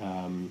could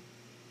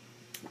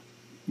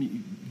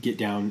get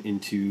down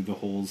into the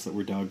holes that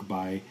were dug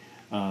by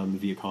the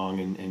Viet Cong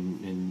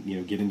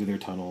and get into their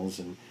tunnels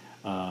and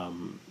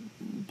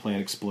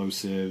plant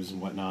explosives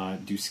and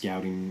whatnot, do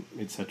scouting,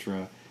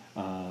 etc.,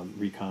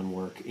 recon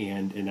work,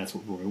 and that's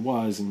what Roy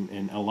was.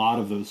 And a lot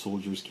of those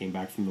soldiers came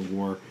back from the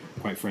war,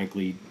 quite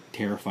frankly,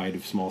 terrified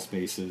of small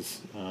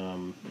spaces,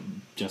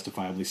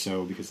 justifiably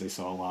so, because they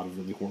saw a lot of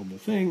really horrible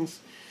things.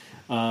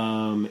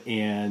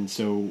 And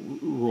so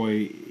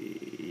Roy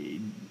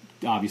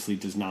obviously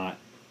does not.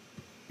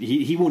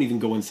 He won't even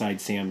go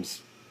inside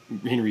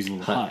Henry's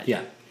little hut.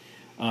 Yeah.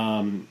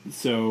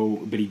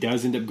 But he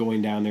does end up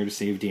going down there to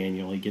save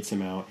Daniel. He gets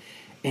him out,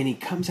 and he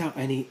comes out,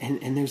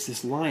 and there's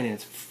this line, and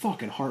it's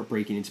fucking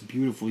heartbreaking. It's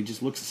beautiful. He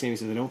just looks at Sam and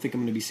says, "I don't think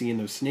I'm going to be seeing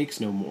those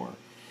snakes no more,"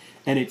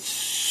 and it's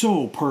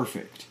so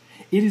perfect.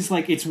 It is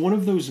it's one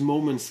of those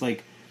moments. One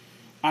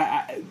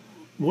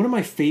of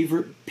my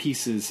favorite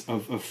pieces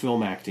of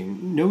film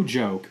acting, no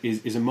joke,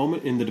 is a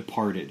moment in The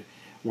Departed,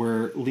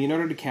 where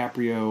Leonardo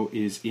DiCaprio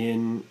is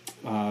in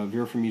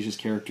Vera Farmiga's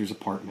character's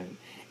apartment,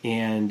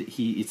 and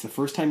it's the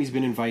first time he's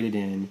been invited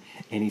in,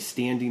 and he's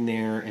standing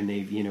there, and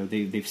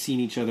they've seen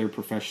each other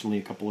professionally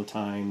a couple of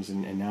times,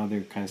 and now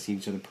they're kind of seeing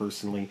each other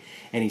personally,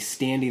 and he's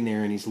standing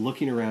there and he's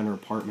looking around her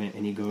apartment,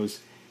 and he goes,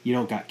 "You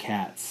don't got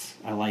cats.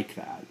 I like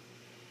that."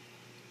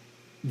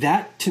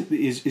 That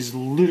is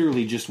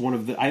literally just one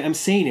of the. I'm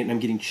saying it and I'm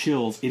getting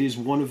chills. It is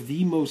one of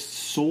the most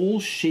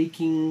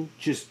soul-shaking,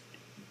 just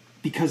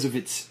because of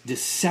its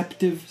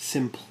deceptive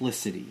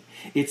simplicity.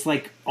 It's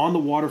like on the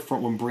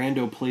waterfront when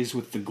Brando plays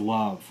with the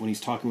glove, when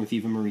he's talking with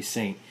Eva Marie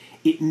Saint.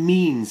 It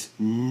means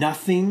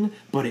nothing,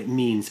 but it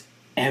means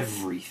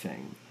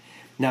everything.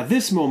 Now,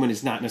 this moment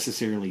is not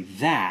necessarily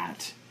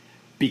that,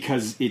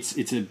 because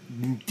it's a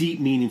deep,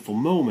 meaningful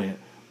moment,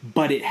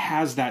 but it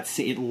has that.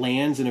 It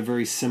lands in a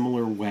very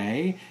similar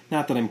way.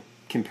 Not that I'm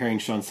comparing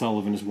Sean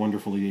Sullivan, as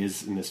wonderful he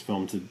is in this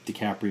film, to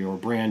DiCaprio or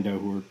Brando,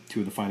 who are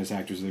two of the finest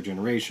actors of their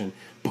generation,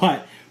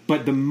 but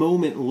the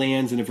moment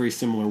lands in a very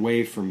similar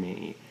way for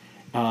me.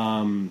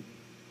 And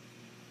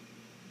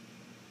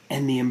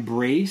the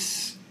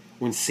embrace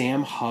when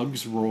Sam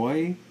hugs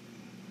Roy,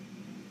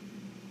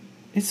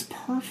 it's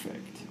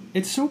perfect.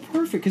 It's so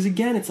perfect, because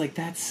again, it's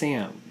that's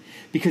Sam.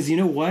 Because you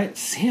know what?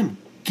 Sam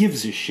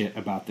gives a shit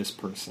about this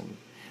person.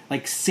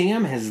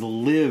 Sam has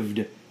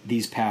lived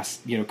these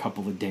past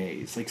couple of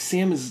days.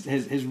 Sam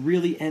has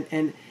really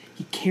and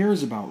he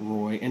cares about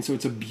Roy, and so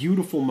it's a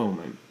beautiful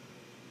moment.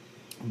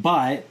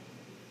 But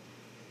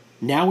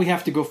now we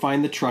have to go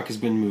find the truck has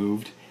been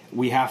moved.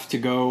 We have to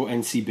go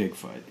and see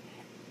Bigfoot,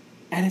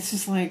 and it's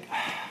just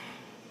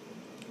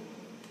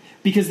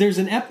because there's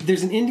an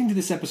ending to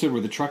this episode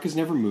where the truck is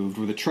never moved,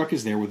 where the truck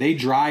is there, where they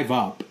drive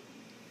up,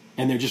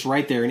 and they're just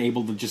right there and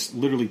able to just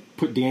literally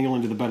put Daniel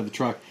into the bed of the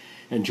truck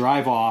and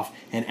drive off,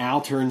 and Al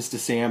turns to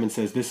Sam and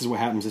says, "This is what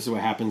happens, this is what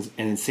happens,"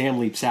 and then Sam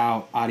leaps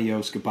out,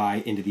 adios,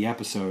 goodbye, into the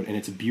episode, and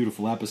it's a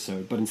beautiful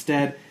episode, but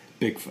instead,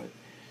 Bigfoot.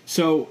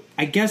 So,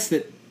 I guess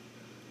that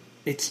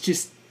it's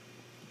just,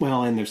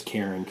 well, and there's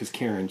Karen, because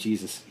Karen,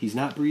 Jesus, he's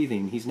not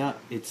breathing, she's so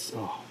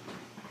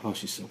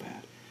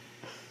bad.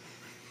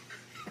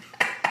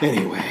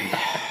 Anyway,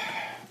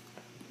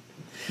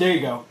 there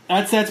you go.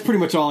 That's pretty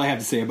much all I have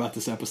to say about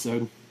this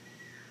episode.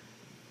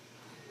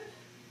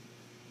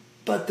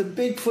 But the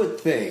Bigfoot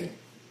thing,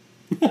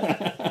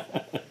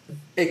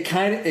 it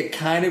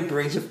kind of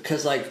brings it,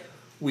 because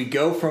we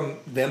go from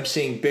them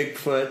seeing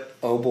Bigfoot,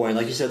 oh boy, and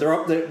like you said,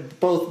 they're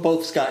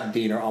both Scott and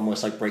Dean are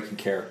almost breaking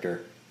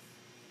character,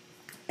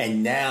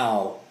 and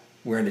now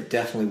we're in a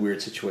definitely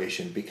weird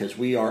situation, because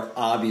we are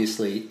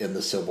obviously in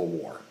the Civil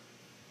War.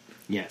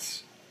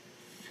 Yes,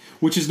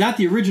 which is not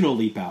the original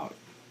Leap Out.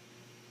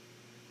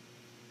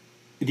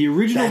 The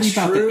original Leap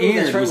Out that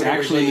aired was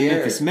actually the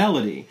Memphis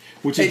Melody,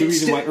 which is the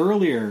reason why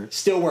earlier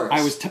still works.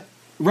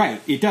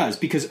 Right, it does,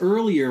 because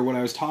earlier when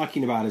I was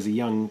talking about as a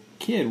young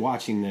kid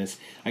watching this,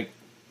 my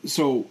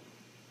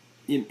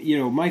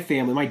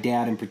family, my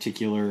dad in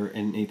particular,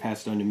 and he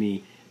passed it on to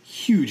me,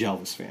 huge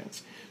Elvis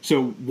fans.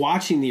 So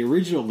watching the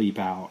original Leap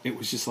Out, it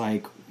was just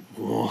like,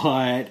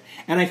 what?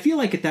 And I feel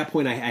like at that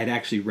point I had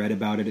actually read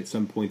about it at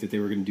some point that they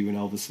were going to do an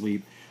Elvis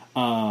Leap.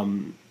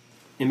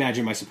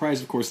 Imagine my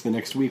surprise, of course, the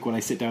next week when I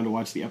sit down to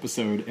watch the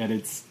episode and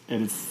it's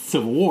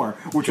Civil War,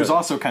 which was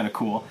also kind of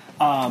cool.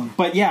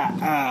 But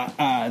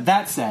yeah,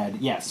 that said,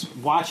 yes,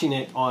 watching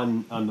it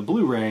on the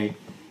Blu-ray,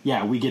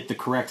 yeah, we get the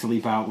correct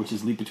Leap Out, which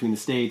is Leap Between the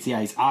States.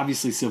 Yeah, he's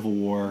obviously Civil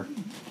War.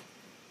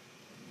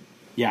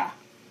 Yeah.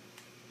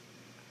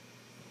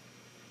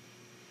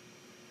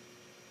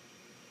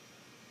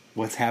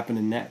 What's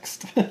happening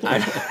next?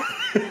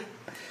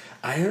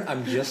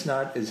 I'm just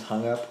not as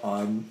hung up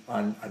on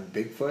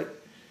Bigfoot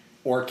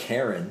or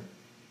Karen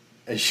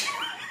as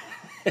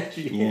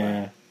you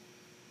are.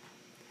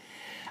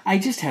 I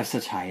just have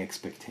such high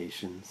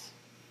expectations.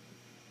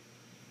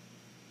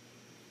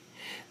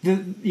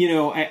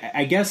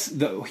 I guess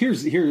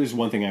here's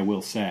one thing I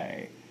will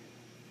say.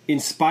 In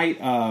spite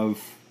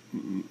of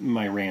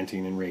my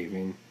ranting and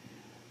raving,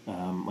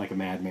 like a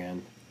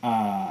madman,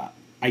 I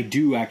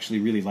do actually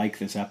really like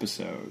this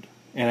episode,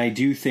 and I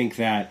do think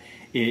that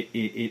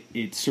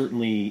it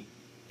certainly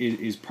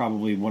is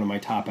probably one of my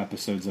top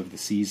episodes of the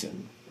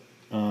season.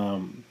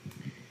 I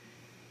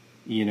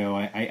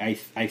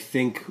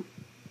think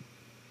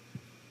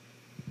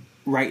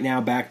right now,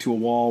 back to a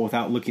wall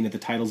without looking at the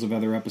titles of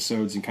other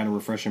episodes and kind of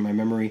refreshing my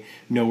memory,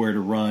 Nowhere to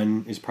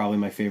Run is probably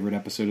my favorite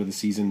episode of the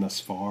season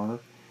thus far.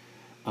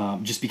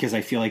 Just because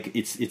I feel like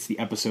it's the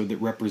episode that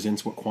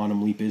represents what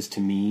Quantum Leap is to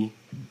me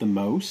the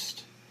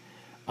most.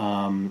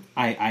 I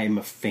am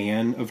a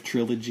fan of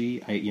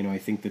Trilogy. I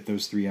think that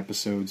those 3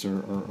 episodes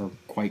are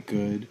quite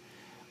good.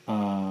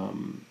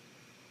 And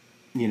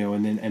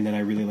then I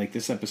really like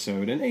this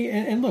episode.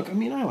 And look, I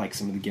mean, I like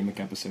some of the gimmick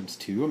episodes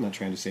too. I'm not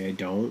trying to say I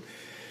don't.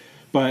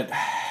 But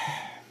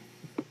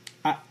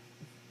I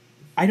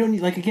don't,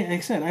 like I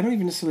said, I don't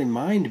even necessarily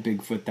mind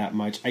Bigfoot that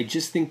much. I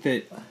just think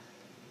that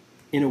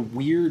in a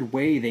weird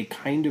way, they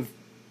kind of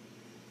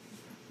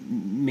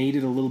made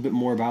it a little bit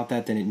more about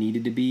that than it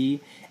needed to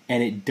be,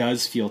 and it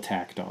does feel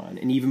tacked on.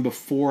 And even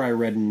before I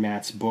read in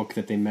Matt's book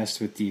that they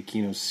messed with the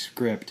Aquino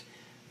script,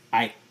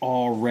 I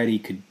already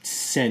could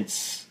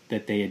sense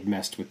that they had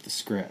messed with the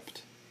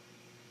script.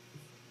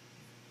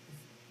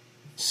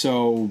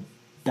 So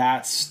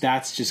that's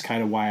just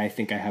kind of why I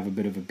think I have a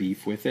bit of a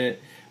beef with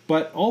it.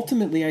 But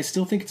ultimately, I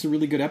still think it's a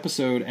really good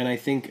episode, and I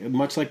think,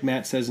 much like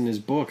Matt says in his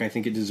book, I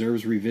think it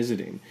deserves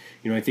revisiting.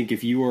 I think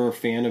if you are a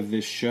fan of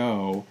this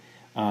show,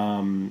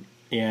 and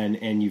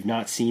you've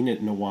not seen it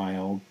in a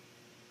while,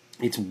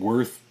 it's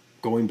worth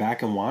going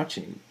back and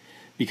watching,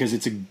 because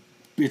it's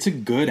a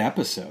good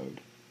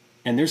episode,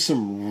 and there's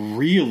some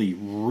really,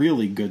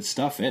 really good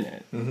stuff in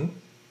it. Mm-hmm.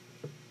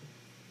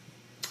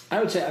 I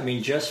would say,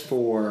 just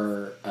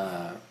for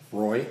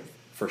Roy,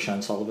 for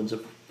Sean Sullivan's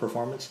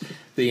performance,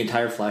 the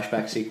entire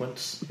flashback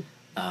sequence,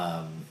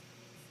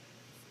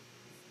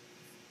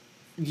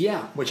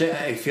 which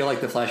I feel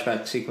like the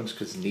flashback sequence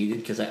was needed,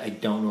 because I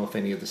don't know if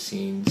any of the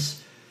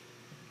scenes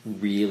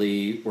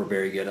really were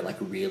very good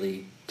at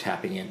really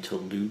tapping into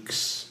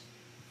Luke's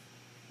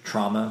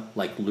trauma,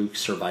 like Luke's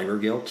survivor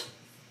guilt.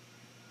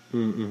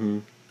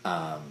 Mm-hmm.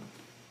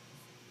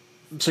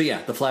 So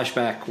yeah, the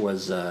flashback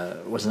was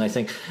a nice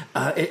thing.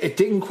 It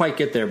didn't quite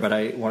get there, but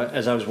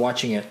as I was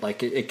watching it,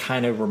 it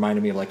kind of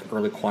reminded me of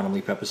early Quantum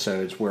Leap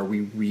episodes where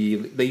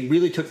they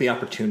really took the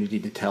opportunity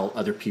to tell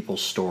other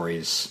people's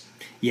stories.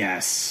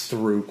 Yes,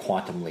 through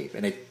Quantum Leap,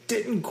 and it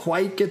didn't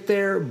quite get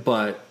there,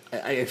 but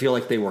I feel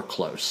like they were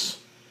close.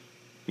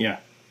 Yeah,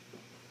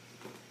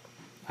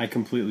 I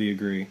completely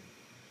agree.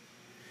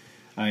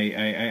 I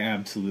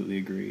absolutely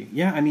agree.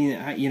 Yeah,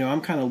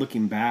 I'm kind of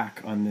looking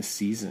back on this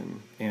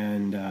season,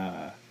 and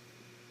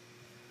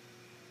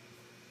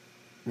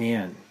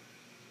man,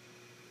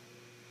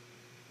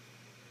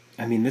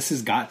 this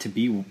has got to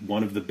be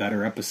one of the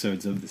better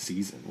episodes of the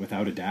season,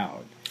 without a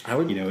doubt. I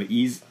would,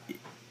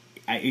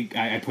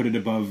 I put it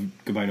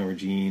above Goodbye Norma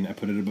Jean. I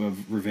put it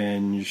above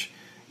Revenge.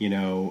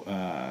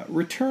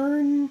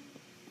 Return.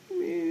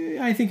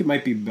 I think it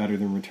might be better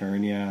than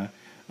Return. Yeah.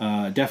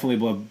 Definitely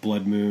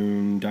Blood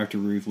Moon, Dr.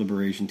 Ruth,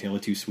 Liberation, Tale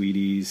of Two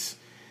Sweeties.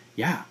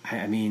 Yeah,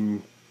 I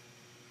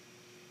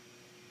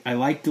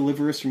like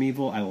Deliver Us from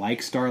Evil. I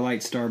like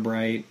Starlight,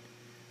 Starbright.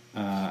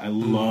 I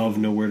love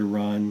Nowhere to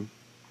Run.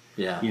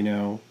 Yeah.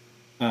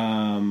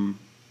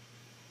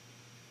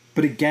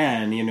 But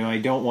again, I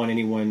don't want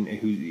anyone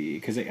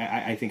because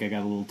I think I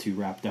got a little too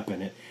wrapped up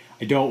in it.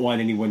 I don't want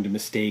anyone to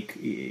mistake,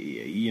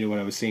 what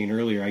I was saying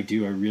earlier. I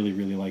really,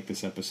 really like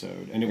this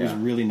episode. And it was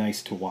really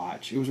nice to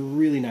watch. It was a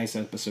really nice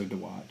episode to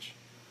watch.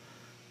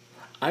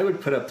 I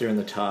would put up there in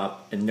the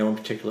top, in no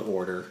particular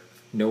order,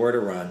 Nowhere to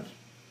Run,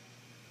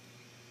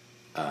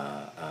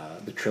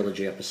 the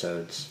trilogy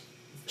episodes,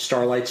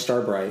 Starlight,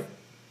 Starbright,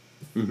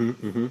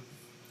 and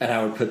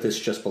I would put this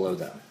just below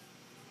them.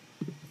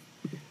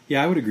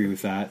 Yeah, I would agree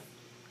with that.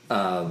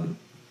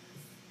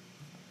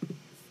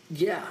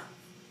 Yeah.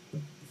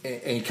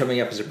 And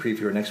coming up as a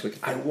previewer next week,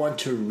 I want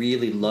to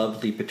really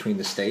love Leap Between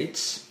the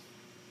States.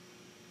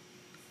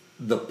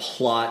 The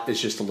plot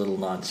is just a little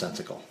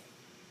nonsensical.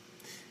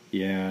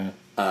 Yeah.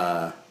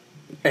 And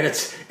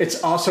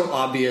it's also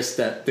obvious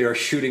that they are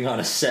shooting on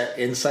a set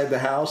inside the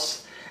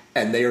house,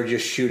 and they are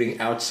just shooting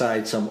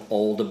outside some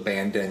old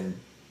abandoned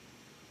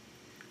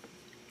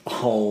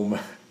home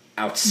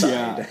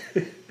outside.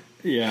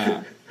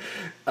 Yeah.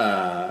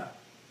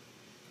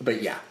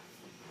 But yeah.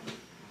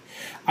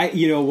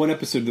 One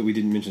episode that we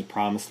didn't mention is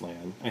Promised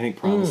Land. I think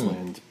Promised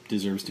Land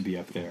deserves to be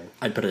up there.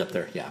 I'd put it up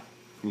there, yeah.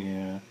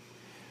 Yeah.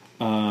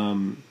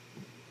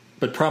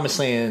 But Promised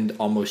Land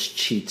almost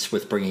cheats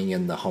with bringing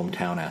in the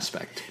hometown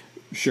aspect.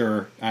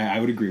 Sure, I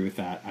would agree with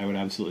that. I would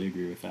absolutely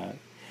agree with that.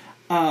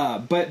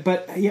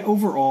 But yeah,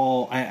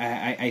 overall,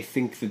 I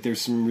think that there's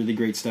some really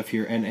great stuff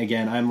here. And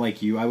again, I'm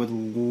like you. I would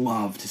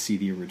love to see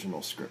the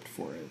original script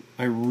for it.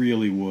 I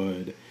really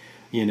would.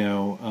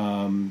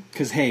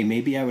 Because hey,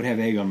 maybe I would have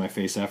egg on my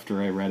face after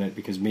I read it,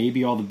 because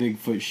maybe all the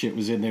Bigfoot shit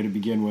was in there to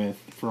begin with,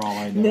 for all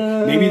I know.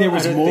 No, maybe there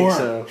was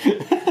more.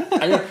 Think so.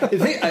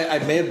 I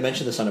may have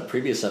mentioned this on a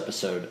previous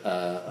episode,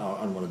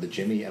 on one of the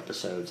Jimmy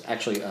episodes.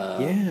 Actually,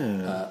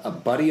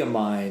 a buddy of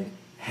mine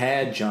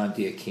had John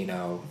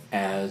D'Aquino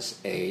as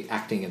a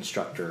acting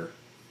instructor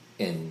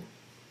in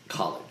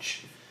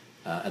college.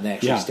 And they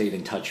actually stayed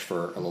in touch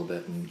for a little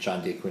bit, and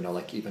John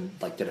D'Aquino even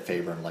did a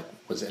favor and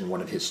was in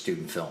one of his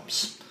student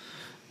films.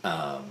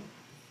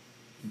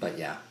 But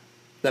yeah,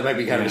 that might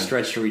be kind of a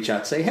stretch to reach out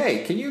and say,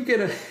 hey, can you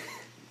get a...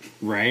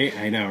 Right,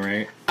 I know,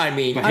 right? I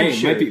mean, but I'm hey,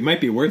 sure it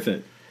might be worth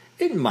it.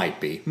 It might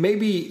be.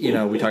 Maybe,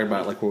 we talked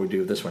about what we do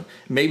with this one.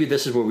 Maybe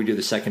this is what we do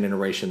the second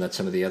iteration that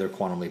some of the other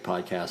Quantum Leap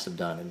podcasts have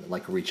done,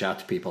 and reach out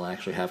to people and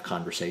actually have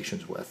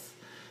conversations with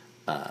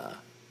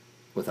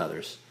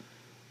others.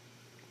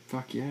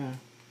 Fuck yeah.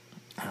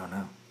 I don't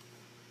know.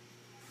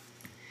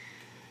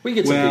 We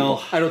get some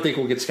people. I don't think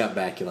we'll get Scott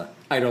Bakula.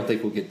 I don't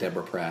think we'll get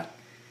Deborah Pratt.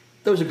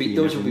 Those would be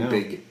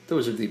big.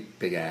 Those are the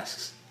big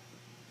asks.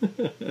 It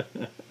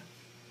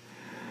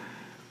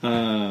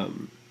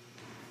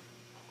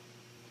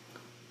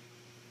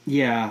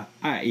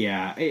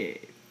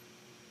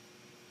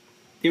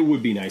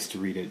would be nice to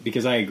read it,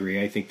 because I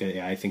agree. I think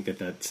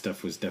that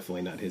stuff was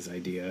definitely not his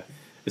idea,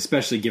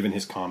 especially given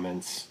his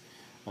comments,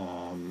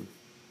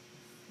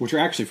 which are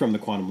actually from the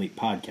Quantum Leap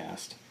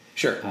podcast.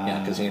 Sure,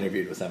 because he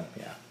interviewed with them.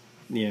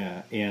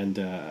 Yeah, and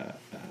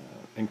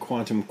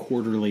Quantum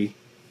Quarterly,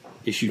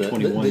 issue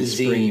 21, the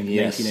spring zine,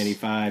 of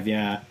 1995.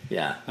 Yeah.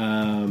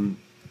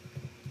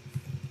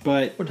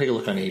 But we'll take a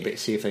look on eBay,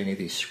 see if any of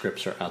these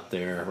scripts are out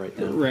there right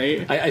now.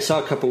 Right. I saw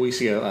a couple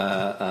weeks ago,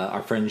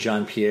 our friend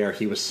Jean Pierre,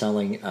 he was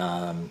selling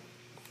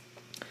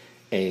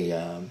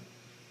a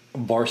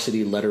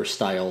varsity letter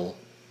style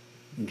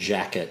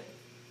jacket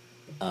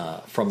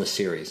from the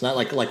series, not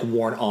like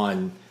worn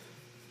on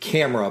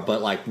camera,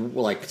 but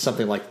like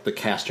something like the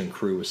cast and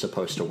crew was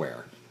supposed to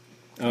wear,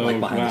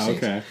 behind the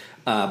scenes. Okay.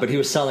 But he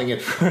was selling it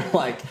for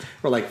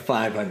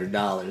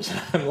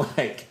 $500. I'm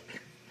like,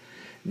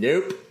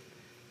 nope.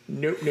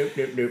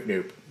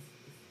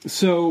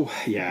 So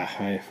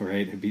yeah,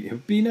 right.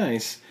 It'd be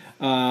nice.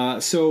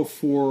 So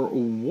for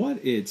what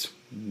it's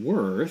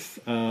worth,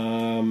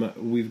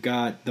 we've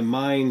got the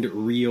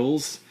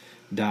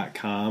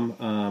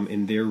mindreels.com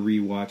in their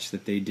rewatch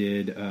that they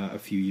did a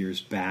few years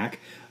back.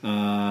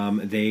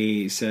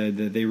 They said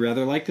that they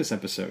rather like this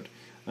episode.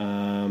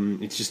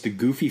 It's just the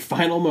goofy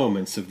final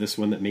moments of this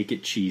one that make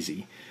it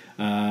cheesy.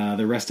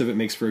 The rest of it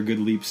makes for a good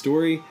Leap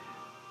story.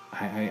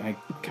 I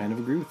kind of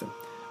agree with them.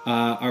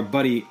 Our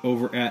buddy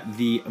over at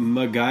the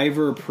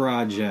MacGyver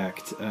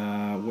Project.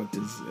 What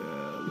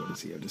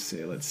does he have to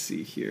say? Let's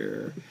see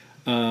here.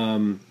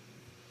 Oh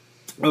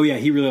yeah,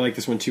 he really liked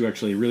this one too.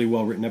 Actually, a really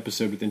well written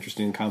episode with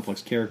interesting and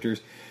complex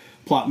characters.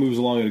 Plot moves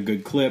along at a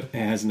good clip. It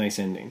has a nice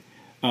ending.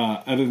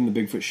 Other than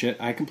the Bigfoot shit,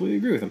 I completely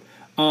agree with him.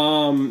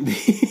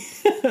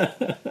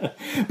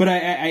 But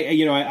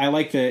I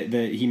like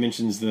that he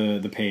mentions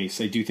the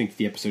pace. I do think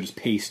the episode is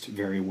paced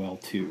very well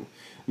too.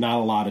 Not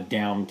a lot of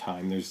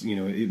downtime. There's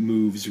it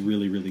moves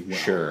really, really well.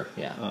 Sure,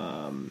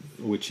 yeah.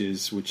 Which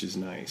is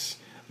nice.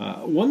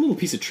 One little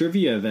piece of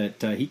trivia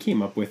that he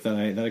came up with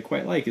that I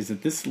quite like is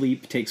that this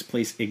leap takes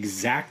place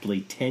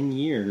exactly 10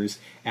 years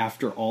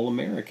after All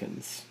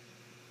Americans.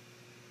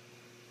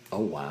 Oh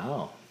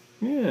wow!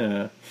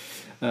 Yeah,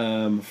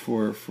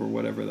 for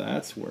whatever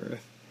that's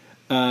worth.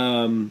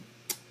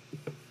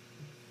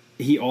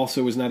 He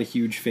also was not a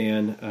huge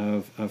fan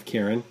of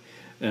Karen.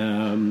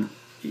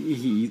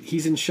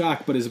 He's in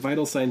shock, but his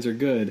vital signs are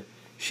good,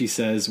 she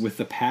says, with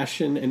the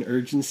passion and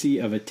urgency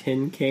of a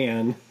tin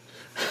can.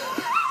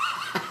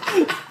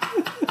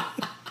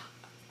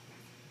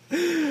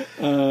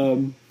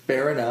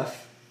 Fair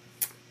enough.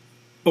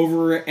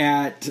 Over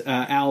at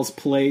Al's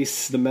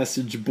Place, the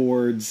message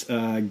boards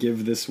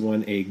give this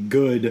one a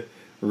good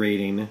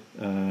rating.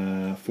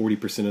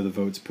 40% of the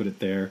votes put it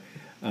there.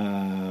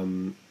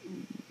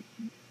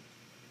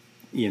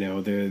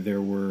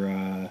 There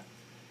were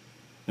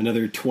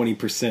another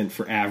 20%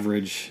 for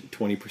average,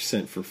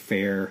 20% for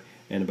fair,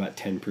 and about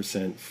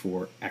 10%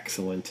 for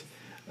excellent.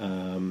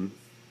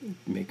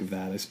 Make of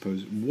that, I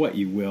suppose, what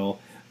you will.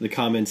 The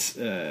comments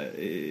on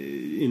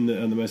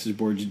the message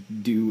board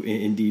do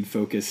indeed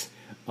focus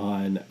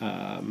on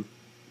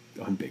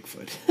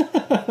Bigfoot,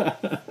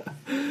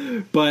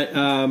 but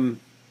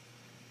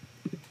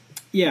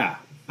yeah,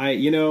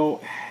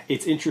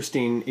 it's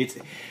interesting.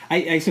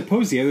 I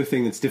suppose the other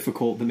thing that's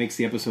difficult, that makes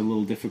the episode a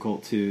little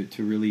difficult to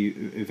really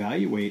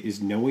evaluate,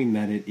 is knowing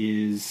that it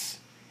is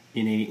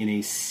in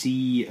a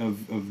sea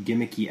of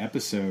gimmicky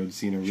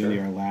episodes. Really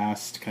our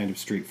last kind of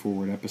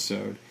straightforward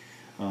episode.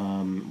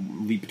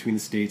 Leap Between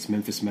the States,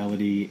 Memphis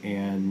Melody,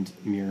 and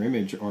Mirror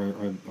Image are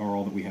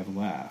all that we have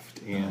left.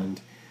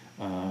 And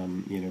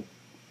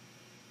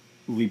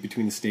Leap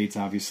Between the States,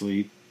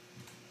 obviously,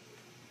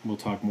 we'll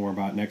talk more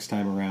about next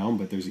time around,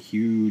 but there's a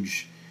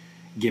huge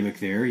gimmick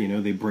there.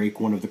 They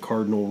break one of the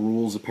cardinal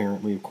rules,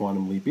 apparently, of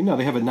quantum leaping. Now,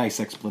 they have a nice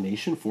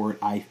explanation for it.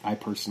 I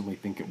personally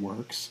think it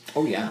works.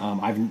 Oh, yeah.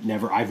 I've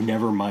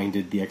never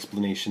minded the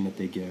explanation that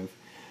they give.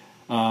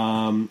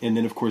 And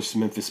then, of course,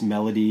 Memphis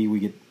Melody, we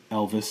get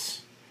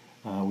Elvis,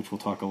 which we'll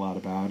talk a lot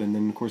about. And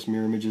then, of course,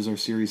 Mirror Image is our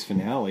series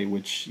finale,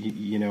 which,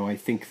 I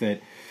think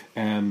that...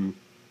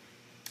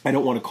 I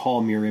don't want to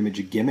call Mirror Image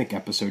a gimmick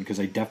episode, because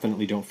I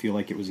definitely don't feel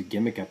like it was a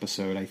gimmick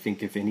episode. I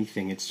think, if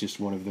anything, it's just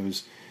one of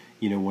those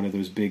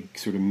big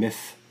sort of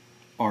myth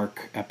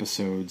arc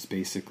episodes,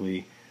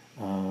 basically,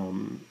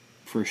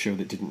 for a show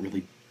that didn't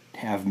really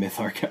have myth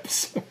arc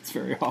episodes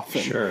very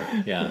often. Sure,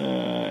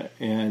 yeah.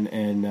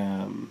 And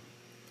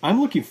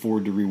I'm looking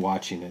forward to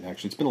rewatching it,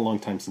 actually. It's been a long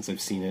time since I've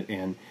seen it,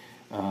 and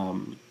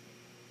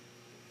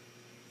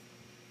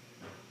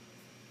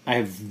I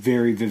have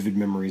very vivid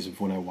memories of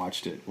when I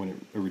watched it when it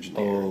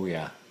originally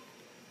aired.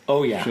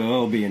 Oh, yeah. So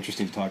it'll be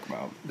interesting to talk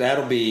about.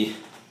 That'll be...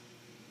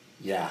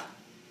 Yeah.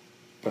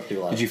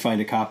 Did you find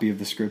a copy of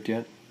the script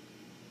yet?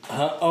 There's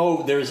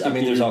all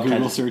Google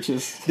kinds of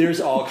searches.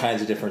 There's all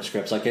kinds of different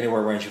scripts, like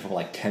anywhere ranging from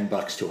like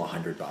 $10 to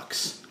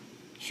 $100.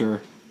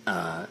 Sure.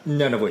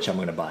 None of which I'm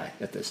going to buy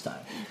at this time.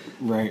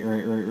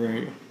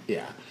 Right.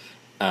 Yeah.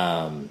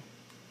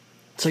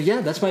 So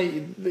yeah, those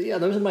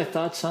are my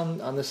thoughts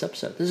on this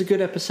episode. This is a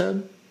good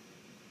episode.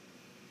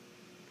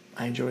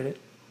 I enjoyed it.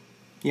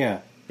 Yeah.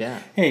 Yeah.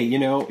 Hey,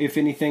 if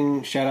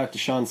anything, shout out to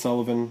Sean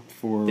Sullivan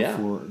for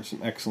some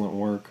excellent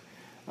work.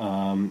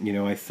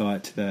 I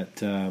thought that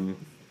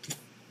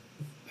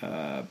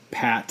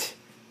Pat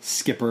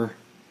Skipper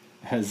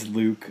as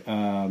Luke,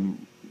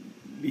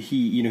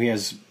 he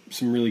has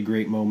some really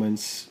great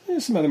moments.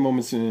 Some other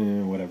moments,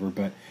 whatever,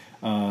 but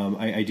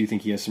I do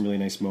think he has some really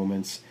nice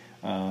moments.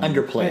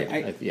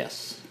 Underplayed,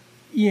 yes.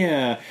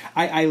 Yeah,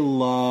 I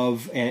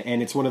love,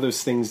 and it's one of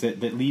those things that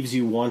leaves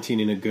you wanting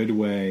in a good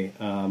way.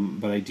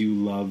 But I do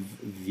love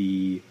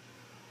the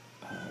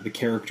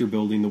character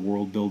building, the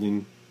world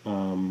building.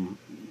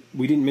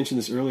 We didn't mention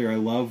this earlier. I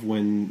love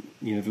when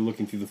they're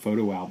looking through the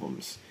photo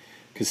albums,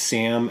 because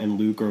Sam and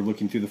Luke are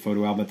looking through the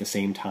photo album at the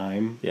same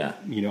time. Yeah,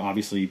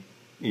 obviously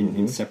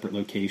in separate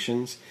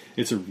locations.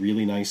 It's a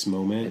really nice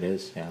moment. It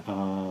is. Yeah,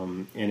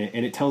 and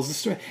it tells the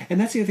story.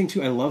 And that's the other thing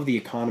too. I love the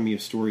economy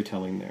of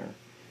storytelling there.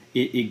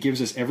 It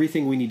gives us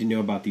everything we need to know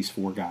about these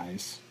four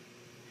guys,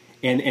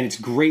 and it's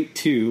great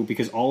too,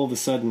 because all of a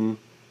sudden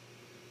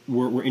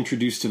we're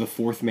introduced to the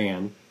fourth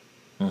man,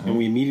 and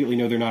we immediately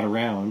know they're not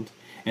around,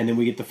 and then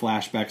we get the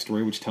flashback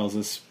story which tells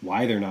us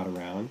why they're not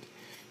around,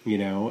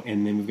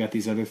 and then we've got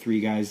these other three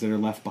guys that are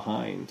left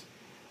behind,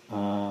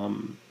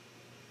 and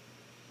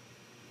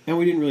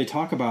we didn't really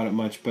talk about it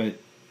much, but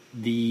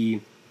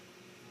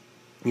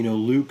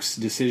Luke's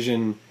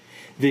decision,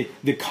 the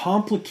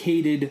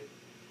complicated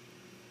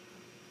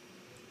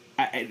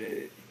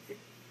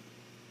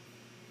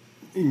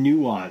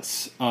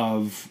nuance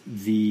of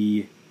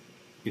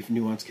if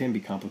nuance can be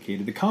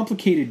complicated, the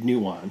complicated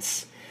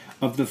nuance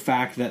of the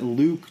fact that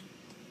Luke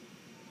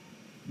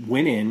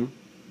went in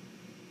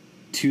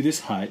to this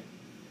hut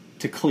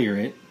to clear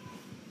it,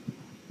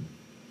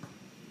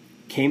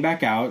 came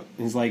back out,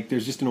 and is like,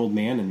 there's just an old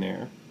man in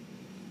there,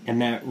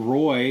 and that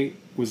Roy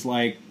was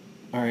like,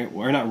 all right,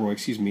 or not Roy,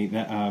 excuse me,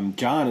 that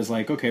John is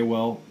like, okay,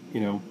 well,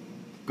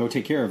 go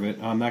take care of it.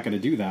 I'm not going to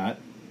do that.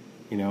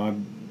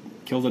 I've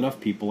killed enough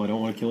people. I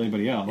don't want to kill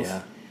anybody else.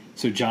 Yeah.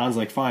 So John's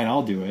like, fine,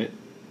 I'll do it.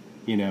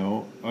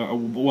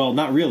 Well,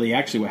 not really.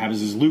 Actually, what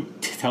happens is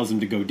Luke tells him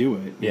to go do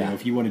it.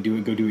 If you want to do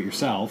it, go do it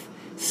yourself.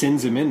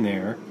 Sends him in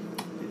there.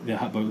 The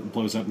hut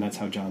blows up, and that's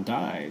how John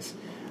dies.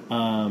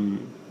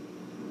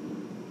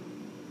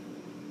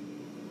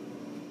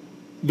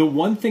 The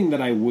one thing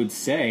that I would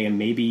say, and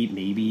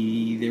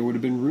maybe there would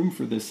have been room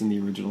for this in the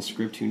original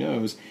script, who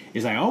knows,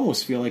 is I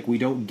almost feel like we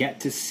don't get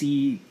to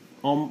see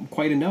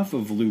quite enough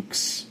of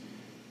Luke's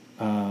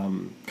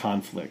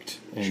conflict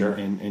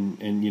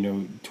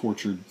and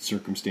tortured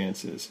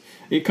circumstances.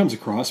 It comes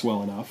across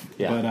well enough,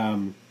 but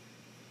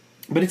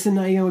it's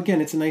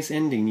it's a nice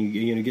ending.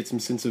 You get some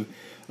sense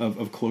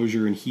of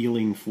closure and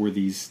healing for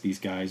these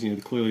guys.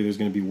 Clearly there's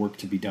going to be work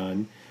to be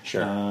done.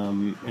 Sure.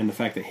 And the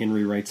fact that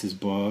Henry writes his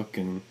book,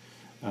 and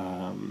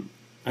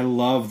I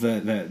love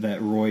that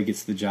Roy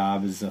gets the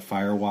job as a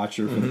fire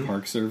watcher for the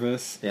Park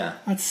Service. Yeah.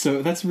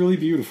 That's really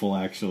beautiful,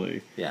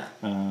 actually. Yeah.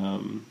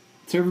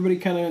 So everybody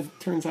kind of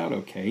turns out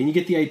okay. And you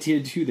get the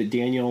idea, too, that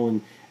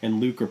Daniel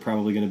and Luke are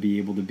probably going to be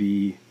able to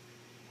be,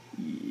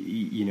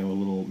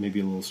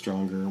 maybe a little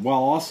stronger.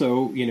 While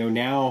also,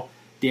 now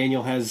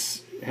Daniel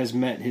has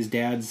met his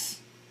dad's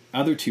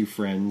other two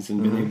friends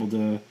and been able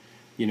to,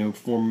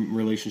 form a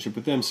relationship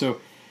with them. So,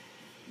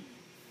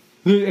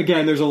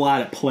 again, there's a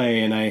lot at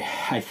play, and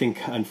I think,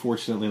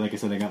 unfortunately, like I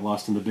said, I got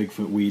lost in the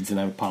Bigfoot weeds, and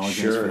I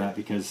apologize for that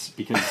because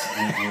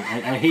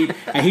I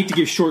hate to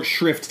give short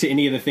shrift to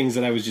any of the things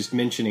that I was just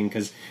mentioning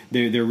because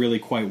they're really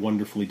quite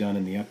wonderfully done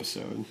in the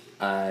episode.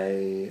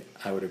 I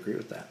would agree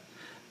with that.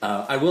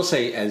 I will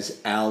say,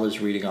 as Al is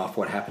reading off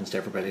what happens to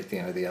everybody at the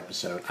end of the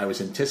episode, I was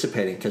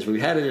anticipating, because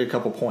we had it at a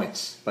couple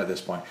points by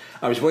this point,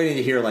 I was waiting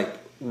to hear, like,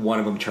 one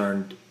of them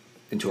turned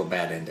into a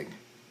bad ending.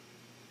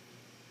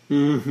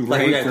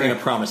 Like we got the end of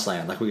Promised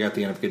Land, like we got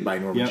the end of Goodbye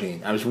Norma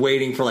Jean. I was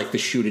waiting for like the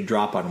shoe to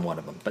drop on one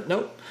of them, but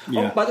nope.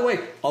 Yeah. Oh, by the way,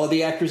 all of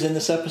the actors in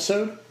this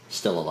episode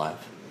still alive.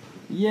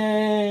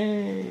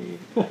 Yay!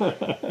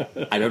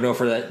 I don't know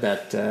for that.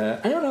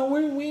 I don't know.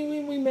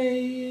 We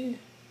may.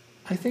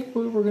 I think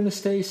we're going to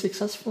stay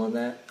successful in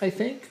that. I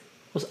think.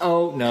 We're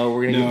going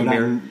to get the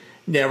mirror.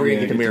 Yeah, we're going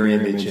to get the mirror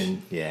image.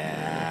 And,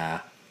 yeah.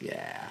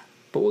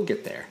 But we'll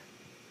get there.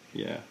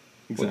 Yeah,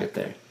 exactly. We'll get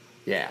there.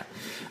 Yeah.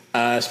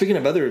 Speaking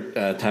of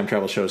other time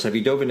travel shows, have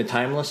you dove into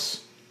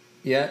Timeless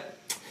yet?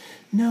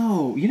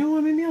 No. You know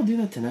what? Maybe I'll do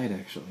that tonight,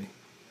 actually.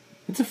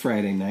 It's a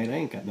Friday night. I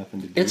ain't got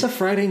nothing to do. It's a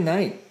Friday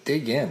night.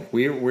 Dig in.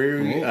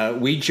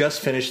 We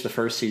just finished the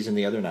first season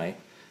the other night.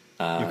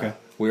 Okay.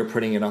 We're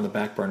putting it on the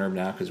back burner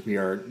now because we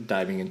are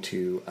diving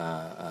into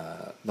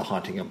The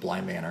Haunting of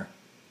Bly Manor.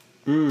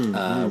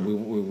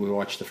 We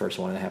watched the first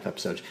 1.5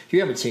 episodes. You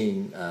haven't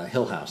seen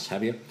Hill House,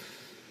 have you?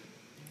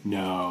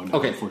 No,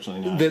 okay.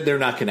 Unfortunately not. They're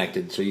not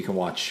connected, so you can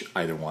watch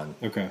either one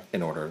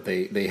in order.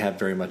 They have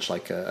very much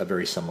like a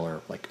very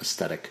similar like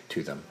aesthetic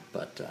to them,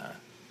 but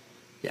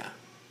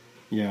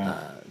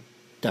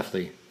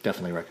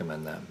definitely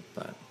recommend them.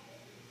 But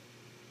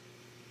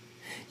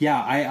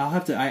I'll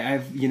have to.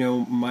 I've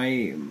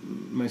my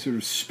sort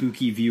of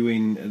spooky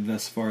viewing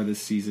thus far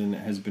this season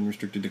has been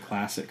restricted to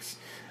classics.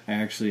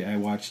 I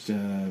watched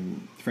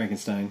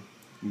Frankenstein,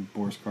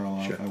 Boris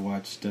Karloff. Sure. I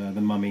watched The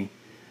Mummy.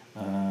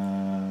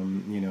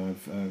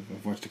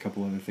 I've watched a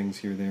couple other things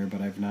here or there,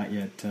 but I've not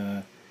yet.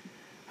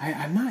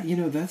 I'm not.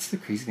 That's the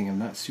crazy thing. I'm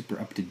not super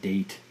up to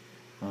date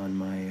on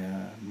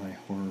my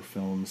horror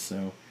films,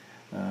 so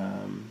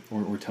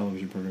or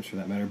television programs for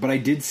that matter. But I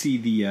did see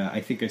the.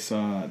 I think I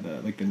saw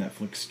the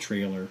Netflix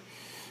trailer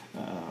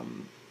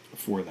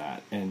for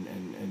that,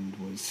 and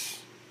was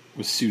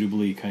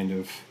suitably kind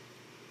of.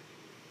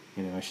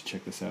 I should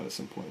check this out at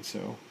some point.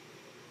 So.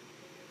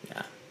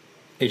 Yeah. Are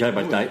you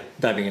talking about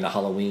diving into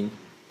Halloween?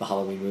 The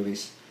Halloween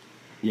movies?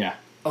 Yeah.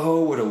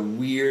 Oh, what a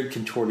weird,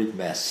 contorted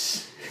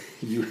mess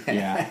you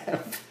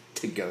have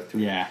to go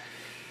through. Yeah.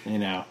 I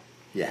know.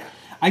 Yeah.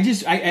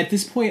 At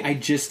this point, I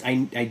just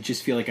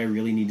feel like I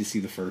really need to see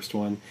the first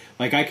one.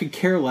 Like, I could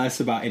care less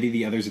about any of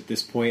the others at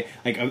this point.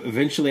 Like,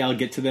 eventually I'll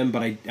get to them,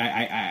 but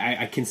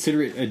I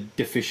consider it a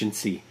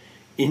deficiency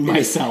in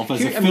myself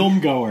as a film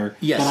goer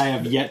that I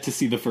have yet to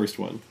see the first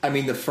one. I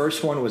mean, the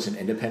first one was an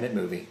independent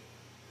movie,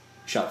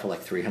 shot for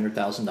like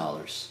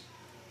 $300,000.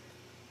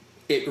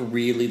 It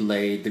really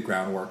laid the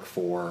groundwork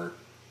for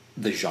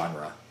the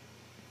genre.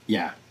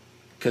 Yeah,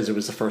 because it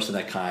was the first of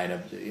that kind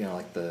of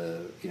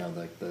the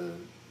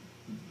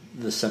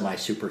semi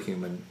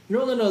superhuman.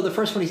 No. The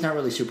first one he's not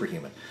really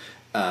superhuman,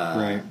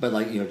 right? But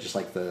just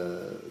like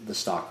the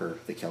stalker,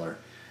 the killer.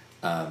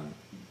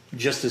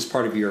 Just as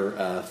part of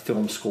your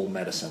film school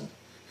medicine,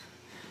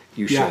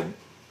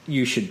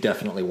 you should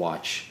definitely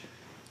watch.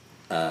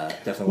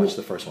 Watch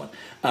the first one.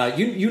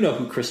 You know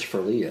who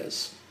Christopher Lee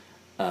is?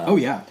 Oh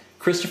yeah.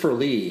 Christopher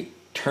Lee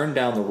turned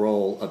down the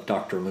role of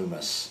Dr.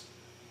 Loomis.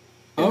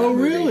 Oh,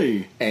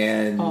 really?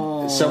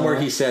 And somewhere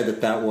he said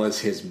that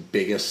was his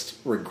biggest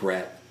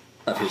regret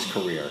of his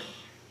career,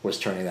 was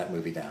turning that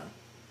movie down.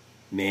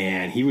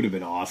 Man, he would have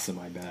been awesome,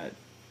 I bet.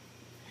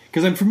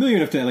 Because I'm familiar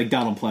enough to, like,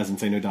 Donald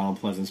Pleasance. I know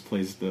Donald Pleasance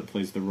plays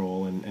the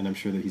role, and I'm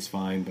sure that he's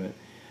fine, but...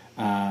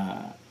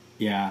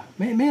 yeah,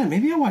 man,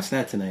 maybe I'll watch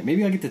that tonight.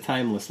 Maybe I'll get to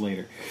Timeless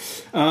later.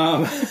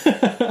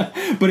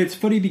 But it's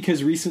funny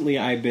because recently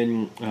I've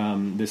been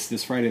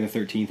this Friday the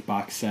 13th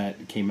box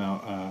set came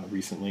out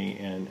recently,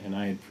 and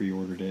I had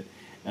pre-ordered it,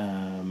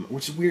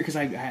 which is weird because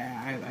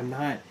I'm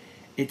not.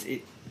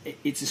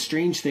 It's a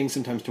strange thing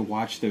sometimes to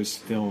watch those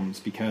films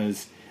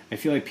because I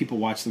feel like people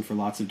watch them for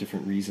lots of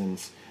different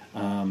reasons,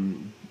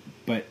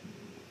 but.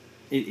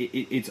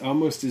 It's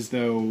almost as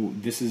though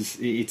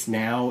it's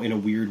now in a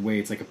weird way.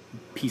 It's like a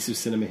piece of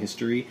cinema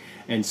history,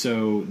 and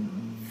so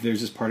there's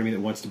this part of me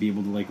that wants to be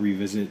able to like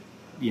revisit,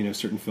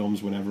 certain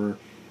films whenever.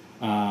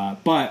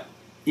 But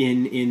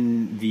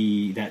in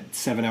that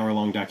 7-hour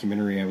long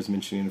documentary I was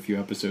mentioning a few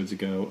episodes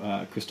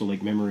ago, Crystal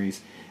Lake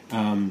Memories,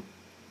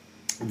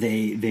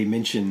 they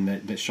mention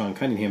that Sean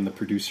Cunningham, the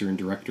producer and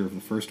director of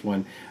the first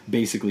one,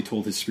 basically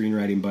told his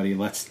screenwriting buddy,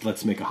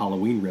 let's make a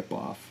Halloween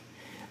ripoff.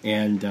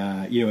 And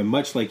and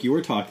much like you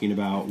were talking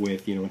about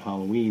with in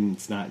Halloween,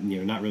 it's not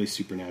not really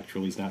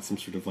supernatural. He's not some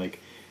sort of like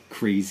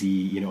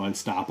crazy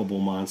unstoppable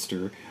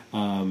monster.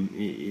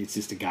 It's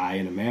just a guy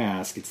in a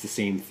mask. It's the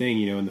same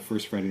thing. In the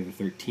first Friday the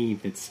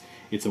 13th,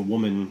 it's a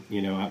woman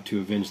out to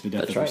avenge the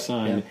death of her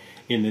son.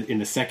 Yeah. In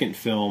the second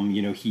film,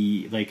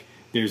 he like.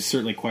 There's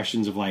certainly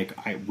questions of like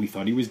we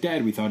thought he was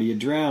dead, we thought he had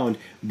drowned,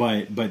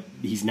 but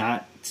he's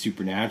not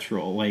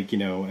supernatural. Like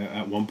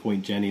at one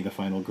point Jenny, the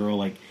final girl,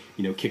 like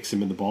kicks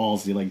him in the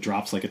balls. He like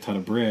drops like a ton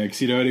of bricks.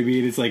 You know what I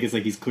mean? It's like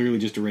he's clearly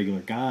just a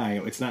regular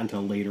guy. It's not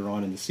until later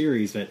on in the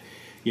series that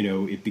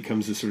it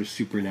becomes a sort of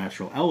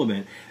supernatural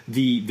element.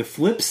 The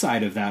flip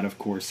side of that, of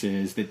course,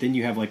 is that then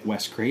you have like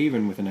Wes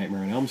Craven with A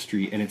Nightmare on Elm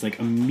Street, and it's like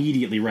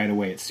immediately right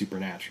away it's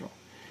supernatural.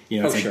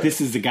 It's like this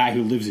is the guy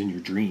who lives in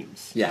your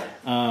dreams. Yeah.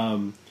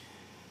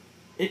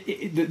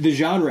 The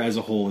genre as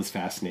a whole is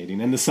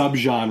fascinating, and the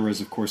subgenres,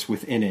 of course,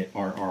 within it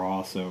are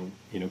also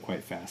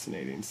quite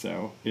fascinating.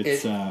 So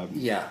it's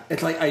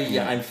it's like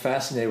I'm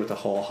fascinated with the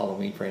whole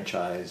Halloween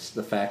franchise.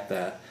 The fact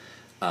that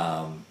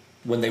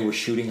when they were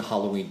shooting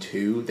Halloween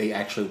 2, they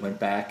actually went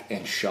back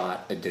and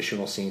shot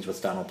additional scenes with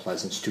Donald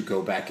Pleasence to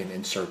go back and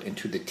insert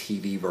into the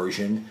TV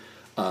version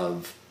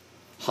of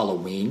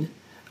Halloween.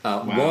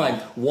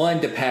 Wow.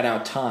 One to pad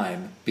out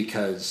time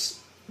because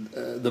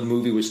the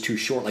movie was too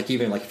short, like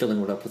even like filling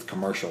it up with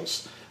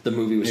commercials. The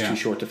movie was too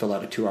short to fill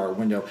out a 2-hour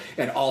window.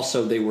 And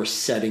also they were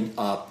setting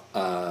up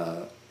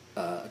kind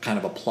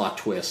of a plot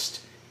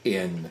twist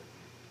in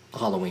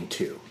Halloween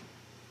 2.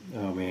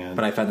 Oh, man.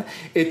 But I found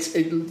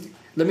that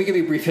let me give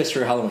you a brief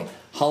history of Halloween.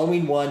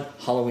 Halloween 1,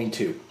 Halloween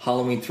 2.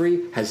 Halloween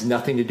 3 has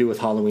nothing to do with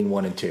Halloween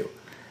 1 and 2.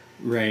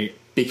 Right.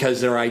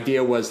 Because their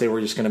idea was they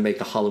were just going to make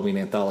a Halloween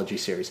anthology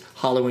series.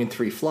 Halloween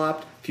 3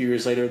 flopped. A few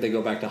years later, they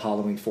go back to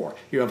Halloween 4.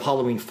 You have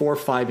Halloween 4,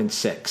 5, and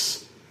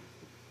 6.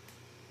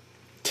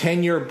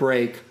 10-year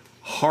break,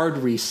 hard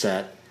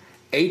reset.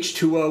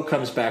 H2O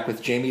comes back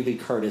with Jamie Lee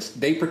Curtis.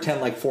 They pretend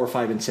like 4,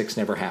 5, and 6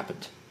 never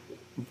happened.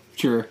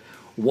 Sure.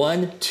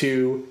 1,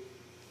 2,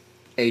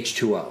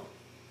 H2O.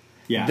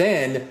 Yeah.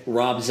 Then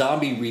Rob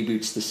Zombie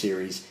reboots the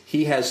series.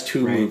 He has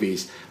 2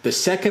 movies. The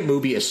second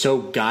movie is so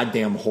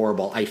goddamn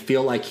horrible. I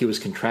feel like he was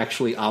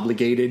contractually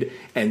obligated,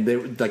 and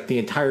the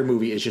entire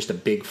movie is just a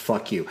big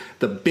fuck you.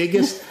 The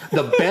best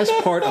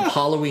part of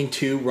Halloween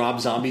 2, Rob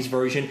Zombie's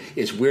version,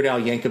 is Weird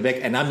Al Yankovic,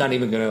 and I'm not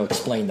even going to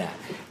explain that.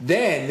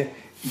 Then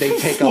they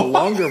take a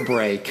longer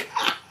break,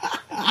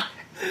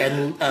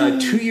 and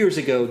 2 years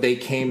ago they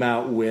came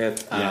out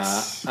with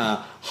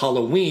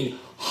Halloween.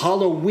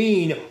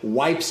 Halloween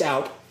wipes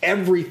out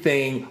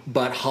everything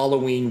but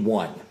Halloween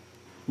 1.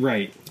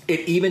 Right.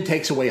 It even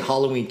takes away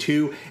Halloween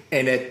 2,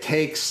 and it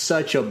takes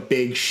such a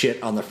big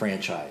shit on the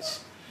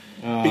franchise.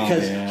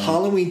 Because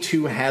Halloween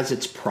 2 has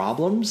its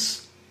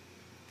problems,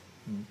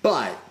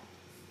 but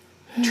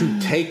to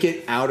take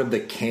it out of the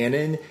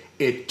canon,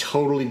 it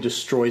totally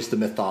destroys the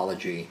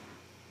mythology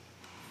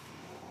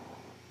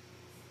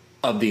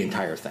of the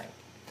entire thing.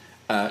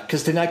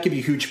 Because to not give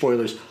you huge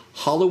spoilers,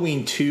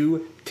 Halloween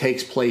 2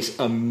 takes place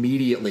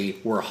immediately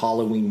where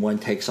Halloween 1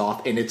 takes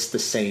off, and it's the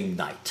same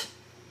night.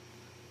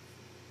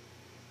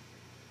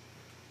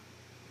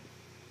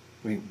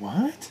 Wait,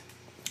 what?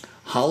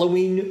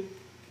 Halloween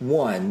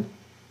 1,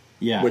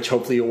 which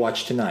hopefully you'll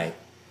watch tonight,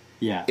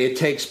 it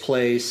takes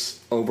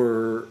place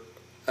over,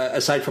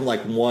 aside from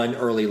like one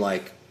early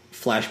like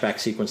flashback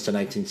sequence to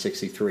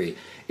 1963,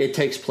 it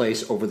takes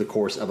place over the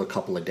course of a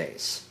couple of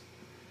days.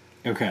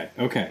 Okay.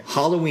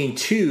 Halloween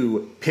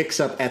 2 picks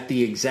up at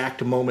the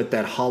exact moment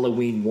that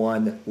Halloween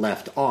 1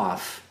 left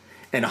off,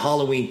 and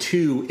Halloween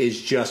 2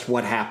 is just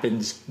what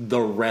happens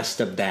the rest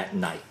of that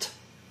night.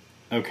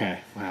 Okay,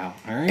 wow.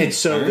 All right. And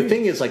so the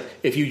thing is, like,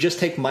 if you just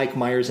take Mike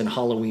Myers in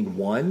Halloween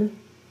 1,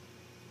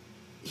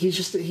 he's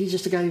just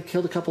a guy who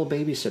killed a couple of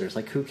babysitters.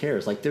 Like, who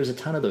cares? Like, there's a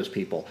ton of those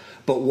people.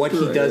 But what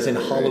he does in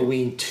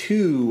Halloween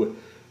 2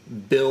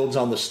 builds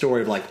on the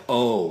story of, like,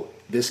 oh,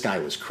 this guy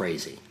was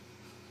crazy.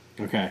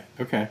 Okay.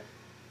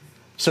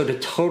 So to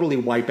totally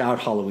wipe out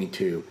Halloween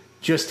 2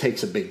 just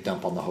takes a big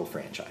dump on the whole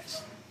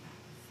franchise.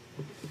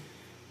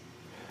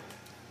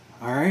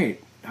 All right.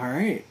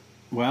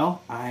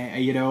 Well,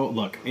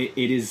 look,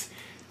 it is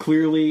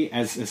clearly,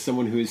 as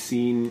someone who has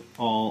seen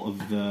all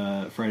of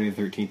the Friday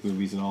the 13th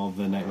movies and all of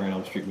the Nightmare on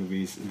Elm Street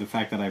movies, the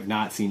fact that I've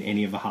not seen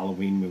any of the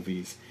Halloween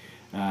movies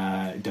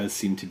does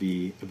seem to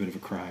be a bit of a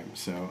crime.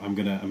 So I'm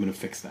gonna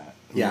fix that.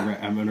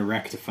 I'm gonna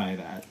rectify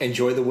that.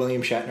 Enjoy the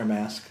William Shatner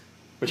mask.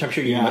 Which I'm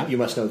sure you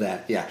must know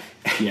that. Yeah.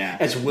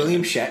 As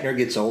William Shatner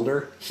gets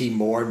older, he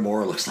more and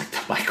more looks like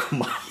the Michael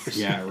Myers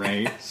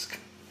mask.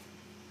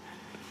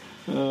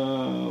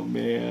 Oh,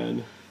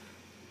 man.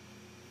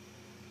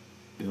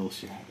 Bill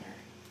Shatner.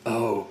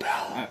 Oh,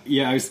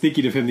 Bill. I was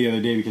thinking of him the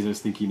other day because I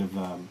was thinking of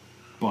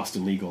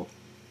Boston Legal.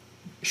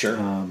 Sure.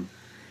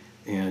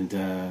 And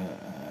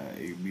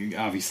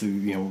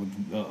obviously, a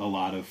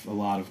lot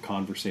of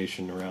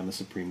conversation around the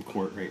Supreme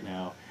Court right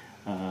now.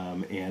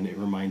 And it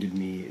reminded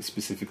me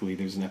specifically,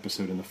 there's an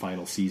episode in the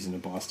final season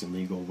of Boston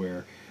Legal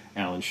where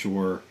Alan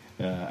Shore,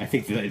 I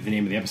think the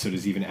name of the episode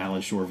is even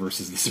Alan Shore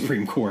versus the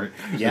Supreme Court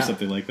or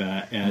something like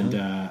that. And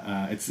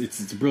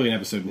it's a brilliant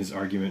episode in his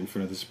argument in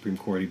front of the Supreme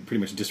Court. He pretty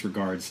much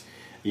disregards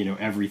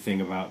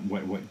everything about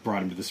what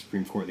brought him to the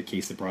Supreme Court, the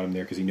case that brought him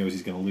there, because he knows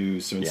he's going to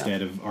lose. So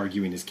instead of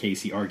arguing his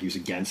case, he argues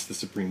against the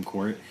Supreme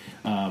Court,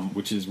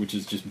 which is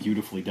just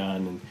beautifully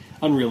done and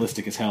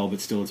unrealistic as hell, but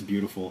still it's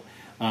beautiful.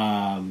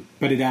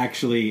 But it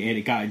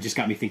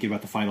got me thinking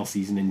about the final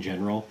season in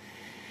general,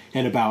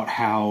 and about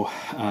how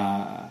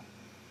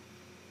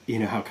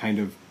how kind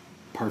of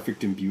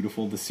perfect and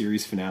beautiful the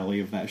series finale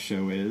of that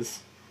show is.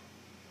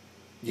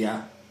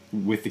 Yeah.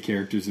 With the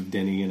characters of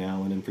Denny and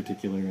Alan in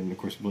particular, and of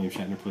course William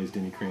Shatner plays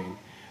Denny Crane.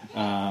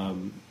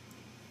 And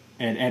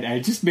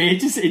it just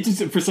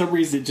for some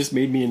reason it just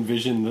made me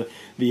envision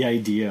the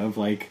idea of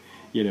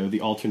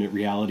the alternate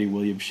reality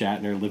William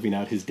Shatner living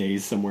out his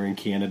days somewhere in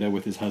Canada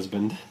with his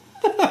husband.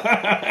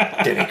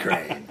 Denny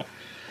Crane.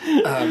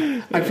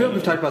 I feel like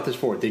we've talked about this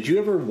before. Did you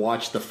ever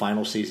watch the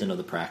final season of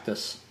The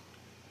Practice,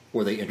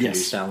 where they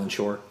introduced Alan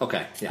Shore?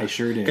 Okay, yeah. I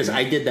sure did. Because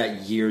I did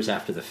that years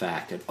after the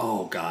fact, and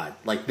oh god,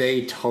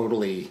 they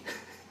totally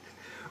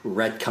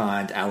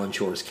retconned Alan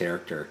Shore's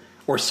character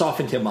or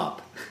softened him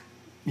up.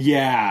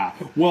 Yeah,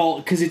 well,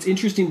 because it's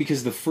interesting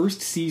because the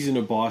first season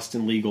of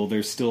Boston Legal,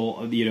 there's still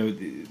some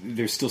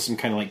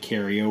kind of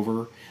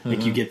carryover.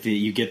 Mm-hmm.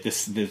 You get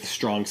the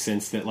strong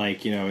sense that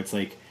it's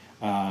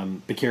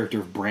the character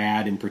of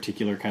Brad in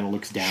particular kind of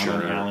looks down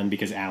on Alan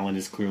because Alan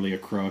is clearly a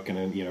crook and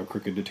a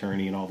crooked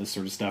attorney and all this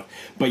sort of stuff.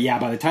 But yeah,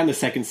 by the time the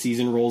second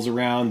season rolls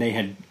around, they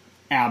had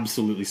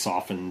absolutely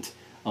softened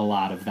a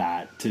lot of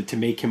that to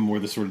make him more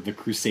the sort of the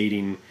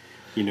crusading,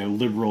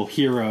 liberal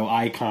hero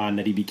icon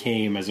that he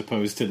became, as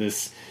opposed to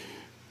this,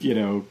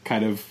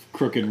 kind of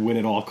crooked win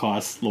at all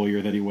costs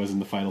lawyer that he was in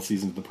the final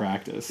season of The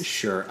Practice.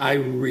 Sure. I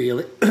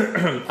really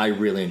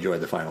enjoyed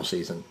the final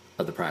season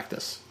of The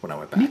Practice when I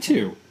went back. Me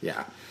too.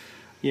 Yeah.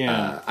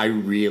 Yeah. I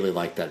really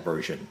liked that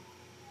version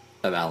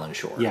of Alan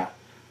Shore. Yeah.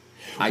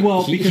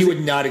 He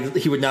would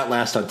not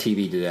last on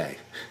TV today.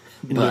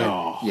 But,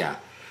 no. Yeah.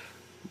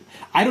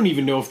 I don't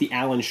even know if the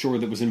Alan Shore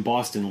that was in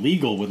Boston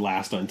Legal would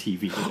last on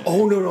TV today.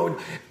 Oh, no.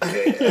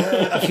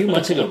 A few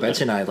months ago,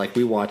 Betsy and I,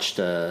 we watched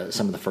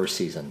some of the first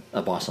season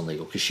of Boston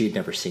Legal because she had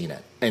never seen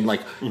it. And,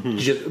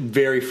 just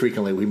very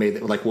frequently we made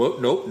it, whoa,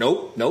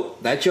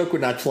 nope. That joke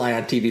would not fly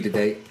on TV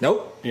today.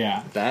 Nope.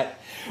 Yeah. That.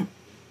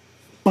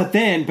 But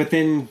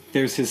then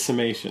there's his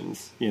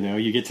summations.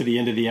 You get to the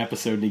end of the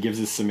episode and he gives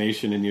his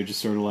summation and you're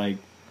just sort of I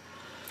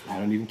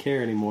don't even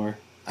care anymore.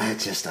 I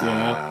just,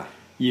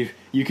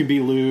 You can be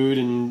lewd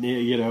and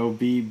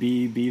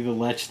be the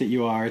lech that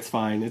you are. It's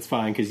fine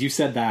because you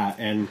said that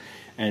and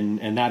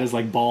that is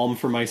like balm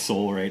for my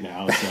soul right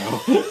now.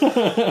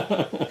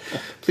 So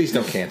please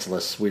don't cancel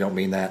us. We don't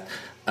mean that.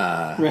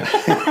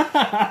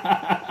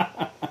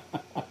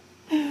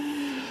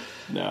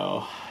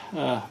 No,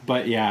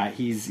 but yeah,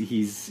 he is.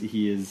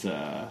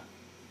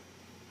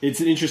 It's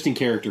an interesting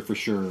character for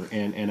sure,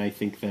 and I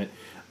think that.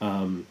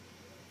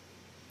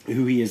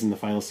 Who he is in the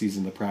final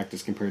season of The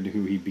Practice compared to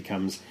who he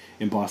becomes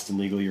in Boston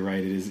Legal, you're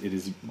right. It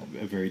is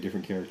a very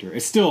different character.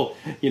 It's still,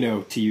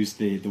 to use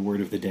the word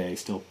of the day,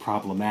 still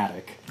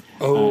problematic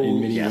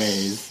in many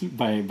ways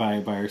by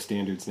our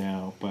standards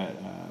now. But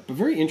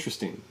very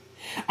interesting.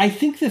 I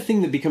think the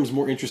thing that becomes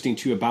more interesting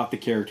too about the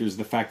character is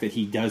the fact that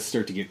he does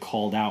start to get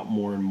called out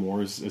more and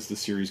more as the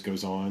series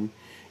goes on.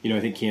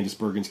 I think Candice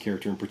Bergen's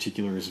character in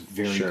particular is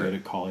very good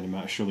at calling him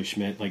out. Shirley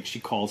Schmidt,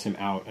 she calls him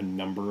out a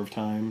number of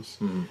times.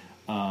 Mm-hmm.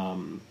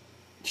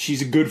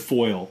 She's a good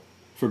foil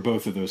for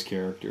both of those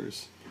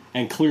characters.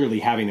 And clearly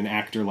having an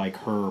actor like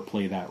her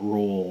play that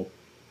role,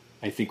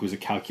 I think was a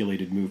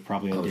calculated move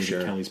probably on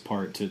David Kelly's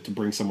part to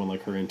bring someone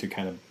like her in to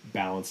kind of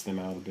balance them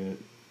out a bit.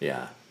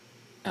 Yeah,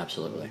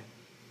 absolutely.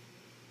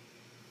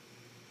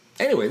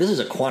 Anyway, this is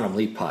a Quantum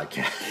Leap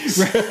podcast.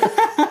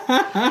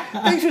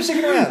 Thanks for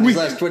sticking around these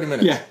last 20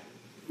 minutes. Yeah,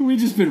 we've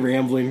just been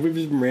rambling. We've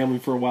just been rambling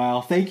for a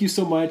while. Thank you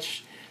so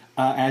much.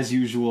 As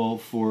usual,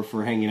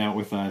 for hanging out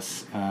with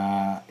us.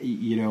 I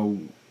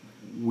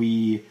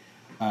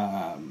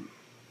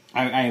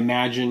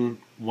imagine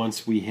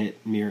once we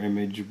hit Mirror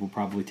Image, we'll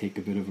probably take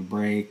a bit of a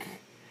break.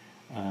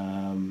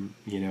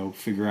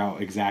 Figure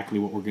out exactly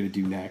what we're going to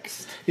do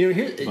next.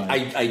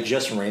 I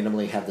just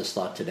randomly had this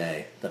thought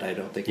today that I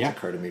don't think has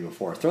occurred to me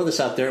before. Throw this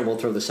out there, and we'll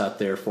throw this out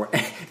there for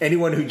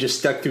anyone who just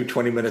stuck through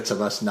 20 minutes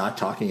of us not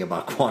talking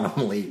about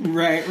Quantum Leap.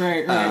 Right.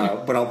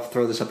 But I'll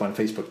throw this up on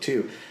Facebook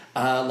too.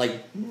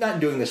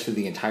 Not doing this for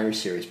the entire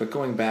series, but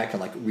going back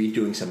and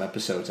redoing some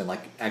episodes and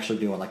actually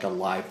doing a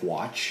live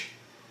watch.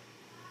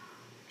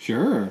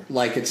 Sure.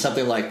 It's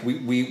something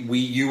we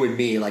you and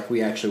me,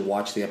 we actually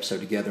watched the episode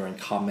together and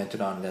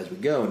commented on it as we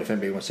go. And if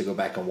anybody wants to go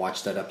back and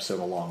watch that episode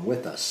along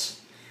with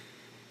us,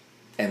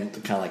 and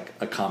kind of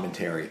a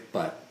commentary,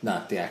 but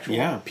not the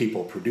actual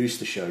people produce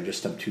the show,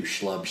 just some two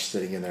schlubs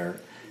sitting in their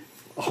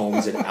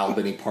homes in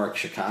Albany Park,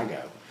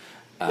 Chicago.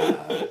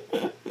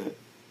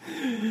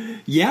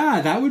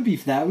 Yeah, that would be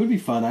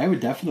fun. I would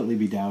definitely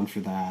be down for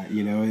that.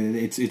 You know,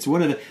 it's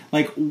one of the,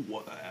 like,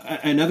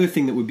 another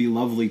thing that would be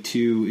lovely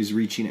too is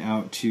reaching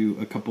out to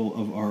a couple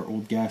of our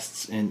old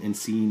guests and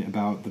seeing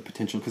about the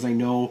potential, because I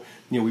know,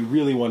 you know, we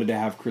really wanted to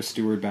have Chris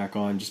Stewart back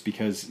on just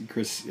because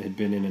Chris had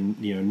been in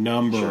a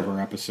number of our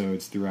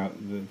episodes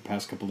throughout the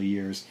past couple of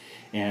years,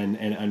 and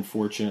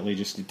unfortunately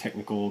just the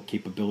technical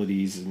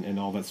capabilities and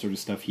all that sort of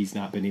stuff, he's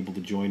not been able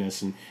to join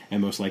us and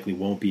most likely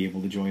won't be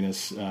able to join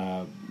us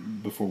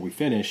before we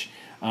finish.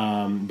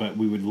 But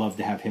we would love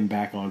to have him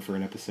back on for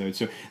an episode.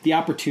 So the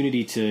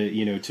opportunity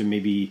to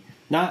maybe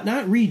not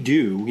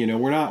redo,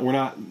 we're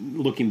not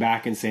looking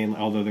back and saying,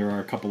 although there are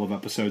a couple of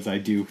episodes I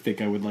do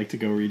think I would like to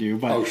go redo,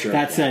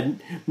 but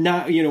said,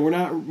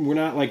 we're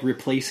not like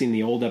replacing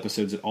the old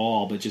episodes at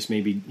all, but just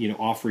maybe,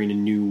 offering a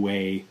new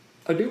way.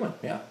 A new one.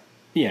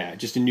 Yeah,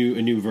 just a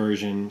new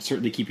version.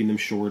 Certainly keeping them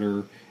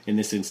shorter in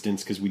this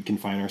instance, because we'd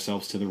confine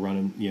ourselves to the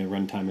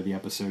run time of the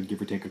episode,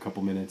 give or take a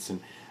couple minutes,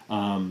 and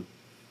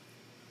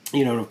and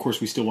of course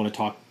we still want to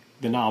talk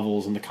the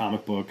novels and the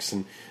comic books,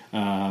 and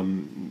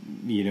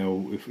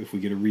if we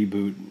get a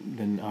reboot,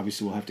 then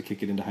obviously we'll have to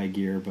kick it into high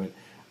gear. But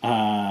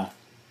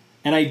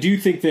and I do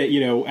think that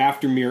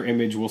after Mirror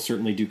Image, we'll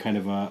certainly do kind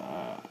of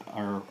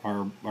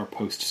our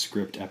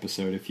postscript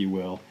episode, if you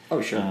will.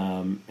 Oh, sure.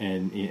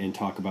 And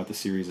talk about the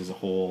series as a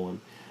whole,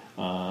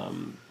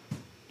 and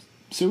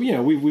so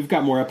we've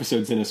got more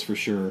episodes in us for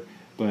sure.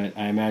 But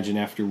I imagine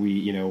after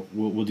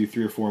we'll do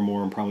 3 or 4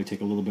 more and probably take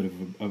a little bit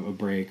of a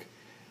break.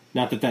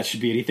 Not that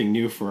should be anything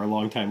new for our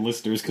longtime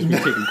listeners, because we've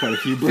taken quite a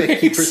few breaks.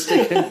 Thank you for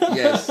sticking.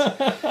 Yes.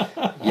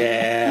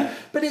 Yeah.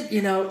 But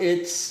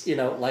it's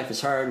life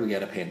is hard. We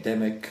got a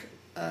pandemic.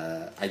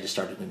 I just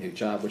started a new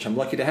job, which I'm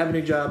lucky to have a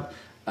new job.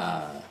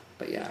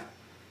 But yeah.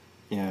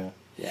 Yeah.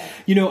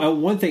 Yeah.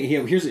 One thing,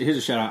 here's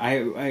a shout out.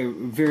 I a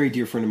very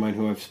dear friend of mine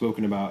who I've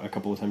spoken about a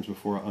couple of times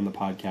before on the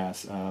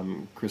podcast,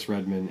 Chris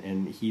Redman,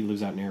 and he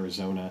lives out in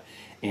Arizona.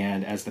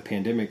 And as the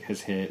pandemic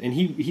has hit, and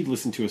he'd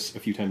listened to us a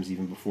few times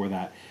even before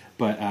that,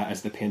 but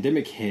as the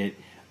pandemic hit,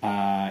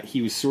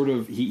 he was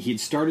he'd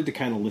started to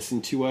kind of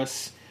listen to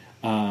us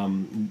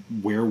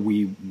where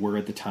we were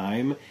at the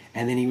time,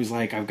 and then he was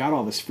like, I've got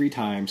all this free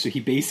time, so he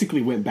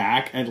basically went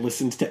back and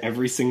listened to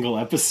every single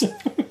episode.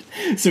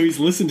 So he's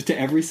listened to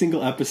every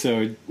single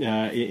episode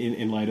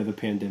in light of the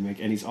pandemic,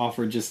 and he's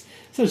offered just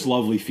such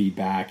lovely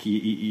feedback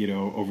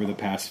over the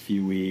past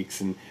few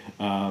weeks, and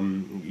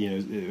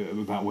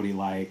about what he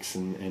likes,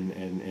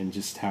 and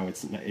just how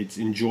it's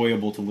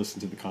enjoyable to listen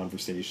to the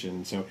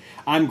conversation. So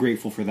I'm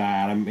grateful for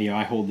that.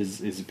 I hold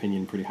his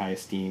opinion in pretty high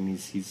esteem.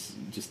 He's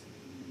just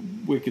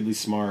wickedly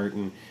smart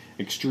and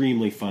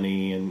extremely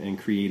funny and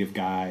creative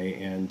guy,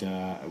 and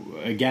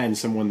again,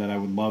 someone that I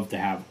would love to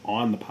have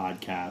on the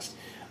podcast,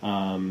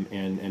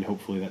 and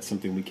hopefully that's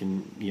something we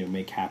can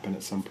make happen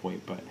at some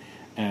point. But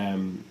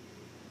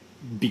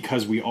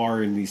because we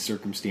are in these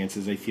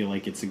circumstances, I feel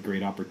like it's a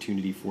great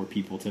opportunity for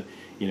people to,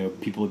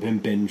 people have been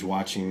binge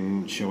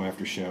watching show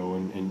after show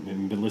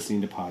and been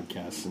listening to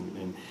podcasts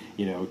and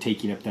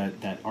taking up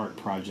that art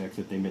project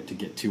that they meant to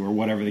get to, or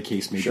whatever the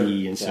case may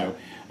be. And so,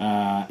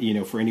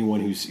 for anyone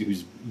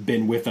who's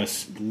been with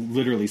us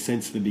literally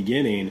since the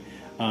beginning,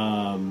 we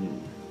know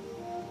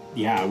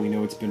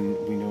it's been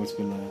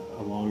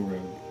a long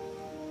road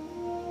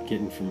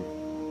getting from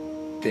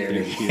there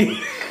to here.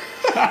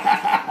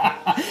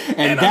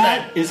 and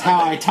that is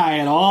how I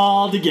tie it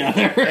all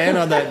together. And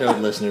on that note,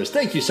 listeners,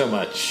 thank you so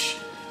much.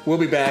 We'll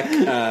be back,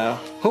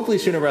 hopefully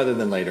sooner rather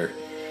than later,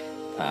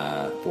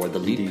 for the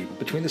leap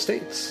between the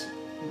states.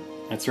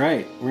 That's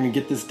right. We're going to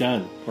get this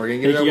done. We're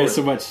going to get it Thank you guys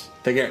so much.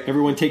 Take care.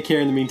 Everyone take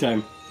care in the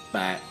meantime.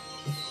 Bye.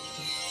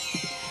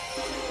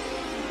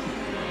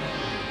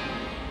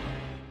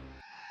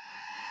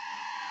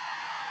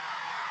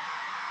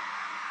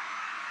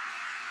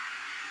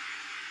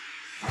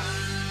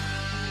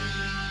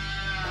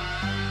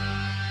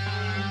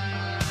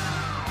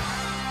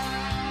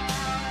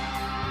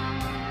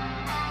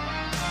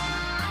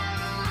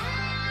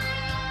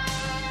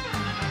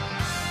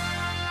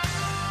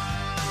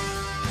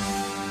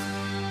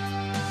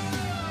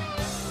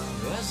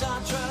 As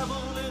I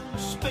travel in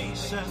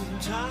space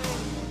and time,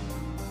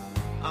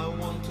 I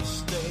want to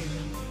stay,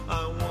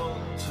 I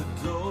want to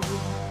go.